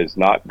community is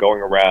not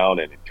going around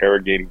and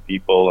interrogating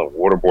people and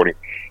waterboarding.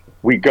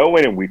 We go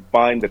in and we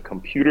find the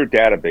computer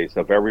database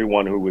of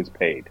everyone who was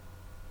paid.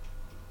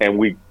 And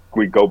we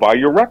go by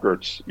your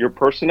records. Your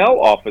personnel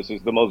office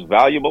is the most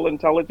valuable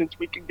intelligence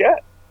we can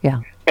get.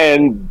 Yeah.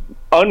 And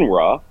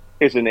UNRWA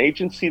is an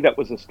agency that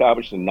was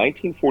established in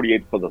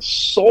 1948 for the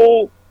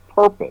sole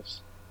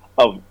purpose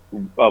of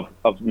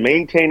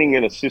maintaining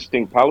and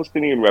assisting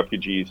Palestinian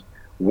refugees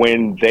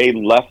when they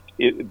left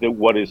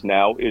what is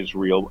now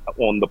Israel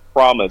on the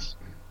promise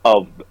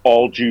of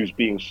all Jews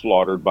being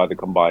slaughtered by the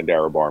combined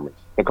Arab armies.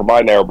 The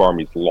combined Arab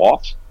armies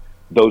lost.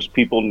 Those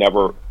people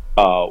never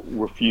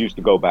refused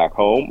to go back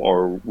home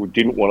or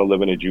didn't want to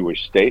live in a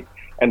Jewish state,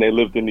 and they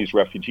lived in these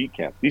refugee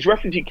camps. These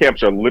refugee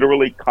camps are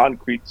literally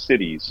concrete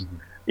cities.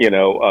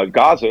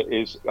 Gaza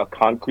is a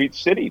concrete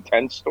city,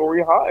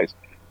 10-story highs.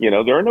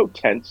 There are no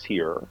tents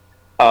here.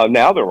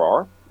 Now there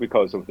are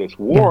because of this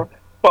war,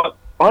 but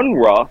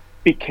UNRWA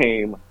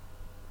became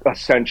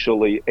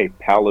essentially a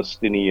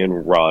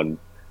Palestinian-run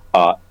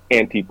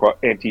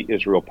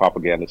anti-Israel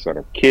propaganda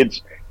center.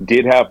 Kids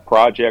did have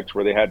projects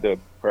where they had to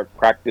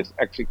practice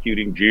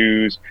executing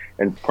Jews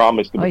and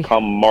promise to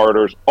become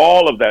martyrs.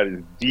 All of that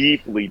is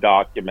deeply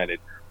documented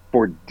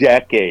for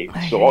decades.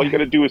 So all you got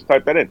to do is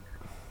type that in.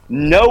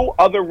 No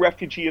other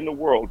refugee in the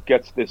world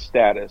gets this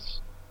status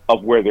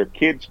of where their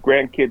kids,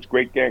 grandkids,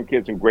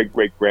 great-grandkids, and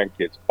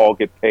great-great-grandkids all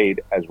get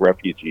paid as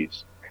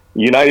refugees.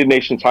 The United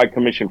Nations High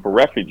Commission for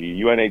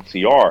Refugee,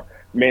 UNHCR,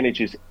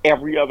 manages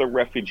every other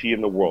refugee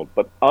in the world,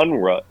 but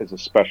UNRWA is a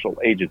special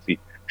agency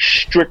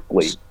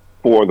strictly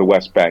for the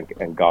West Bank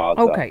and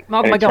Gaza. Okay.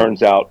 And it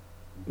turns out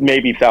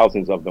maybe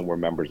thousands of them were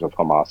members of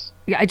Hamas.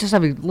 Yeah, I just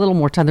have a little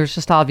more time. There's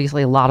just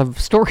obviously a lot of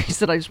stories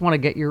that I just want to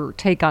get your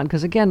take on.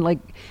 Because again,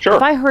 if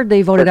I heard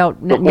they voted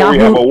out Netanyahu, before we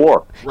have a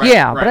war,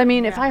 but I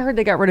mean, if I heard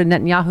they got rid of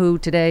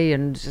Netanyahu today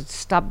and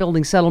stopped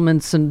building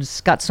settlements and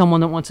got someone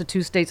that wants a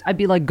 2 states, I'd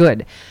be like,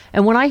 good.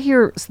 And when I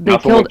hear they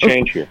killed,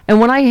 and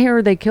when I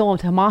hear they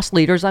killed Hamas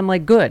leaders, I'm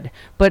like, good.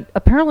 But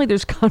apparently,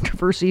 there's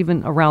controversy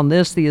even around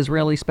this. The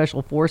Israeli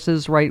Special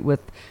Forces, right,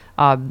 with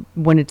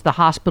went into the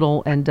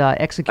hospital and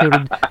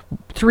executed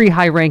 3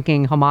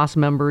 high-ranking Hamas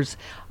members.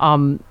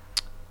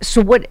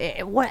 So what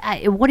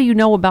do you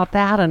know about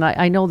that? And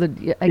I know that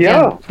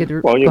again,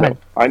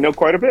 I know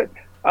quite a bit.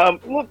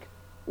 Look,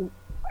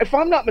 if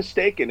I'm not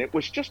mistaken, it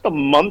was just a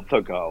month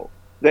ago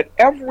that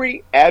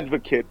every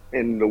advocate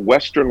in the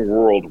Western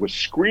world was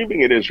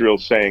screaming at Israel,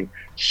 saying,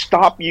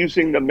 "Stop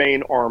using the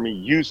main army,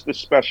 use the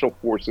special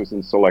forces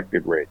in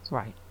selected raids."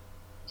 Right.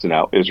 So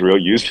now Israel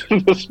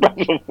uses the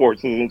special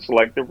forces in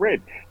selective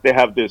raid. They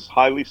have this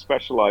highly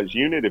specialized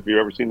unit. If you've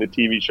ever seen the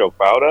TV show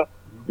Fauda,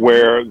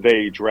 where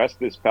they dress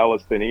as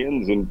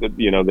Palestinians and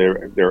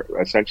they're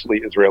essentially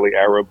Israeli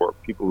Arab or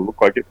people who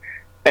look like it,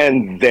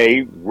 and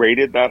they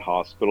raided that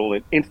hospital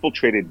and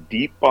infiltrated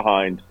deep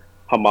behind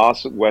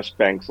Hamas West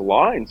Bank's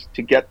lines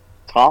to get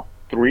top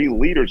 3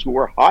 leaders who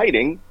were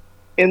hiding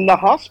in the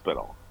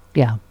hospital.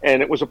 Yeah,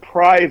 and it was a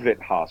private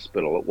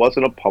hospital. It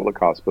wasn't a public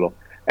hospital.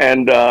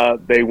 And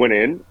they went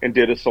in and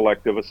did a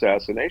selective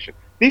assassination.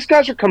 These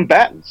guys are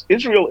combatants.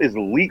 Israel is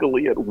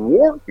legally at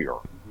war here,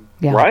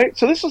 right?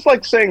 So this is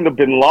like saying the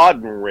Bin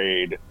Laden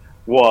raid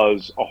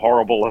was a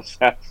horrible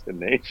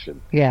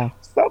assassination. Yeah.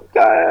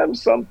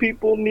 Sometimes some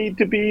people need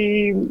to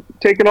be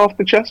taken off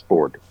the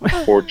chessboard,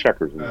 or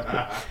checkers,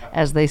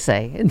 as they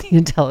say in the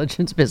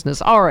intelligence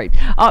business. All right,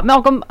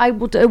 Malcolm, I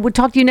would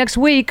talk to you next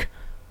week.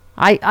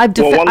 I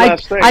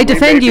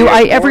defend you.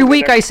 Every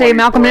week I say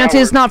Malcolm Nance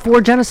is not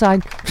for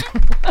genocide.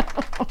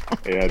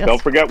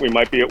 Don't forget we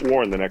might be at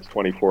war in the next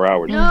 24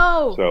 hours.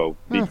 No. So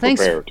be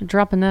thanks prepared. for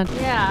dropping that.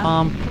 Yeah.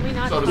 Can we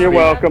not You're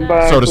welcome.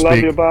 Bye. So to speak. Love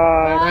you.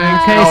 Bye.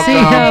 Okay. See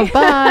you.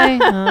 Bye.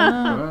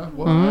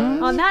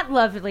 On that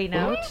lovely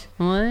note.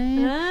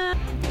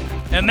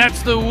 And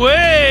that's the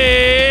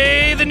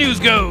way the news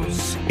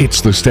goes.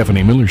 It's the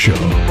Stephanie Miller Show.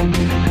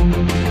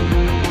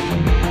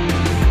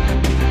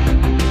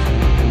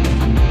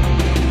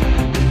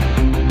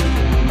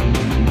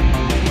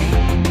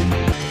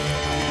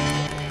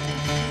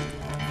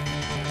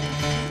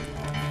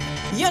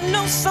 You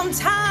know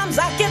sometimes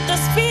I get this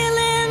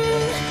feeling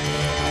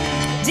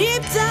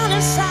deep down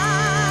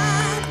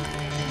inside,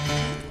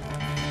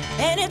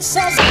 and it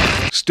says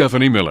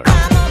Stephanie Miller.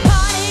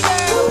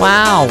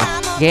 Wow.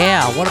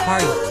 Yeah, what a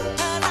party.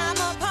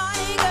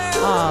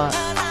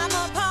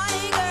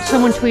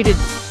 Someone tweeted,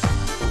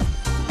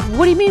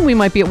 what do you mean we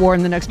might be at war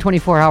in the next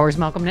 24 hours,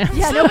 Malcolm Nance?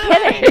 Yeah, no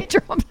kidding.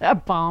 Drop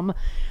that bomb.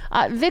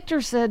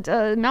 Victor said,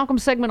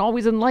 Malcolm's segment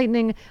always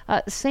enlightening.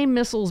 Same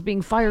missiles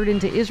being fired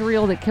into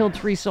Israel that killed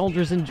 3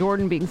 soldiers in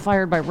Jordan being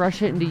fired by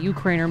Russia into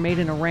Ukraine are made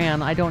in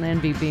Iran. I don't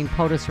envy being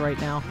POTUS right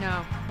now.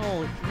 No.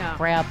 Holy No.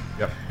 crap.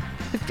 Yep.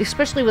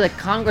 Especially with a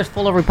Congress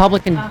full of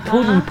Republican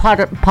Putin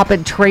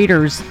puppet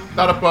traitors.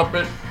 Not a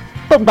puppet.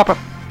 Putin puppet.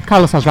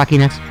 Carlos Alazraqui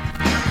next.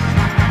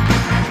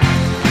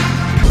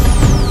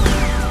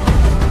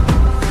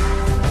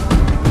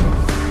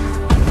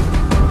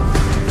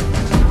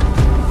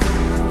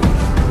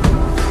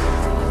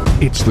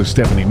 It's the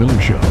Stephanie Miller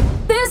Show.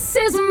 this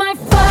is my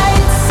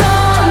fight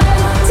song.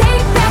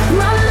 Take back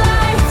my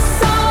life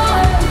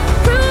song.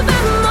 Prove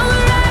I'm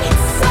alright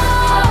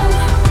song.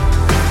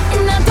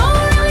 And I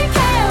don't really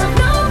care if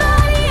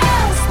nobody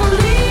else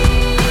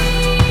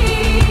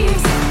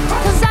believes,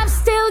 'cause I've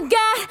still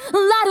got a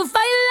lot of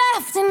fight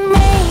left in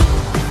me.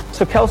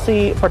 So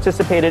Kelsey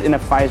participated in a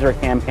Pfizer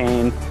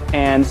campaign,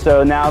 and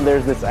so now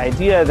there's this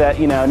idea that,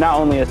 you know, not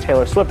only is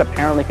Taylor Swift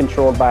apparently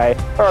controlled by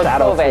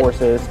shadow COVID.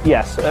 forces.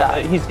 Yes,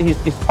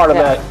 he's part of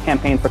a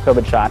campaign for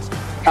COVID shots.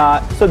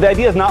 So the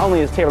idea is not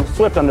only is Taylor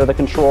Swift under the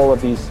control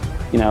of these,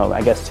 you know,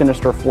 I guess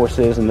sinister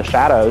forces in the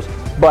shadows,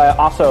 but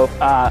also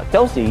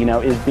Kelsey, you know,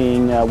 is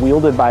being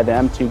wielded by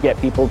them to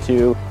get people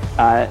to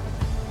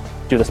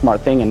do the smart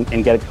thing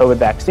and get a COVID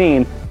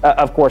vaccine.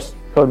 Of course,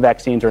 COVID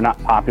vaccines are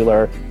not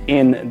popular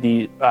in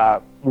the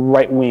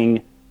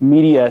right-wing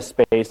media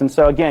space. And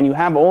so, again, you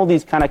have all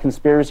these kind of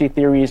conspiracy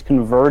theories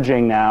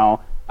converging now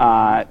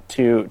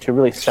to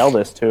really sell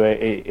this to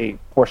a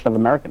portion of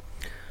Americans.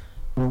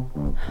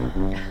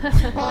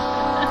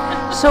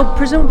 So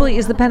presumably,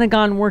 is the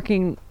Pentagon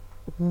working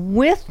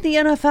with the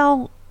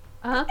NFL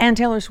and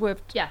Taylor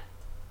Swift? Yeah.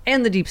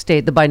 And the deep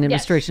state, the Biden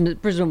administration,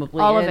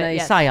 presumably All of in it, a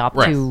yes. psyop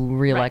Right. to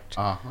reelect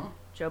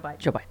Joe Biden.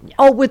 Joe Biden. Yeah.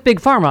 Oh, with Big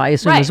Pharma, I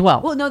assume, as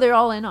well. Well, no, they're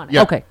all in on it.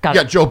 Yeah. Okay, got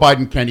Yeah, it. Joe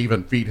Biden can't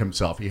even feed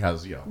himself. He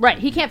has, you know. Right,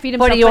 he can't feed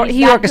himself. But he's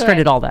he that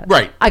orchestrated good. all that.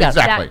 Right. I got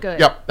exactly. That good.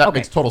 Yep. That Okay.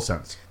 makes total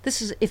sense.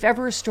 This is, if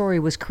ever a story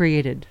was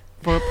created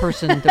for a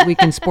person that we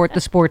can sport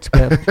the sports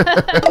with.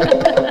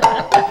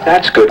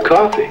 That's good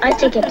coffee. I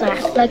take it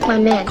black, like my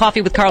man.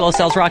 Coffee with Carlos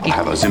Alazraqui.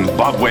 Have a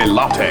Zimbabwe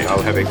latte.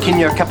 I'll have a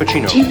Kenya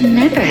cappuccino. Jim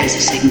never has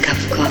a second cup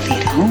of coffee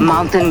at home.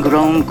 Mountain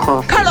grown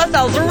coffee. Carlos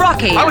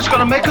Alazraqui. I was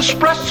gonna make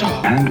espresso.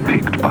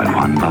 Handpicked by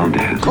Juan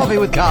Valdez. Coffee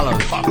with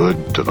Carlos.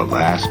 Good to the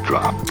last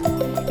drop.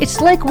 It's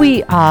like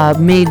we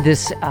made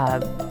this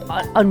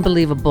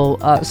unbelievable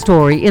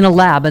story in a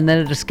lab, and then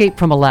it escaped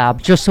from a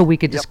lab just so we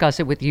could discuss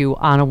it with you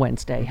on a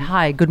Wednesday.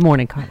 Hi, good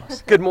morning,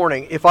 Carlos. Good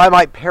morning. If I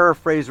might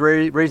paraphrase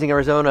Raising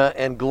Arizona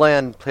and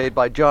Glenn, played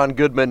by John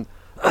Goodman,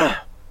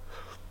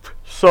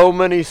 so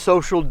many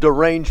social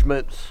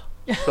derangements,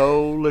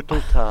 so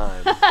little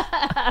time.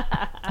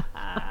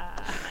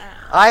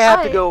 I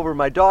have to go over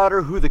my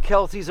daughter, who the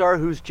Kelseys are,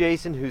 who's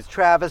Jason, who's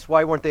Travis,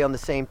 why weren't they on the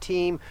same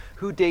team,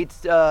 who's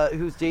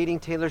dating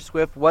Taylor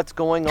Swift, what's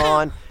going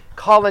on.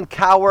 Colin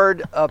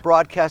Coward, a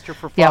broadcaster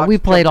for Fox. Yeah, we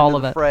played all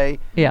of the it. Fray.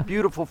 Yeah.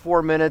 Beautiful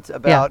 4 minutes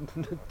about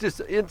just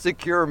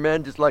insecure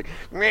men, just like,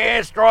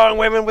 meh, strong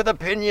women with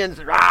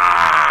opinions.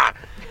 Ah!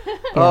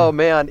 Oh,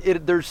 man,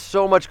 there's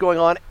so much going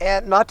on.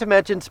 And not to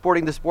mention,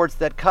 sporting the sports,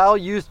 that Kyle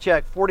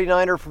Juszczyk,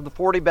 49er from the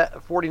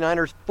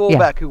 49ers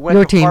fullback who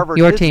went to Harvard.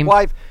 His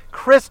wife,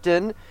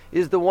 Kristen,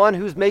 is the one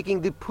who's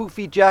making the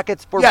poofy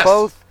jackets for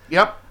both.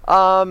 Yep.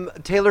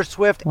 Taylor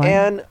Swift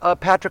and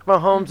Patrick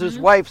Mahomes'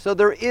 wife. So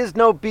there is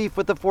no beef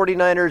with the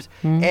 49ers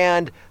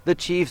and the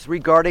Chiefs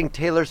regarding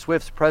Taylor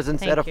Swift's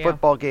presence at a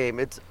football game.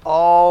 It's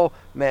all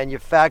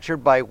manufactured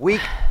by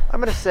weak,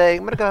 I'm going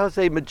to go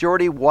say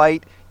majority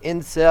white,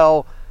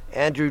 incel,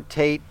 Andrew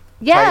Tate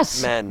type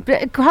men.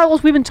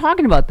 Carlos, we've been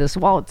talking about this.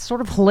 While it's sort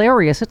of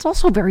hilarious, it's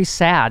also very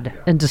sad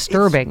and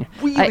disturbing.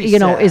 It's really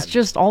sad. It's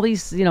just all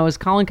these, as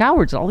Colin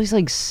Coward's, all these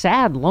like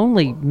sad,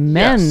 lonely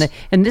men. Yes.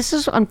 And this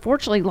is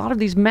unfortunately a lot of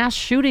these mass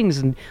shootings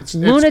and It's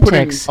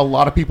lunatics. putting a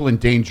lot of people in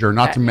danger,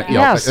 not to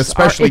yes.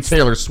 especially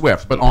Taylor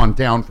Swift, but on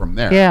down from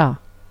there. Yeah.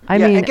 I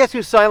mean, and guess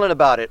who's silent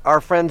about it?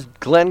 Our friends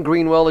Glenn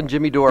Greenwell and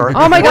Jimmy Dore.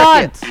 Oh my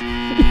God!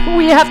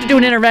 We have to do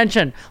an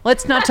intervention.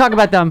 Let's not talk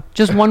about them.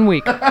 Just 1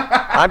 week.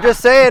 I'm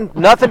just saying,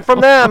 nothing from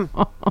them.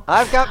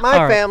 I've got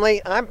my family.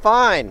 I'm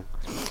fine.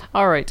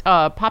 All right,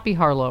 Poppy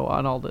Harlow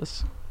on all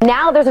this.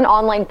 Now there's an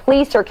online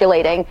plea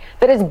circulating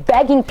that is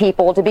begging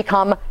people to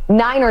become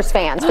Niners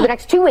fans for the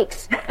next 2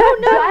 weeks.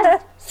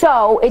 Just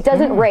so it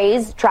doesn't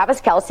raise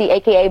Travis Kelce,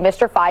 a.k.a.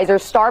 Mr.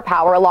 Pfizer's star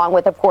power, along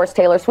with, of course,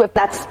 Taylor Swift.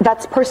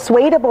 That's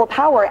persuadable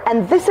power.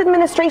 And this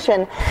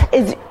administration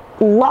is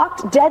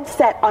locked dead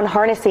set on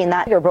harnessing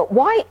that. But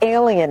why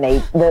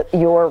alienate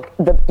your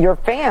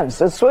fans,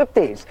 the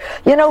Swifties?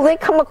 You know, they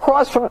come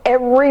across from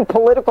every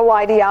political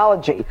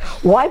ideology.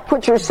 Why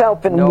put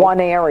yourself in one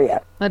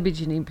area? That'd be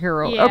Jeanine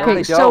Pirro. Yeah. Okay,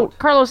 They so don't.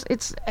 Carlos,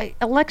 it's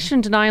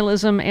election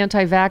denialism,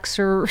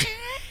 anti-vaxxer.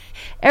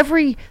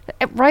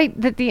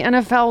 Right, that the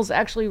NFL's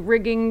actually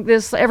rigging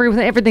this.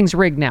 Everything's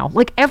rigged now.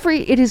 Like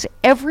it is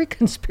every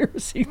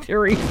conspiracy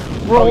theory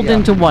rolled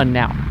into one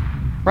now.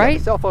 Right?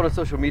 Yeah, cell phone and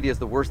social media is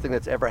the worst thing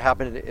that's ever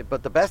happened,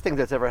 but the best thing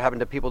that's ever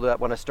happened to people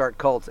that want to start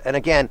cults. And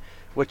again,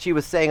 what she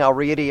was saying, I'll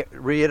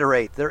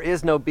reiterate, there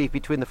is no beef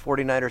between the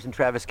 49ers and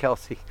Travis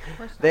Kelce.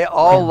 They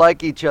all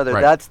like each other.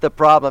 Right. That's the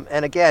problem.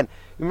 And again,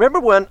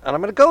 remember when, and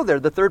I'm going to go there,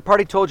 the third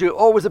party told you,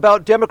 it was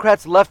about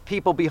Democrats left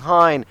people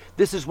behind.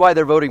 This is why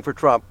they're voting for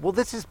Trump. Well,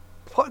 this is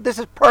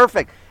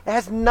perfect. It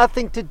has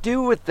nothing to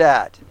do with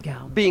that.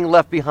 Yeah. Being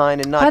left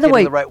behind and not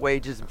getting the right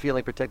wages and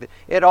feeling protected.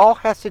 It all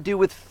has to do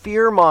with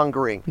fear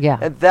mongering. Yeah.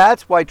 And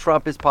that's why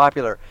Trump is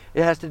popular.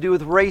 It has to do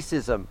with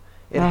racism.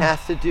 It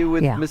has to do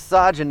with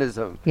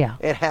misogynism. Yeah.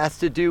 It has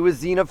to do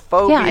with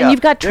xenophobia. Yeah, and you've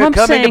got Trump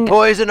they're coming saying, to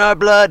poison our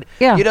blood.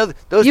 Yeah. You know,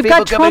 those You've people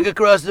got coming Trump-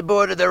 across the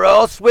border, they're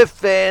all Swift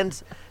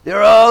fans.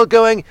 They're all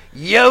going,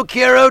 yo,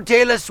 quiero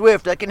Taylor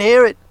Swift. I can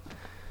hear it.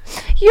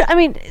 Yeah, I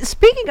mean,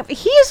 speaking of,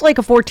 he is like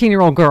a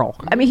 14-year-old girl.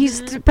 I mean,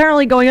 he's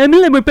apparently going, I'm a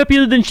little more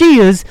popular than she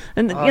is.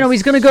 And,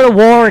 he's going to go to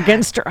war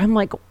against her. I'm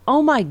like,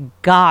 oh, my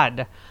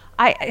God.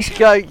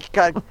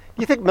 God,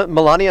 you think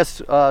Melania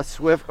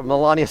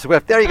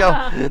Swift, there you go.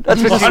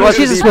 That's what she wants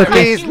She's a to be. Swiftie.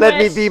 Please let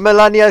me be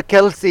Melania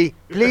Kelsey.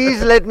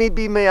 Please let me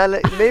be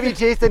maybe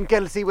Jason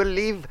Kelsey will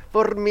leave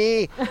for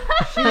me.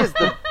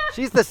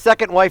 She's the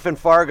second wife in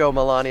Fargo,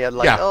 Melania.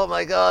 Oh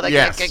my God,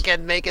 I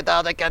can't make it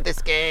out. I can't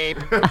escape.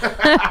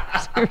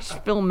 Here's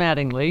Phil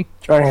Mattingly.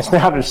 Joining us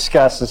now to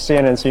discuss the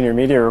CNN senior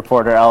media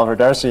reporter, Oliver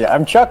Darcy.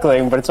 I'm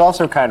chuckling, but it's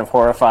also kind of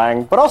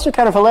horrifying, but also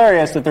kind of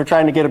hilarious that they're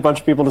trying to get a bunch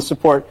of people to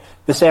support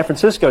the San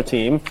Francisco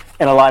team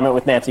in alignment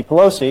with Nancy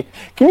Pelosi.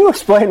 Can you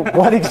explain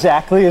what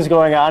exactly is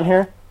going on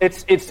here?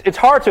 It's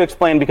hard to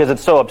explain because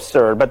it's so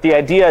absurd, but the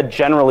idea,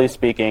 generally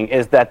speaking,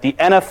 is that the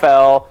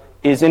NFL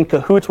is in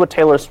cahoots with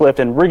Taylor Swift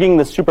and rigging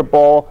the Super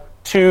Bowl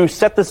to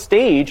set the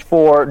stage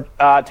for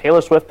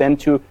Taylor Swift then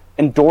to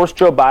endorse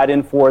Joe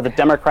Biden for the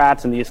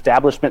Democrats and the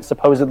establishment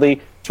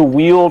supposedly to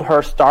wield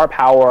her star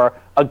power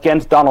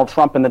against Donald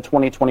Trump in the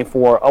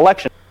 2024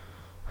 election.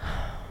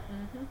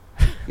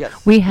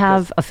 Yes. We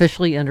have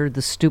officially entered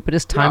the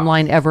stupidest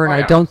timeline ever, and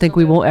I don't think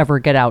we will ever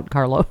get out,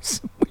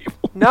 Carlos. We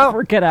will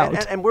never get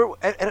out.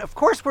 And of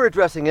course we're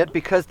addressing it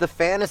because the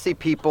fantasy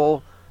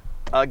people,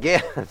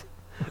 again,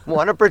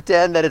 want to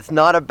pretend that it's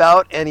not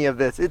about any of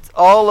this. It's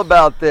all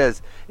about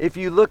this. If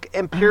you look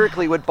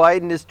empirically what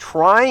Biden is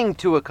trying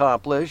to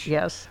accomplish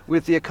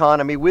with the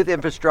economy, with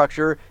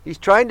infrastructure, he's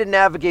trying to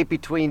navigate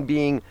between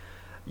being,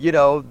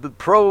 the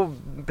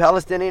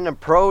pro-Palestinian and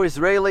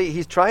pro-Israeli.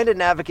 He's trying to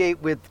navigate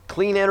with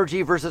clean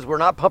energy versus we're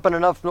not pumping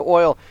enough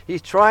oil.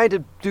 He's trying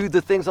to do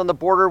the things on the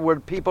border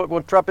when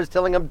Trump is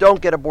telling them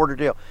don't get a border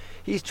deal.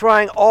 He's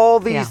trying all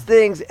these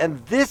things, and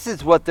this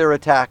is what they're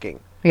attacking.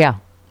 Yeah.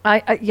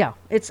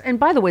 And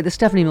by the way, the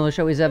Stephanie Miller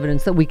Show is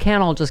evidence that we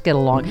can all just get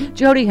along.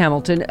 Jody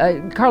Hamilton,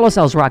 Carlos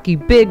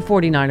Alazraqui, big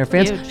 49er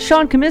fans. Huge.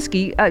 Sean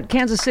Comiskey,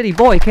 Kansas City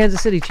boy,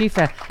 Kansas City Chief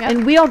fan.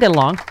 And we all get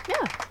along. Yeah.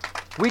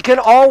 We can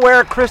all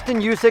wear Kristen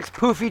Usick's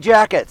poofy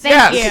jackets.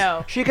 Thank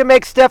you. She can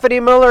make Stephanie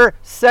Miller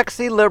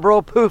sexy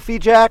liberal poofy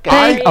jackets.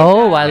 I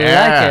like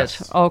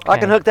it. Okay. I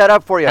can hook that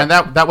up for you. And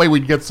that way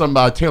we'd get some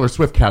Taylor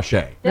Swift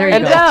cachet. There you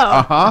go.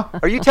 Uh-huh.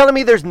 Are you telling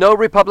me there's no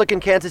Republican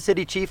Kansas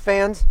City Chief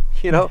fans?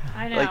 I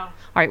know.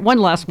 All right, one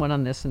last one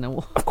on this, and then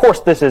we'll. Of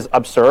course, this is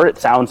absurd. It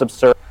sounds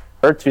absurd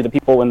to the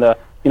people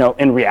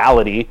in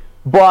reality.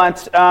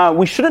 But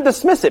we shouldn't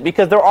dismiss it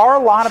because there are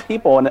a lot of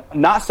people, and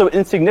not so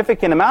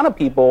insignificant amount of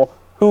people,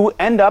 who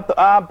end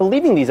up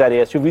believing these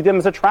ideas, who view them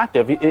as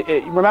attractive.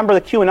 Remember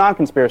the QAnon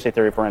conspiracy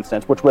theory, for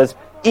instance, which was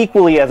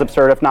equally as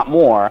absurd, if not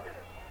more.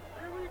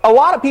 A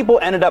lot of people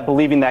ended up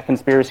believing that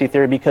conspiracy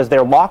theory because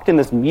they're locked in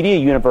this media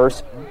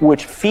universe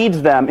which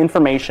feeds them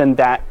information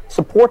that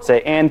supports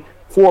it. And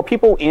for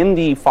people in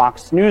the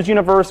Fox News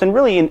universe and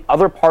really in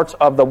other parts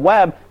of the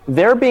web,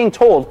 they're being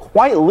told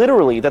quite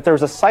literally that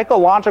there's a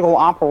psychological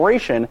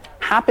operation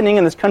happening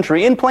in this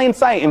country in plain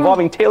sight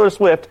involving Taylor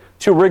Swift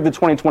to rig the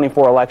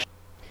 2024 election.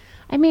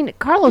 I mean,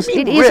 Carlos,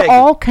 it is rigged?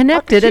 all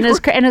connected, and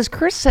as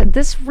Chris said,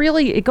 this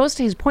really it goes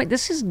to his point.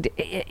 This is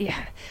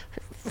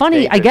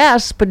funny, I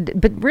guess, but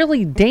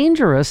really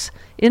dangerous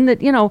in that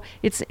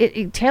it's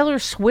Taylor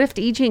Swift,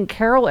 E.J. and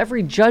Carroll,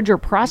 every judge or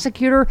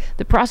prosecutor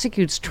that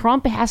prosecutes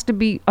Trump has to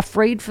be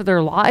afraid for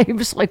their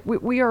lives. Like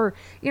we are,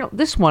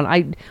 this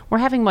one. We're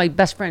having my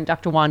best friend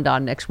Dr. Wanda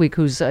on next week,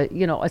 who's a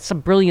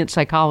brilliant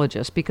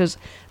psychologist, because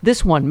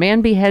this one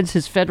man beheads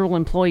his federal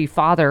employee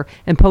father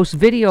and posts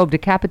video of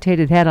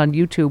decapitated head on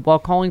YouTube while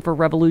calling for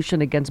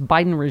revolution against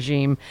Biden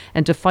regime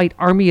and to fight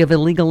army of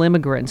illegal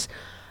immigrants.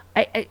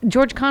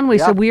 George Conway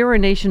said we are a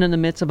nation in the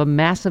midst of a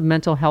massive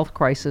mental health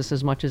crisis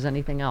as much as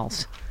anything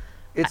else.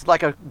 It's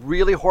like a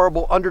really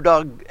horrible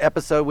underdog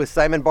episode with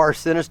Simon Barr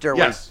Sinister.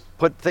 Where he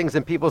put things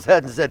in people's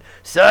heads and said,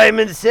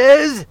 Simon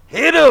says,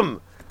 hit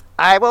him.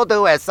 I will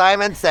do as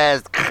Simon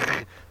says.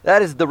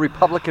 That is the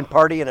Republican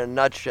Party in a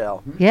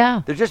nutshell.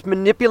 Yeah. They're just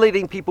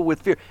manipulating people with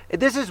fear.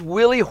 This is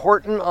Willie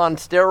Horton on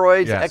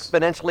steroids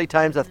exponentially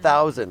times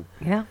 1,000.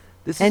 Yeah.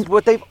 This is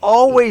what they've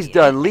always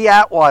done. Lee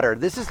Atwater.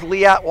 This is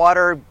Lee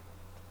Atwater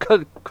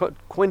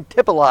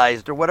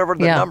quintupleized or whatever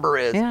the number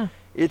is. Yeah.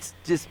 It's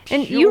just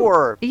And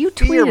pure you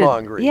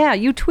fear-mongering.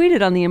 tweeted, you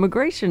tweeted on the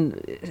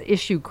immigration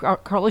issue,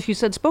 Carlos. You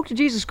said, spoke to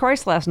Jesus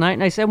Christ last night,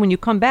 and I said, when you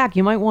come back,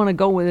 you might want to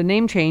go with a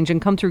name change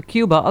and come through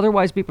Cuba.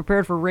 Otherwise, be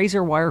prepared for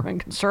razor wire and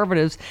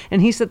conservatives.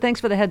 And he said,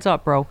 thanks for the heads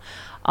up, bro.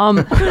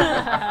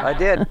 I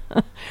did.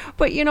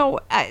 But,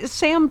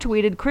 Sam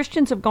tweeted,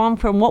 Christians have gone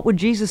from what would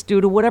Jesus do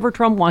to whatever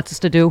Trump wants us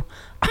to do.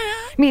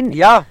 I mean,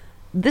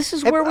 this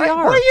is where we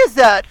are. Why is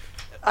that?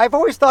 I've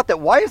always thought that.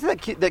 Why is that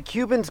that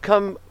Cubans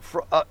come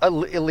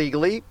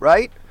illegally,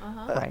 right?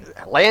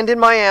 Land in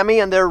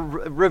Miami and they're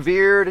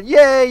revered.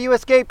 Yay, you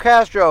escaped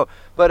Castro.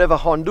 But if a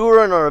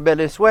Honduran or a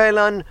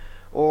Venezuelan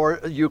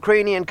or a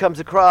Ukrainian comes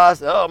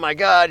across, oh my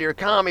God, you're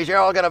commies, you're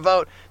all going to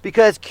vote.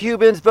 Because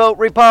Cubans vote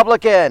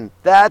Republican.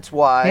 That's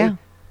why.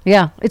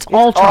 Yeah, it's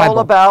all tribal. All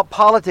about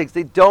politics.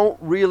 They don't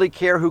really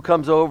care who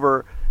comes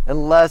over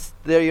unless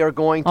they are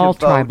going to all vote.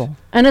 Tribal.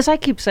 And as I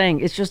keep saying,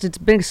 it's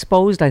been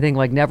exposed, I think,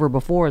 like never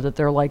before, that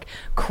they're like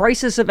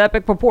crisis of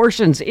epic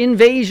proportions,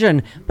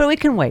 invasion. But we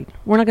can wait.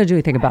 We're not going to do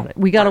anything about it.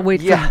 We got to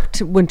wait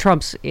for when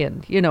Trump's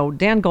in.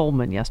 Dan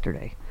Goldman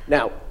yesterday.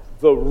 Now,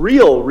 the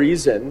real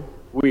reason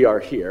we are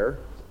here,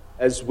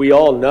 as we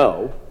all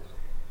know,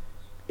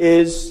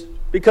 is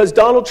because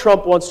Donald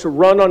Trump wants to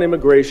run on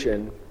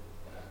immigration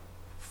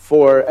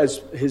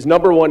as his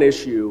number one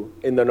issue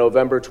in the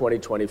November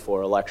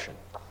 2024 election.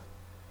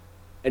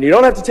 And you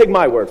don't have to take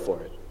my word for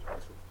it,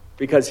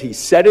 because he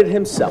said it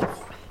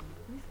himself.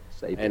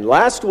 And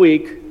last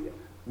week,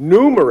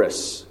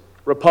 numerous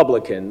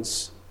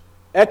Republicans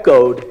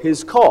echoed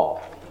his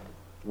call.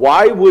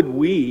 Why would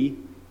we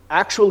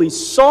actually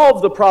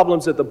solve the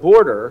problems at the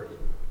border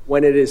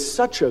when it is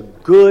such a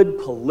good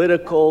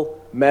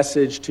political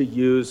message to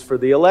use for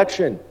the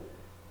election?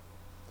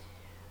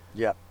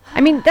 Yeah. I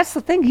mean, that's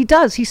the thing he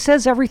does. He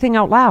says everything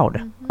out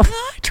loud.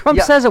 Trump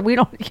says it. We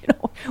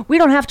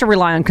don't have to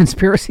rely on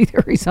conspiracy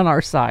theories on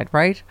our side,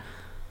 right?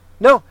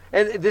 No,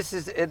 and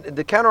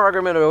the counter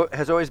argument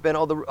has always been,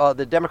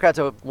 the Democrats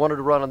have wanted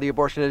to run on the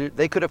abortion issue.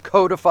 They could have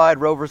codified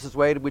Roe versus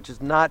Wade, which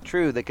is not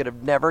true. They could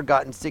have never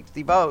gotten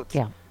 60 votes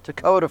to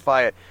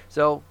codify it.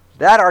 So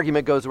that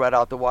argument goes right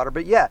out the water.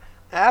 But yeah,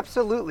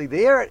 absolutely,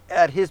 they are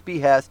at his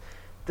behest.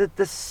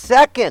 The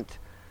second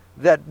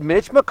that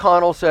Mitch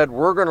McConnell said,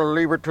 we're going to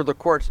leave it to the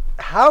courts,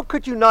 how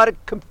could you not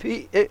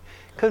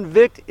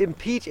convict,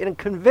 impeach, and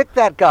convict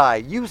that guy?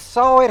 You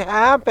saw it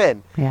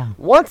happen. Yeah.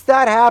 Once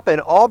that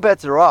happened, all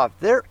bets are off.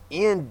 They're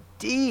in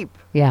deep.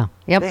 Yeah.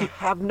 Yep. They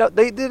have no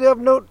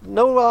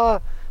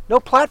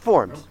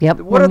platforms. Yep.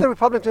 What are the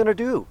Republicans going to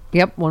do?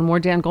 Yep. One more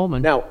Dan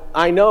Goldman. Now,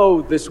 I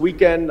know this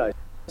weekend I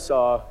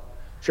saw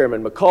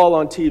Chairman McCall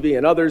on TV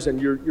and others, and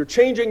you're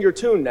changing your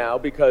tune now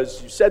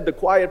because you said the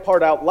quiet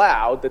part out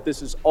loud that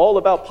this is all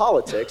about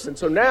politics. And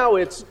so now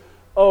it's,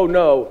 oh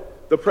no,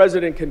 the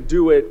president can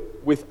do it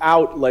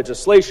without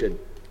legislation.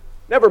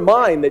 Never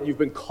mind that you've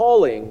been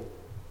calling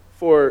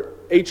for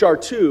H.R.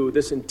 2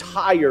 this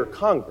entire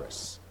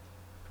Congress.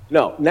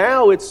 No,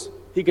 now it's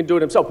he can do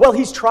it himself. Well,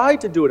 he's tried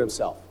to do it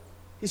himself.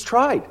 He's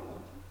tried.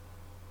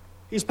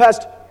 He's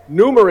passed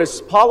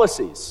numerous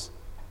policies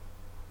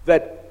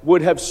that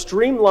would have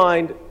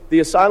streamlined the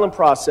asylum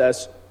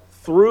process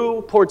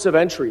through ports of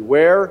entry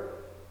where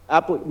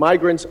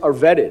migrants are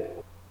vetted.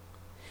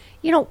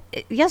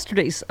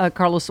 Yesterday's,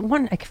 Carlos,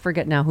 I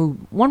forget now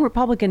one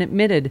Republican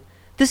admitted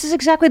this is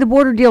exactly the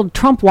border deal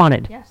Trump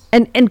wanted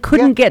and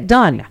couldn't get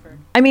done.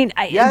 I mean,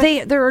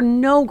 there are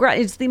no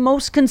it's the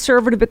most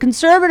conservative, but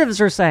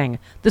conservatives are saying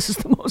this is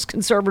the most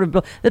conservative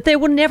bill, that they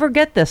will never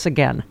get this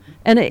again.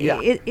 And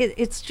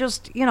it's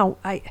just,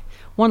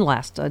 one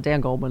last,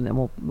 Dan Goldman, then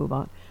we'll move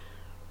on.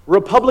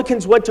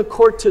 Republicans went to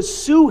court to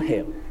sue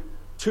him,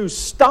 to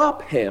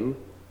stop him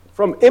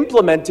from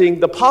implementing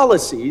the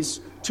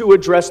policies to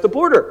address the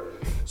border.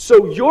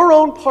 So your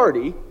own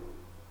party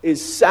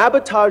is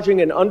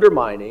sabotaging and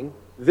undermining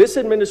this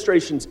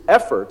administration's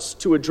efforts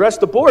to address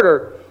the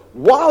border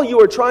while you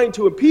are trying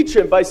to impeach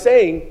him by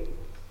saying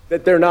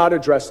that they're not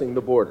addressing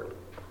the border.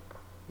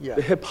 Yeah.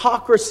 The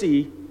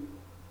hypocrisy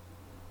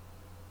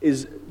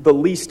is the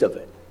least of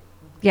it.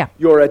 Yeah.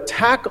 Your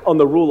attack on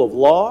the rule of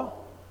law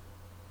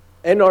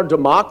and our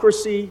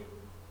democracy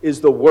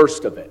is the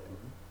worst of it.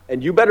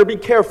 And you better be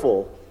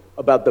careful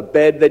about the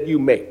bed that you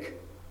make.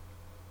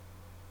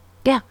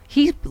 Yeah,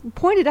 he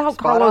pointed out,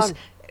 Carlos,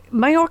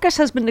 Mayorkas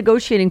has been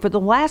negotiating for the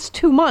last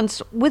 2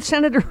 months with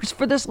senators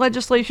for this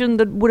legislation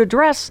that would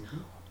address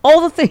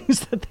all the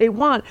things that they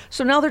want.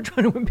 So now they're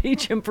trying to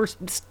impeach him for,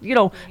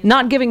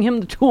 not giving him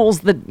the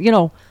tools that,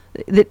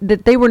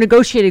 that they were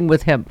negotiating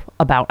with him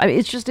about. I mean,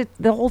 it's just,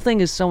 the whole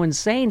thing is so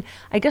insane.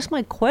 I guess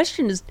my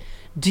question is,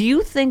 do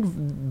you think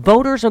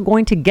voters are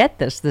going to get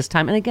this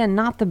time? And again,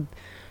 not the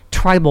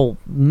tribal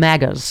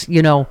MAGAs,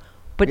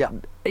 but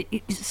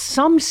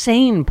some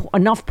sane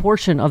enough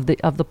portion of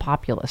the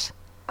populace.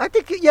 I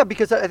think,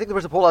 because I think there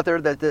was a poll out there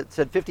that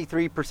said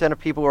 53% of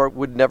people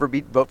would never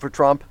vote for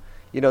Trump.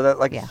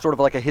 Sort of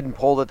like a hidden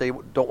poll that they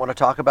don't want to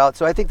talk about.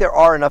 So I think there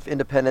are enough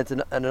independents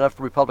and enough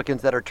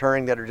Republicans that are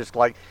turning that are just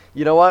like,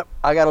 you know what?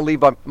 I got to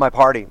leave my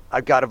party.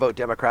 I've got to vote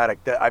Democratic.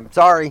 I'm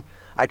sorry.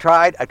 I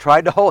tried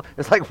to hold.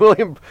 It's like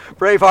William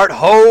Braveheart.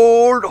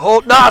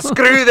 Hold. Nah,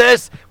 screw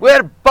this.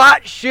 We're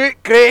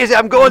batshit crazy.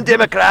 I'm going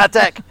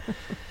Democratic.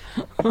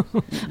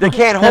 They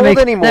can't hold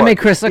anymore. That made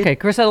Chris. Okay,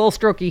 Chris had a little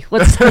strokey.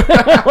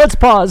 Let's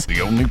pause.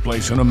 The only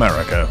place in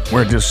America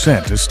where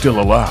dissent is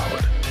still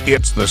allowed.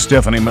 It's the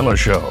Stephanie Miller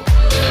Show.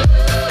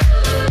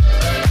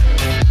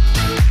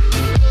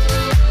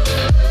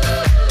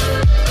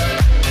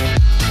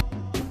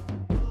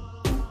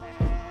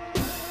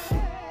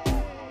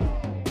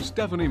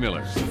 Stephanie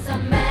Miller.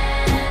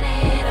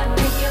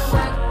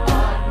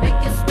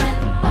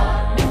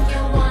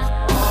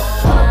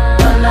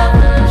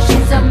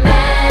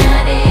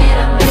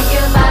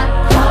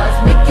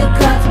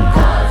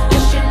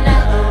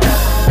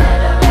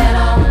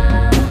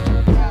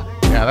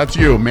 Yeah, that's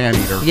you,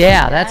 man-eater.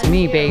 Yeah, that's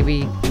me,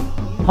 baby.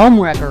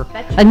 Homewrecker.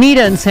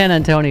 Anita in San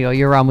Antonio,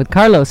 you're on with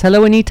Carlos.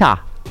 Hello, Anita.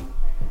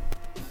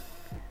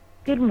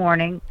 Good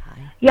morning.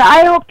 Hi. Yeah,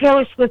 I hope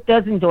Taylor Swift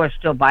does endorse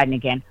Joe Biden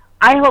again.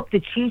 I hope the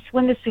Chiefs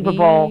win the Super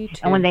Bowl,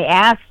 and when they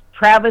ask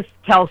Travis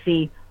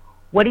Kelce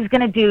what he's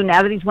going to do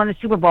now that he's won the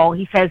Super Bowl,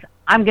 he says,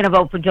 I'm going to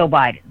vote for Joe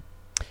Biden.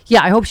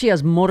 Yeah, I hope she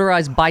has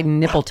motorized Biden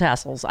nipple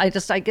tassels. Let's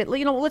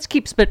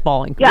keep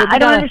spitballing. Yeah, I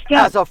don't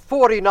understand. As a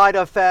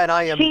 49er fan,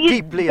 I am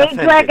deeply offended.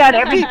 They drag out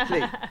every...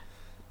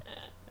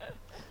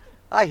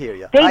 I hear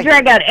you. They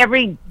drag out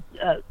every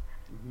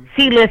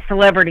C-list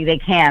celebrity they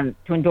can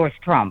to endorse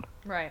Trump.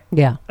 Right.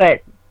 Yeah.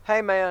 But...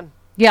 Hey, man.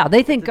 Yeah,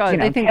 they think...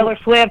 they think Taylor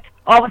Swift,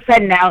 all of a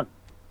sudden now...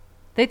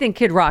 They think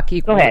Kid Rock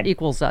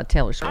equals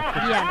Taylor Swift.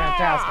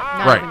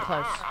 Yeah, not even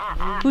close.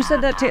 Who said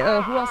that?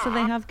 Who else did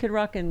they have? Kid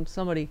Rock and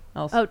somebody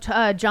else. Oh,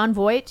 John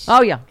Voight.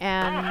 Oh, yeah.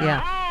 And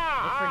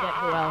I forget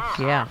who else.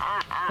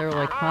 Yeah. They were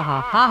like,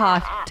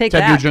 ha, take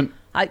Ted that. Nugent.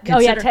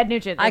 Ted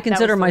Nugent. I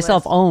consider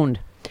myself owned.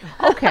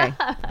 Okay.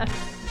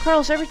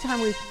 Carlos, every time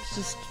we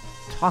just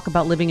talk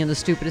about living in the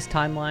stupidest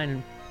timeline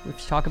and we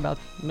talk about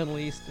the Middle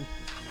East and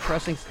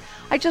pressing,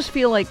 I just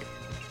feel like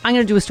I'm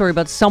going to do a story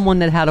about someone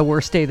that had a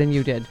worse day than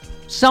you did.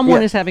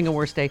 Someone is having a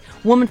worse day.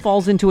 Woman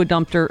falls into a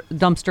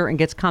dumpster and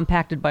gets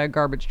compacted by a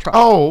garbage truck.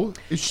 Oh.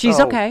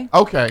 She's okay.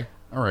 Okay.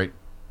 All right.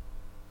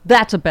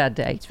 That's a bad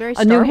day. It's very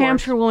A New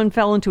Hampshire woman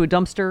fell into a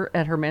dumpster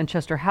at her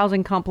Manchester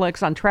housing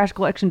complex on trash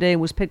collection day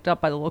and was picked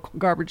up by the local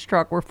garbage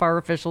truck, where fire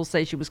officials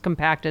say she was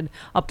compacted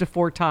up to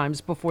 4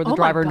 times before the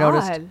driver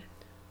noticed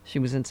she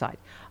was inside.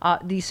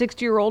 The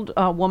 60-year-old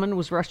woman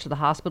was rushed to the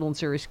hospital in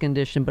serious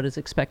condition, but is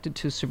expected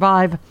to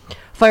survive.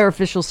 Fire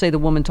officials say the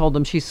woman told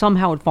them she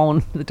somehow had fallen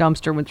into the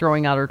dumpster when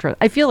throwing out her trash.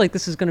 I feel like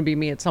this is going to be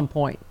me at some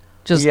point.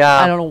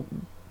 I don't know.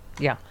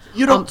 Yeah.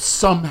 You don't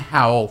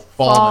somehow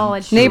fall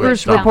into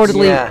Neighbors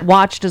reportedly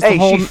watched as the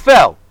whole... she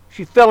fell.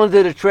 She fell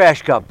into the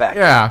trash compact.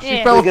 Yeah,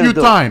 she fell a few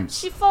times.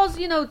 She falls,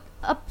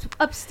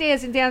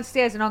 upstairs and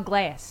downstairs and on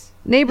glass.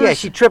 Neighbors, yeah,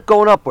 she tripped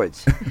going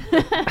upwards.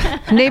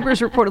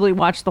 Neighbors reportedly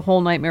watched the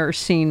whole nightmarish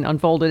scene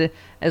unfolded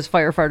as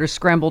firefighters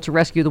scrambled to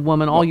rescue the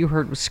woman. All you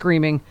heard was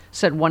screaming,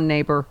 said one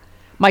neighbor.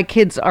 My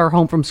kids are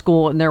home from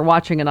school and they're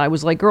watching, and I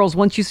was like, girls,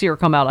 once you see her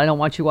come out, I don't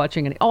want you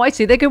watching any. Oh, I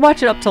see. They could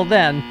watch it up till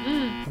then.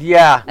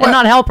 Yeah. And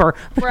not help her.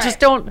 But just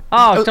don't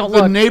look.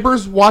 The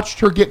neighbors watched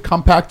her get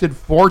compacted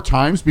 4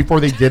 times before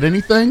they did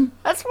anything?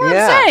 That's what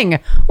I'm saying.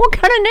 What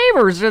kind of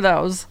neighbors are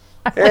those?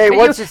 Hey,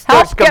 once it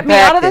starts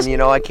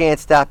compacting, I can't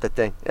stop the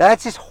thing.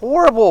 That's just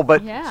horrible,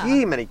 but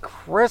gee, many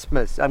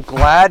Christmas. I'm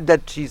glad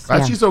that she's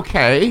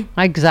okay.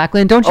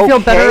 Exactly. And don't you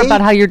feel better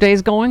about how your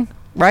day's going?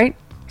 Right?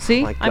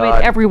 See? I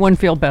made everyone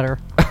feel better.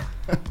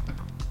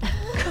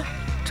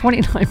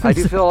 29 minutes. I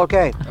do feel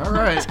okay. All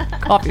right.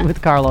 Coffee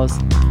with Carlos.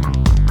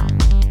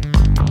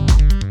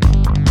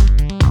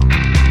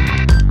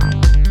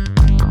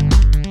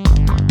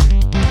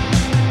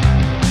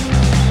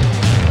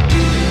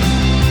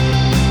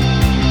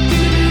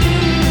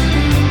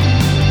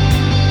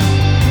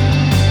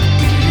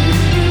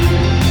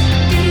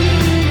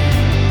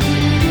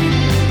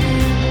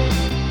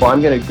 Well, I'm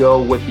going to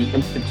go with the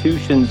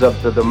institutions of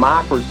the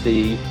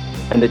democracy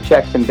and the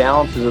checks and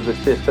balances of the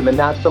system, and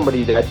not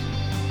somebody that's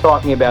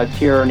talking about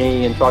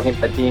tyranny and talking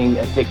about being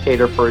a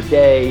dictator for a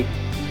day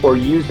or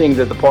using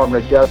the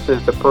Department of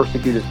Justice to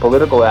persecute his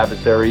political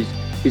adversaries.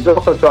 He's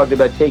also talked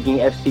about taking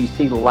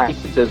FCC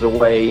licenses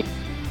away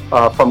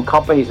from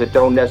companies that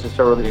don't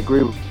necessarily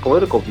agree with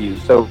political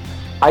views. So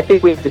I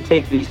think we have to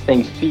take these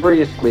things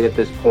seriously at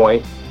this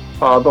point.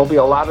 There'll be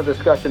a lot of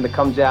discussion that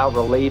comes out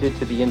related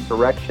to the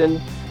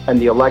insurrection. and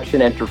the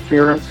election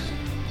interference.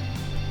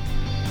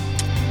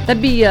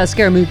 That'd be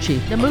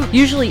Scaramucci. The mooch.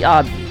 Usually,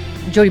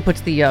 Jody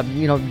puts the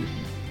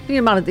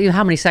amount of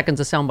how many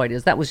seconds a soundbite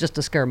is. That was just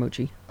a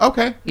Scaramucci.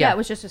 Okay. Yeah, it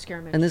was just a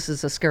Scaramucci. And this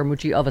is a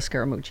Scaramucci of a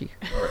Scaramucci.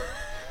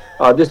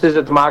 This is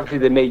a democracy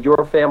that made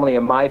your family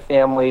and my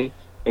family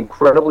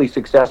incredibly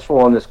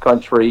successful in this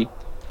country.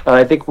 And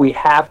I think we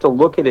have to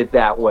look at it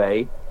that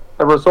way.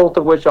 A result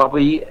of which I'll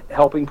be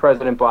helping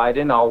President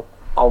Biden.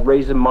 I'll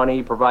raise him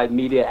money, provide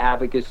media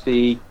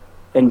advocacy,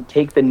 and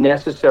take the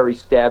necessary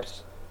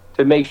steps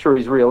to make sure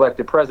he's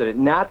reelected president.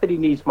 Not that he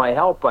needs my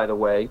help, by the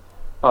way,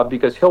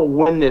 because he'll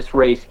win this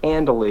race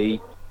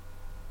handily.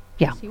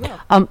 Yeah.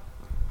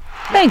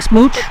 Thanks,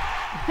 Mooch.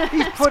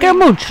 He's putting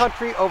Scaramucci.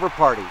 country over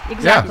party.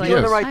 Exactly. He's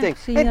doing the right thing.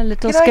 See And a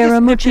little can I just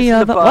nip this in Scaramucci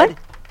the of a bud? what?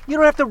 You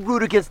don't have to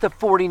root against the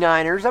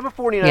 49ers. I'm a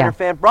 49er Yeah.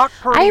 fan. Brock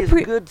Purdy is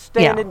a good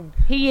standing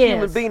He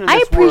human is. being in I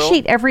this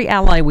appreciate world. every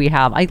ally we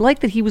have. I like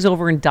that he was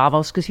over in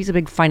Davos because he's a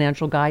big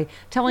financial guy,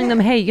 telling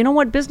them, hey, you know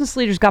what? Business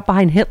leaders got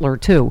behind Hitler,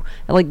 too.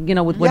 Like,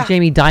 with what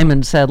Jamie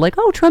Dimon said, like,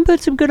 oh, Trump had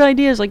some good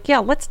ideas. Like, yeah,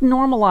 let's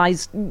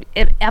normalize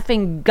an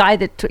effing guy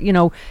that,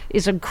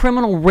 is a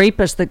criminal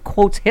rapist that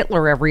quotes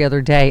Hitler every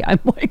other day. I'm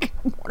like,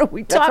 what are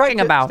we That's talking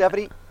right, about?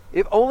 Stephanie.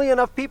 If only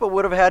enough people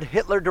would have had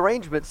Hitler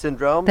derangement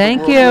syndrome,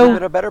 Thank the world you. would have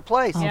been a better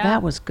place. Oh,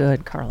 that was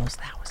good, Carlos.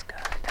 That was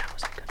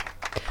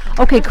good.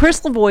 Okay, Chris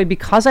Lavoie,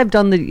 because I've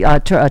done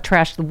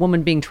the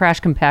woman being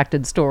trash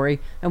compacted story,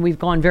 and we've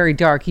gone very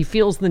dark, he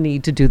feels the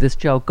need to do this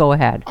joke. Go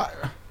ahead.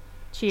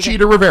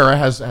 Cheetah Rivera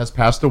has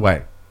passed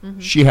away.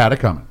 She had it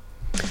coming.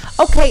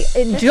 Okay,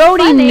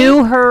 Jody funny.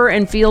 knew her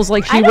and feels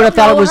like she I would have don't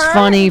thought it know was her.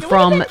 funny It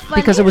would've been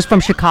because it was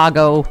from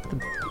Chicago.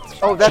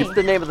 Oh, that's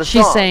the name of the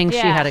She's song. saying she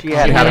had it She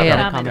coming. had it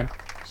Yeah, coming.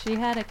 She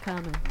had it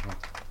coming.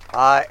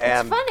 I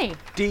am funny.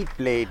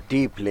 deeply,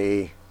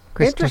 deeply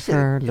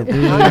Christopher interested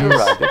in how you Louise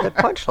arrived at that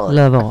punchline.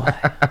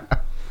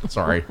 Lavoie.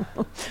 Sorry.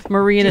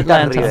 Marie in Cheetah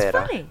Atlanta. Rivera.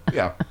 Funny.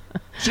 Yeah.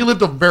 She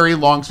lived a very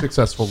long,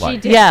 successful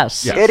life. did.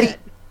 Yes.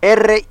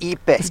 R.I.P.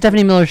 The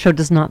Stephanie Miller Show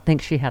does not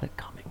think she had it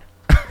coming.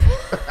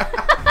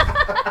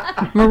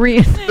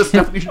 Marie The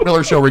Stephanie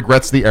Miller Show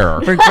regrets the error.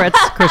 regrets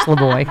Chris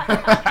Lavoie.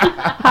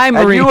 Hi, And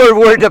Marie. you were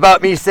worried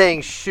about me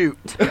saying shoot.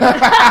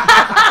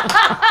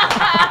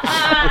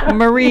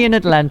 Marie in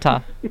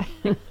Atlanta.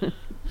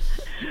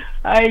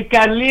 Ay,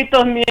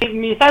 Carlitos,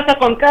 mi salsa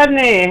con carne.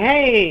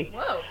 Hey.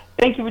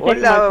 Thank you for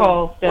taking my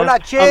call. Steph. Hola,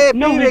 che,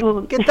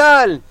 pibe, ¿qué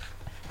tal?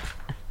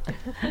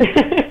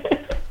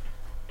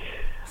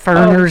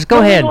 Furners, go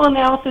ahead. No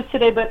analysis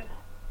today, but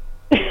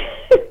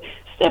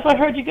Steph, I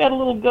heard you got a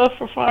little guff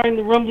for firing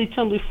the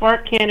rumbly-tumbly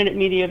fart cannon at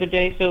me the other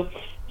day, so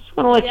just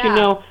want to let you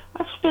know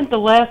I've spent the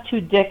last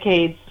 2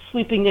 decades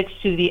sleeping next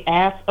to the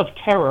ass of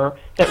terror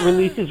that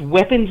releases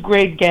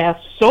weapons-grade gas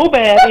so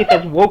bad it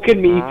has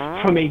woken me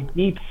from a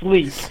deep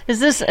sleep. Is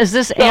this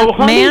So,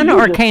 honey, man you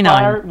or just canine?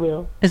 fire at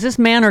will. Is this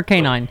man or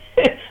canine?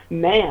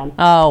 Man.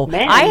 Oh,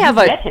 Man, I you have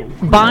met him.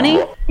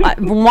 Bonnie,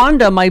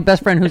 Wanda, my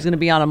best friend who's going to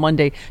be on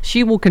Monday.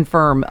 She will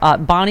confirm.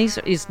 Bonnie's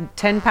is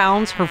 10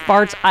 pounds. Her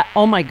farts.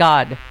 Oh my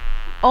God,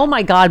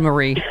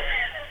 Marie.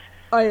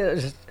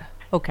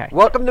 Okay.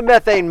 Welcome to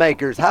Methane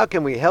Makers. How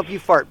can we help you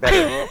fart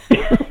better?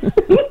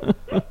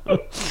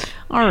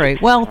 All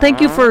right. Well, thank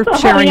you for So,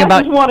 sharing honey,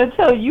 about. I just want to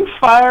tell you,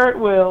 fire at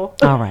will.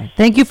 All right.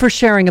 Thank you for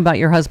sharing about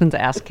your husband's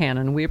ass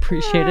cannon. We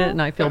appreciate it, and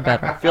I feel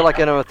better. I feel like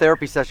I'm in a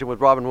therapy session with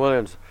Robin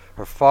Williams.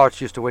 Her farts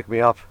used to wake me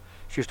up.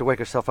 She used to wake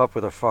herself up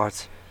with her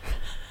farts.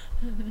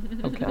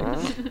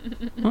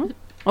 Okay.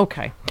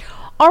 Okay.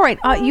 All right.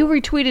 You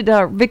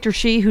retweeted Victor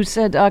Shee, who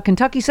said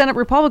Kentucky Senate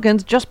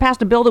Republicans just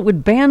passed a bill that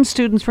would ban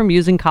students from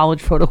using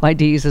college photo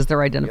IDs as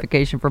their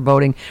identification for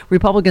voting.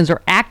 Republicans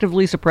are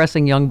actively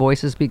suppressing young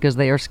voices because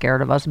they are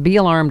scared of us. Be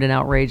alarmed and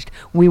outraged.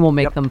 We will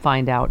make them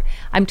find out.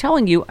 I'm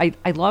telling you, I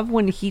love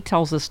when he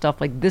tells us stuff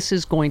like this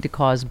is going to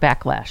cause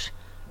backlash.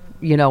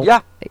 These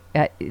Students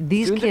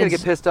kids are going to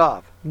get pissed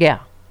off. Yeah,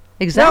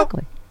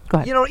 exactly. Go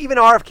ahead. Even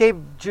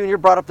RFK Jr.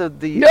 brought up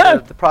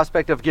the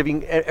prospect of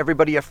giving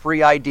everybody a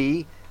free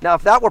ID. Now,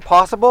 if that were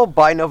possible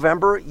by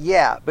November,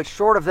 yeah. But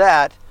short of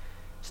that,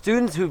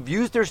 students who've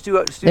used their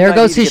student There ID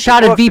goes to his get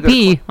shot their at books to go to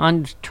VP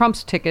on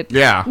Trump's ticket.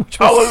 Yeah. Which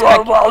was,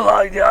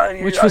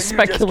 which was Just give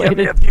speculated.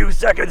 me a few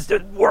seconds to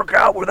work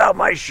out without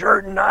my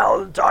shirt, and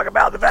I'll talk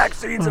about the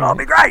vaccines, and I'll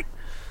be great.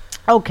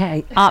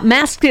 Okay.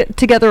 Mask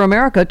Together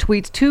America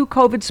tweets 2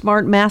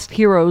 COVID-smart masked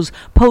heroes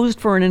posed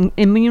for an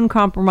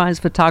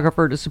immune-compromised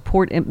photographer to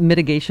support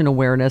mitigation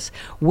awareness.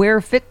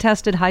 Wear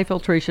fit-tested,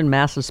 high-filtration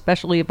masks,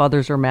 especially if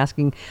others are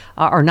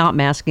not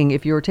masking.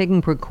 If you're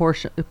taking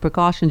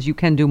precautions, you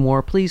can do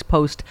more. Please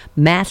post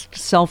masked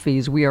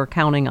selfies. We are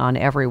counting on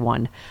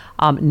everyone.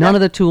 None of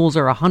the tools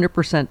are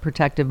 100%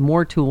 protective.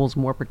 More tools,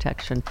 more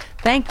protection.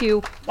 Thank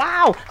you.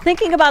 Wow.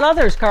 Thinking about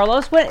others,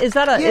 Carlos. What is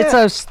that? It's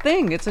a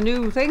thing. It's a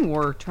new thing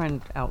we're trying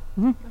out.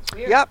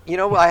 Yep.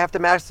 I have to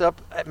mask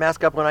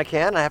up when I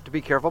can. I have to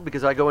be careful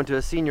because I go into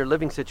a senior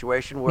living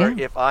situation where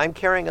if I'm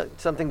carrying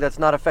something that's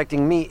not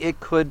affecting me, it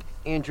could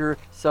injure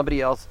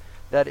somebody else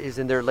that is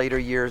in their later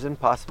years and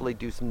possibly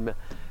do some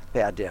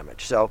bad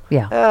damage. So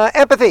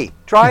empathy.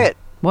 Try it.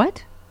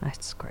 What?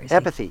 That's crazy.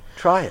 Empathy.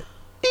 Try it.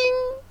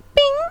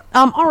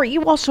 All right,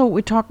 you also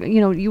would talk,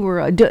 you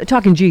were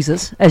talking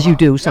Jesus, as you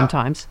do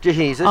sometimes.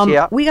 Jesus,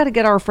 We got to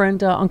get our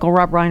friend Uncle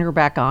Rob Reiner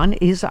back on.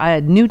 His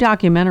new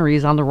documentary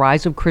is on the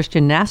rise of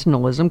Christian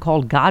nationalism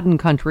called God and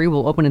Country.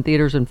 Will open in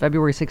theaters on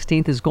February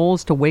 16th. His goal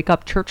is to wake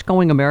up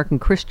church-going American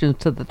Christians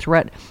to the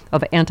threat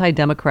of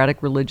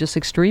anti-democratic religious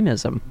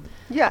extremism.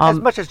 Yeah, as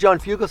much as John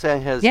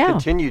Fugelsang has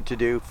continued to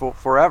do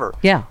forever.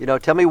 Yeah.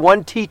 Tell me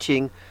one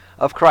teaching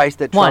of Christ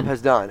that Trump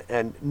has done.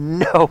 And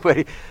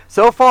nobody,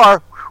 so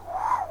far...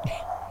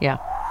 Yeah,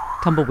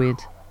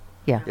 tumbleweeds.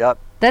 Yeah. Yep.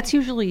 That's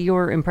usually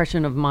your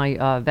impression of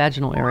my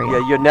vaginal area.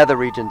 Yeah, your nether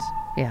regions.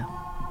 Yeah.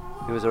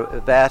 It was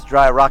a vast,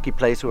 dry, rocky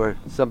place where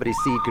somebody's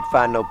seed could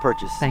find no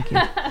purchase. Thank you.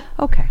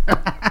 Okay.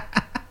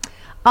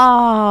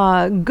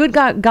 Good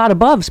God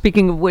above,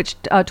 speaking of which,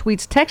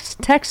 tweets,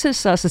 Texas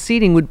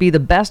seceding would be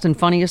the best and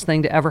funniest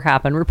thing to ever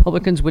happen.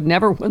 Republicans would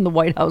never win the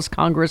White House,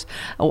 Congress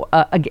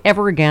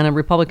ever again, and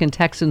Republican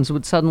Texans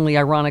would suddenly,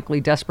 ironically,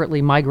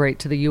 desperately migrate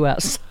to the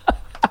U.S.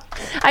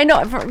 I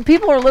know.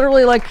 People are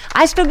literally like,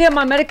 I still get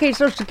my Medicaid,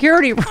 Social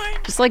Security.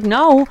 It's like,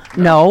 no.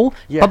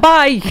 Yeah.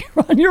 Bye-bye.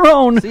 You're on your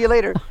own. See you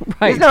later.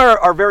 Right. Isn't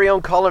our very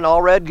own Colin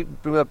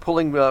Allred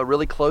pulling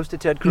really close to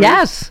Ted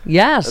Cruz?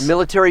 Yes. A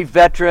military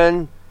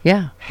veteran.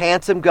 Yeah.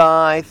 Handsome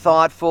guy,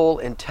 thoughtful,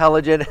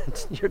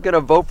 intelligent. You're going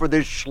to vote for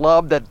this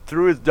schlub that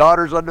threw his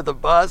daughters under the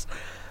bus?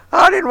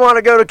 I didn't want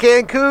to go to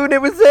Cancun.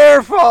 It was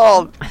their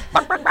fault.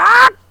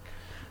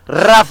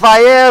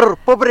 Rafael,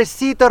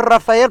 pobrecito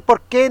Rafael,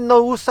 ¿por qué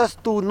no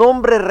usas tu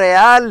nombre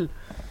real?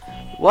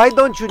 Why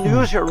don't you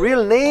use your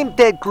real name,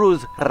 Ted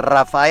Cruz?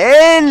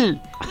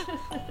 Rafael!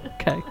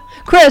 Okay.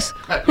 Chris,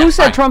 who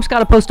said Trump's got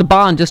to post a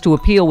bond just to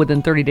appeal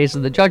within 30 days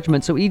of the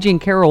judgment, so E. Jean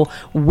Carroll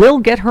will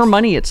get her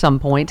money at some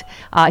point.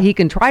 He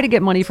can try to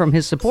get money from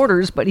his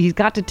supporters, but he's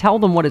got to tell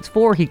them what it's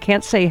for. He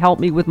can't say, help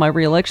me with my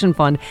re-election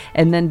fund,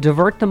 and then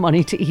divert the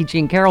money to E.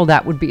 Jean Carroll.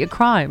 That would be a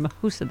crime.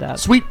 Who said that?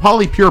 Sweet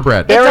Polly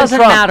Purebred. It doesn't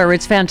matter.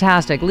 It's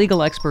fantastic.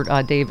 Legal expert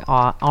Dave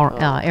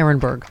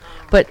Ehrenberg.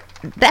 But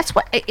that's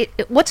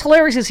what's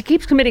hilarious is he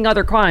keeps committing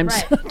other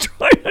crimes,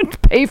 trying to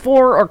pay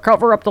for or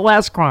cover up the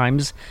last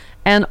crimes.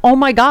 And oh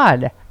my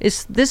God,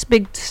 this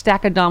big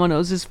stack of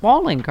dominoes is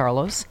falling,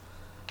 Carlos.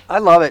 I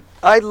love it.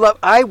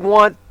 I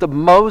want the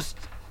most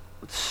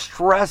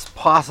stress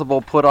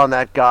possible put on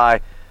that guy.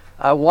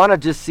 I want to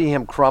just see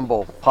him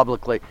crumble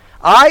publicly.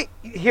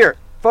 Here,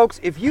 folks,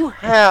 if you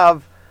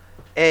have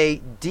a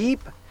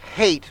deep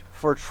hate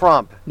for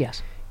Trump,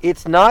 yes,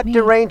 it's not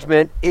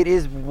derangement. It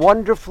is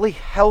wonderfully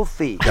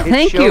healthy.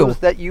 Thank it shows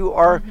that you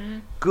are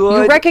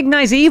good. You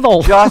recognize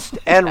evil. Just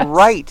and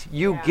right.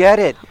 You get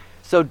it.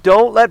 So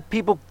don't let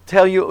people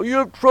tell you, oh, you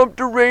have Trump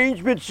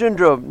derangement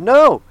syndrome.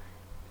 No.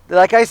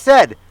 Like I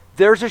said,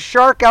 there's a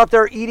shark out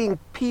there eating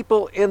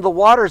people in the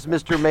waters,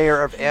 Mr.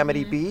 Mayor of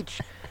Amity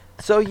Beach.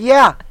 So,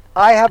 yeah,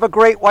 I have a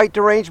great white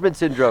derangement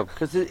syndrome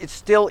because it's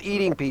still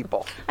eating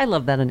people. I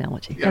love that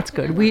analogy. Yeah. That's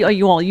good.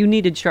 You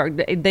needed shark.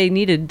 They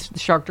needed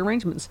shark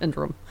derangement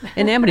syndrome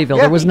in Amityville.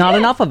 There was not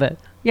enough of it.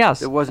 Yes.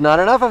 There was not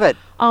enough of it.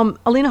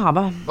 Alina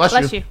Habba.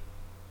 Bless you.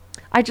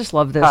 I just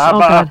love this.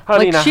 Habba,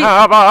 oh God!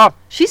 Habba.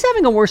 She's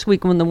having a worse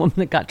week than the woman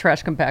that got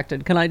trash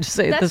compacted. Can I just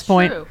say at this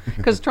point?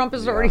 Because Trump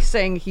is already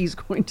saying he's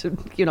going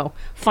to,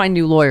 find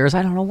new lawyers.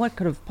 I don't know what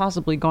could have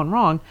possibly gone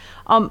wrong.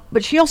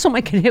 But she also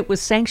might get hit with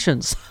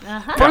sanctions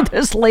for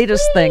this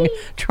latest thing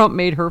Trump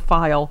made her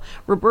file.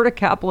 Roberta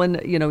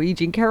Kaplan, E.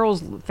 Jean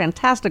Carroll's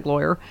fantastic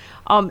lawyer,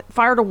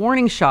 fired a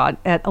warning shot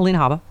at Alina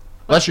Habba.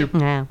 Bless you.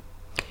 Yeah.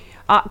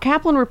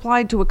 Kaplan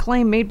replied to a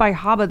claim made by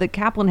Habba that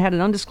Kaplan had an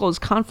undisclosed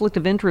conflict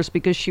of interest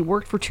because she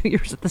worked for 2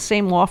 years at the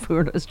same law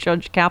firm as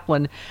Judge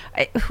Kaplan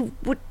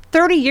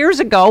 30 years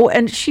ago,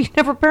 and she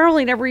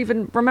apparently never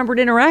even remembered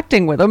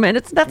interacting with him, and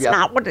that's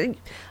not what...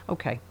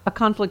 Okay, a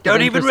conflict of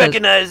interest. Don't even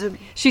recognize him.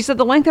 She said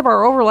the length of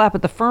our overlap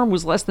at the firm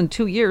was less than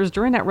 2 years.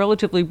 During that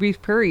relatively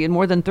brief period,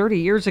 more than 30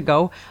 years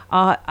ago,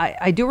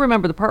 I do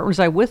remember the partners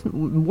I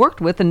worked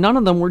with, and none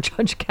of them were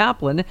Judge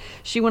Kaplan.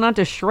 She went on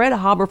to shred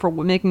Habba for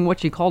making what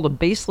she called a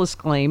baseless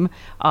claim.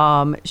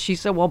 She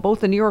said, while both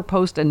the New York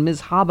Post and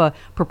Ms. Habba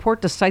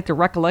purport to cite the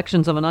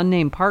recollections of an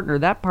unnamed partner,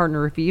 that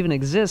partner, if he even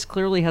exists,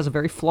 clearly has a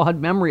very flawed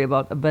memory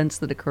about events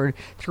that occurred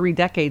 3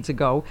 decades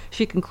ago.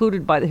 She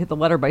concluded the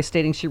letter by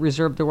stating she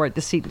reserved the right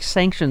to seek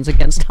sanctions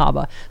against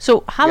Habba.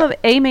 So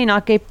Habba may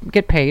not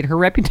get paid. Her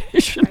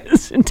reputation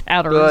is in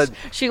tatters. Good.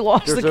 She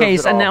lost the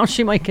case, and now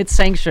she might get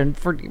sanctioned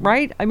for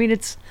right. I mean,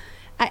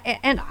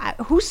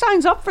 who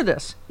signs up for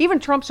this? Even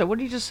Trump said, "What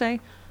did he just say?"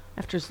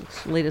 After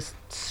his latest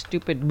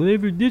stupid,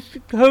 this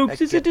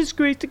hoax is a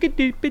disgrace to get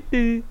deep.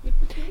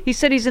 He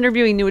said he's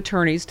interviewing new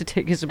attorneys to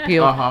take his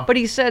appeal, but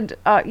he said,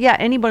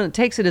 anyone that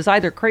takes it is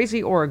either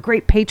crazy or a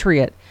great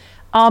patriot.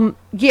 I'm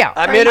going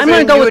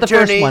to go with the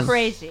first one.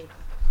 Crazy.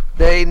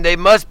 They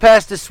must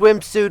pass the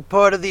swimsuit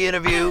part of the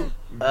interview.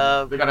 They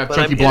gotta have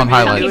chunky blonde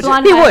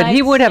highlights.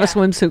 He would have a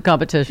swimsuit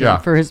competition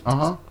for his.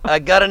 I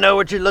gotta know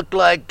what you look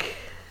like.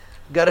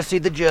 Gotta see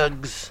the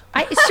jugs.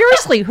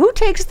 Seriously, who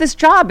takes this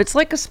job? It's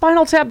like a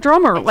Spinal Tap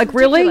drummer. It's like,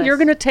 ridiculous. Really? You're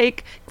going to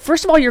take...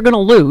 First of all, you're going to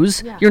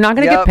lose. Yeah. You're not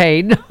going to get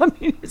paid. I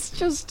mean, it's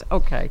just...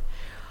 Okay.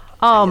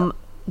 Alina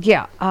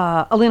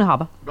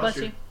Haba. Bless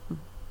you.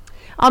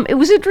 It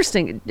was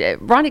interesting.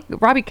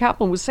 Robbie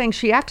Kaplan was saying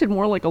she acted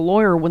more like a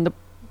lawyer when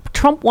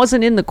Trump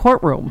wasn't in the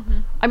courtroom. Mm-hmm.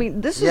 I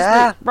mean, this is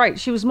right.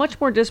 She was much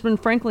more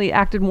disciplined, frankly,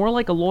 acted more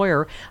like a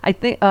lawyer. I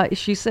think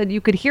she said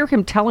you could hear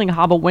him telling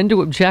Haba when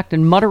to object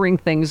and muttering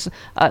things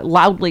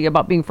loudly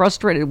about being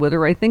frustrated with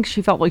her. I think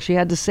she felt like she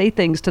had to say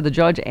things to the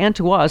judge and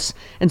to us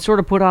and sort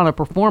of put on a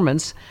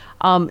performance.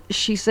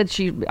 She said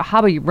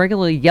Haba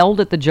regularly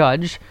yelled at the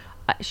judge.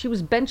 She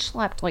was bench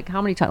slapped like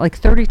how many times? Like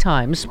 30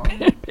 times,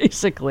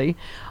 basically.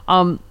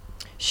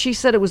 She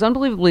said it was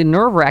unbelievably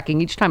nerve-wracking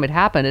each time it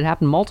happened. It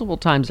happened multiple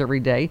times every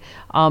day.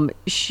 At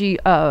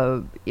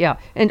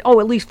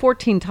least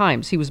 14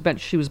 times she was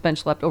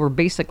bench slapped over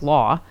basic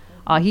law.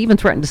 He even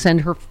threatened to send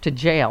her to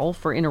jail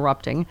for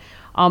interrupting.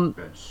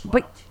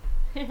 But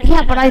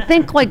I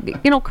think,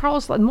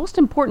 Carlos, the most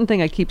important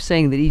thing I keep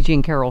saying that E.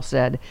 Jean Carroll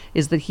said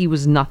is that he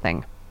was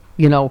nothing.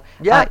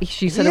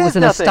 She said it was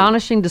an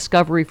astonishing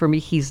discovery for me.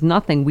 He's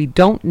nothing. We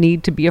don't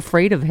need to be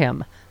afraid of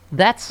him.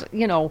 That's,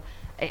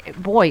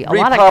 boy, a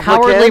lot of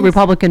cowardly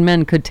Republican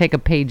men could take a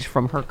page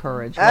from her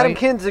courage. Adam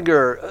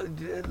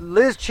Kinzinger,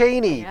 Liz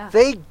Cheney,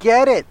 they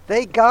get it.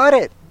 They got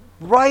it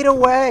right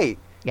away.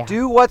 Yeah.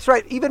 Do what's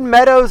right. Even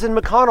Meadows and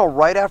McConnell,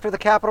 right after the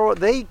Capitol,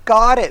 they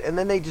got it, and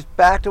then they just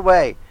backed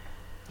away.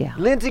 Yeah.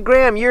 Lindsey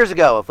Graham years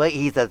ago, if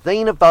he's a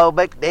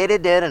xenophobic,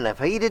 and if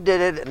he did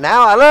it,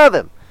 now I love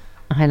him.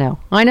 I know.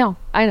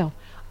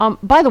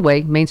 By the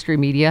way, mainstream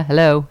media,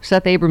 hello.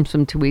 Seth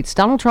Abramson tweets,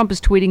 Donald Trump is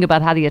tweeting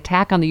about how the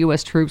attack on the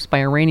U.S. troops by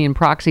Iranian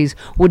proxies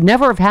would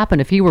never have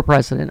happened if he were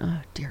president. Oh,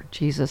 dear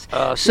Jesus.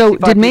 So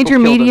did major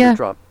media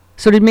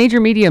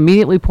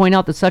immediately point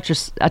out that such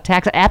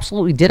attacks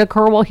absolutely did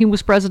occur while he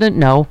was president?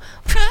 No.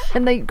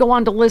 And they go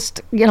on to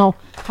list,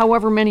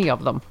 however many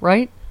of them,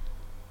 right?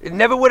 It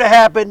never would have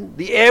happened.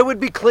 The air would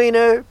be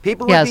cleaner.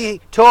 People would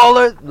be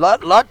taller,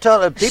 lot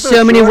taller.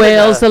 So many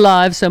whales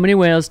alive, so many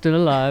whales still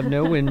alive,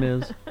 no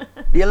windmills.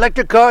 The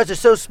electric cars are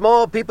so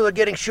small, people are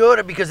getting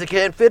shorter because they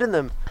can't fit in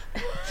them.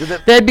 So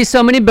there'd be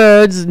so many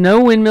birds,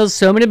 no windmills,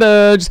 so many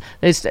birds.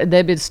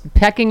 They'd be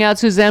pecking out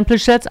Suzanne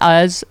Plachette's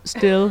eyes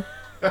still.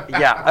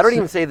 Yeah, I don't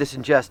even say this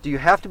in jest. Do you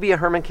have to be a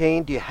Herman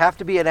Cain? Do you have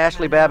to be an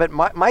Ashley Babbitt?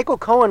 Michael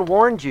Cohen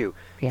warned you.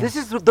 Yeah. This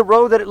is the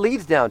road that it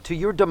leads down to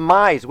your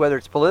demise, whether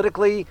it's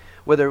politically,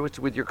 whether it's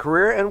with your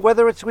career, and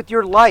whether it's with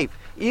your life.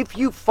 If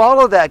you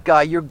follow that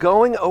guy, you're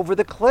going over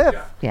the cliff.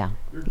 Yeah.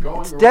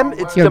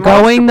 You're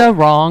going the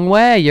wrong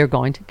way. You're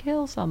going to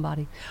kill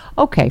somebody.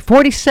 Okay,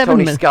 47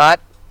 minutes. Tony Scott.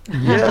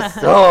 Yes.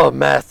 Oh,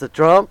 Master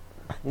Trump.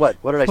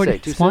 What did I say?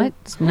 Too soon?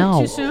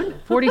 No. Too soon?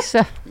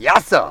 47.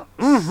 Yes, sir.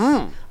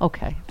 Mm-hmm.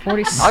 Okay,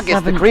 47. I'll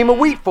get the cream of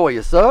wheat for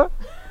you, sir.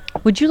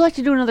 Would you like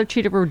to do another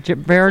Cheetah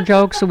Bear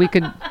joke so we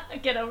could...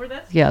 Get over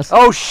this? Yes.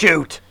 Oh,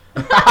 shoot.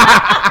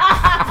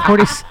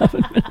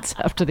 47 minutes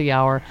after the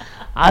hour.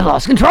 I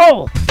lost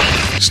control.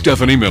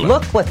 Stephanie Miller.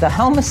 Look what the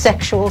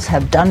homosexuals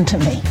have done to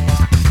me.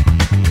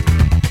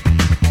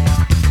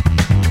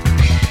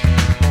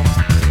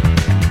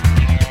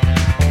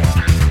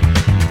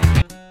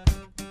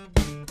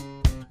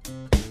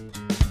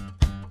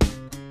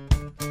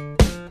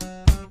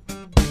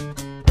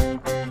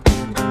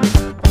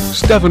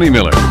 Stephanie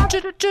Miller.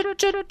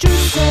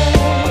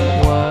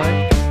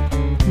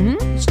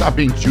 Stop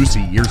being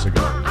juicy years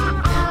ago.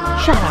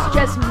 Shut up.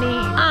 Just me.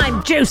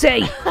 I'm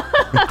juicy.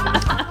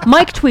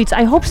 Mike tweets,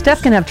 I hope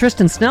Steph can have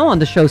Tristan Snell on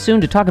the show soon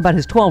to talk about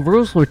his 12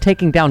 rules for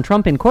taking down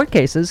Trump in court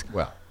cases.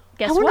 Well,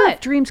 guess I wonder what? If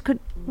dreams could...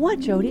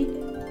 What, Jody?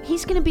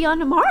 He's going to be on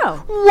tomorrow.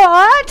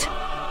 What?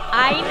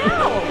 I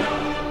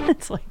know.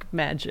 It's like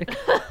magic.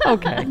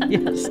 Okay,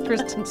 yes,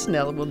 Tristan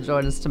Snell will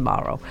join us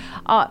tomorrow.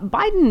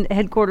 Biden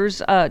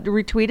headquarters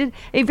retweeted,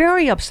 a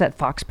very upset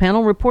Fox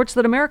panel reports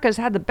that America has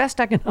had the best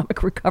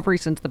economic recovery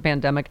since the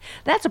pandemic.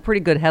 That's a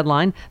pretty good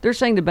headline. They're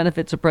saying the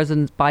benefits of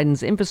President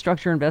Biden's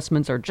infrastructure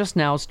investments are just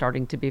now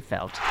starting to be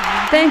felt.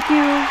 Thank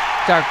you,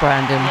 Dark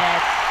Brandon.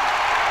 Yes.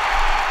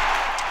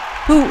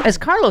 Who, as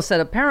Carlos said,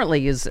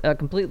 apparently is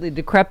completely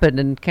decrepit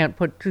and can't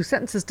put two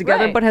sentences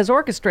together, but has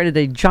orchestrated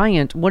a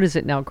giant, what is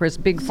it now, Chris?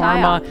 Big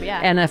Pharma,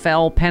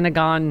 NFL,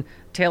 Pentagon,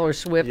 Taylor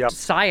Swift,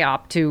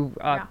 psyop to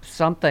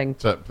something.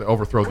 To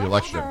overthrow the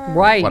election.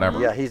 Right. Whatever.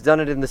 Yeah, he's done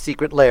it in the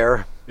secret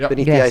lair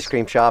beneath the ice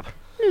cream shop.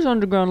 His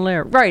underground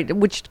lair. Right,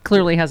 which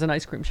clearly has an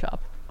ice cream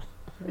shop.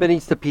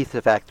 Beneath the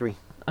pizza factory.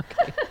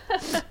 Okay.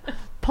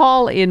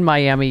 Paul in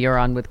Miami, you're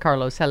on with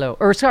Carlos. Hello.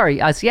 Or sorry,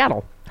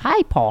 Seattle.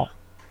 Hi, Paul.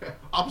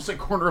 Opposite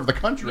corner of the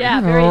country.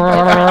 Yeah, very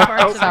different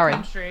parts of the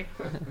country.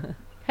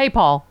 Hey,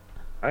 Paul.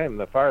 I'm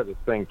the farthest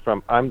thing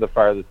from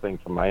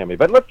Miami.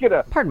 But let's get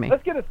a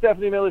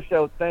Stephanie Miller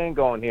show thing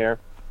going here.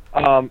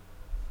 I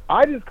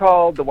just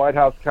called the White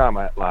House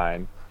comment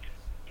line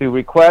to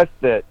request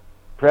that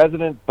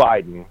President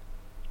Biden,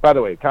 by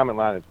the way, comment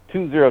line is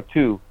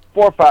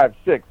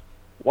 202-456-1414.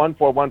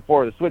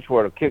 The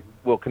switchboard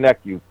will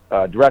connect you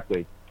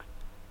directly.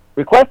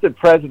 requested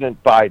President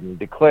Biden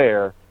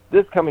declare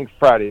this coming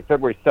Friday,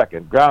 February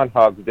 2nd,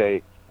 Groundhog's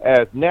Day,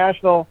 as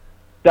National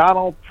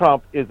Donald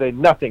Trump is a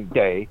Nothing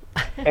Day,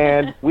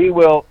 and we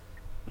will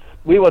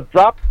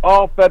drop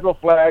all federal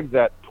flags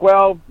at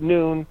 12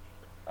 noon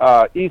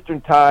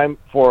Eastern Time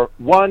for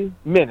 1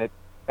 minute,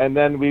 and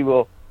then we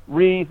will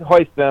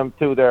re-hoist them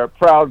to their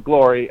proud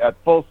glory at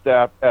full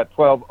staff at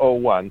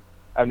 12:01,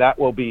 and that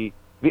will be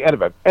the end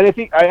of it. And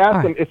I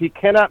asked him if he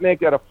cannot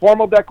make that a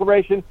formal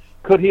declaration,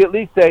 could he at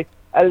least say,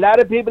 a lot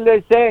of people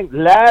are saying,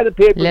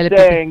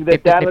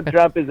 that Donald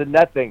Trump is a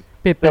nothing.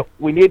 So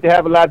we need to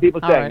have a lot of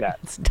people saying that.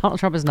 Donald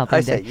Trump is nothing.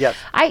 I say yes.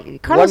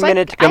 Carlos, 1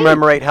 minute to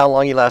commemorate how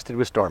long he lasted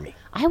with Stormy.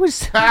 I was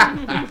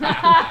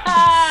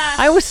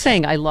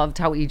saying I loved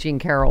how E. Jean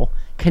Carroll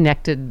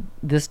connected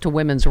this to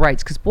women's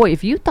rights, because boy,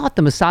 if you thought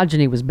the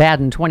misogyny was bad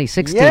in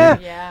 2016,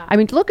 I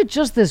mean, look at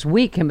just this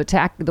week him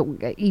attack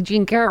the E.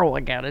 Jean Carroll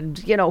again, and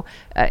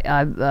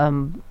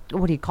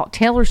what do you call it?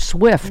 Taylor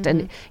Swift,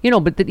 and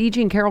but that E.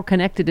 Jean Carroll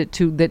connected it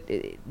to that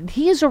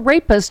he is a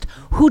rapist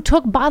who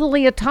took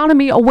bodily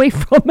autonomy away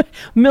from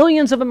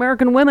millions of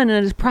American women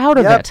and is proud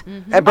of it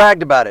and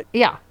bragged about it.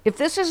 Yeah, if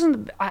this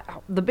isn't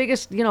the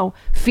biggest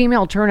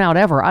female turnout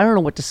ever, I don't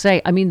know what to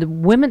say. I mean,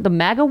 the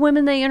MAGA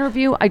women they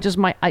interview,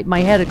 my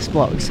head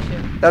explodes.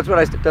 That's what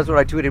I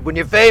tweeted. When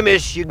you're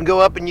famous, you can go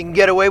up and you can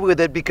get away with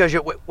it because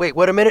you're. Wait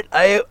a minute.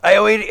 I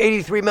owe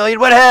 $83 million.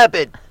 What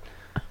happened?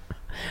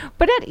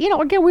 But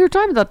again, we were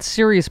talking about the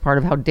serious part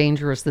of how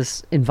dangerous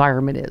this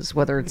environment is,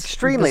 whether it's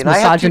extremely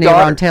misogyny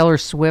around Taylor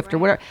Swift or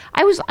whatever.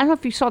 I don't know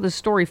if you saw this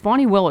story.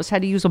 Fani Willis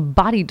had to use a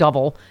body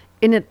double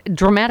in a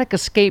dramatic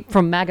escape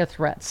from MAGA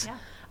threats. Yeah.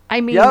 I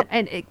mean,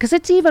 and because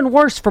it's even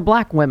worse for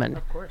black women.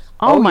 Of course.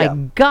 Oh my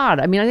God.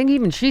 I mean, I think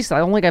even she said, I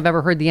don't think I've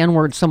ever heard the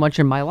N-word so much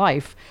in my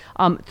life.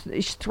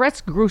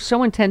 Threats grew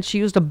so intense, she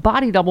used a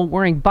body double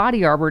wearing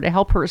body armor to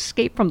help her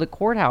escape from the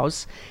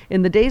courthouse.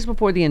 In the days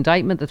before the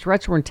indictment, the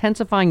threats were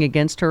intensifying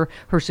against her.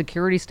 Her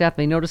security staff,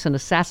 they noticed an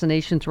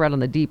assassination threat on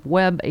the deep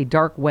web, a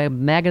dark web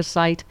MAGA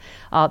site.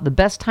 The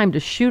best time to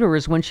shoot her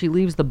is when she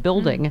leaves the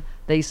building,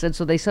 they said.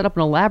 So they set up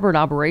an elaborate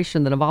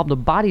operation that involved a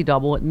body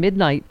double at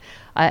midnight.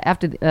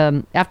 After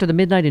the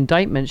midnight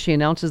indictment, she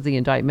announces the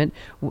indictment.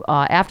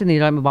 After the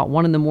indictment, about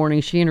 1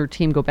 a.m, she and her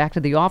team go back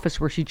to the office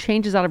where she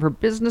changes out of her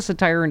business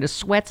attire into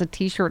sweats, a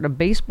t-shirt, and a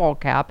baseball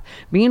cap.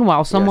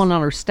 Meanwhile, someone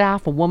on her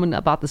staff, a woman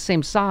about the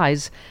same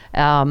size,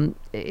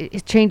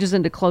 it changes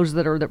into clothes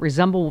that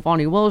resemble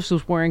Fani Willis,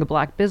 who's wearing a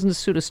black business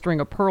suit, a string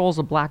of pearls,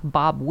 a black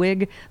bob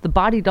wig. The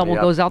body double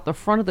goes out the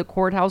front of the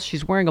courthouse.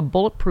 She's wearing a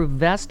bulletproof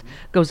vest,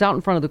 goes out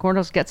in front of the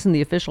courthouse, gets in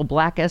the official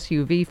black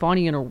SUV.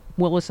 Fani and her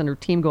Willis and her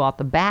team go out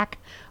the back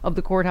of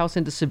the courthouse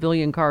into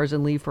civilian cars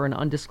and leave for an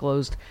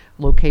undisclosed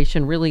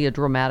location. Really a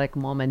dramatic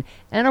moment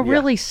and a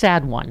really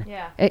sad one.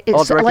 Yeah.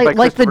 It's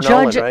like the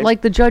judge, Nolan, right?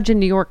 Like the judge in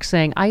New York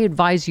saying, "I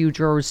advise you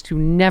jurors to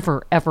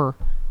never ever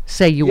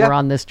say you were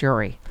on this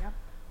jury."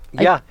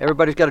 Yeah,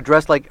 everybody's got to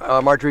dress like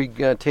Marjorie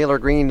Taylor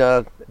Greene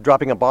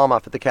dropping a bomb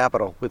off at the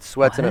Capitol with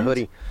sweats and a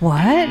hoodie.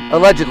 What?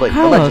 Allegedly.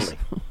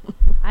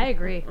 I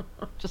agree.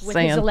 Just with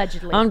saying. his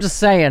allegedly. I'm just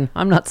saying.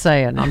 I'm not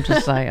saying. I'm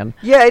just saying.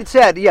 Yeah, it's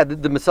sad. Yeah,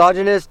 the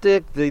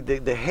misogynistic,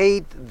 the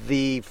hate,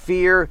 the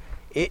fear,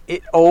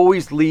 it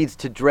always leads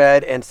to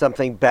dread and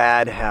something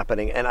bad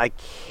happening. And I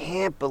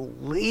can't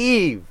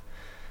believe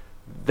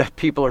that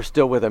people are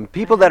still with him.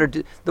 People that are...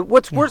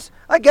 What's worse...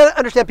 I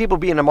understand people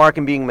being a mark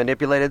and being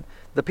manipulated.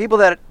 The people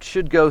that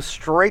should go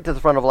straight to the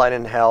front of the line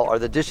in hell are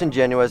the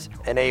disingenuous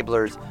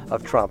enablers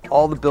of Trump.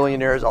 All the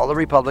billionaires, all the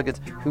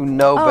Republicans who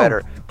know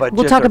better. But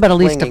we'll talk about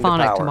Elise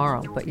Stefanik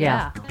tomorrow. But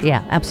yeah,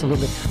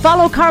 absolutely.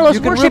 Follow Carlos.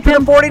 You can worship root for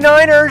him. the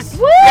 49ers.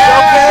 Woo!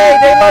 Okay,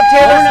 they love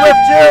Taylor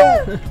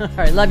Swift too. All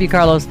right, love you,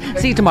 Carlos.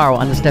 See you tomorrow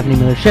on the Stephanie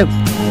Miller Show.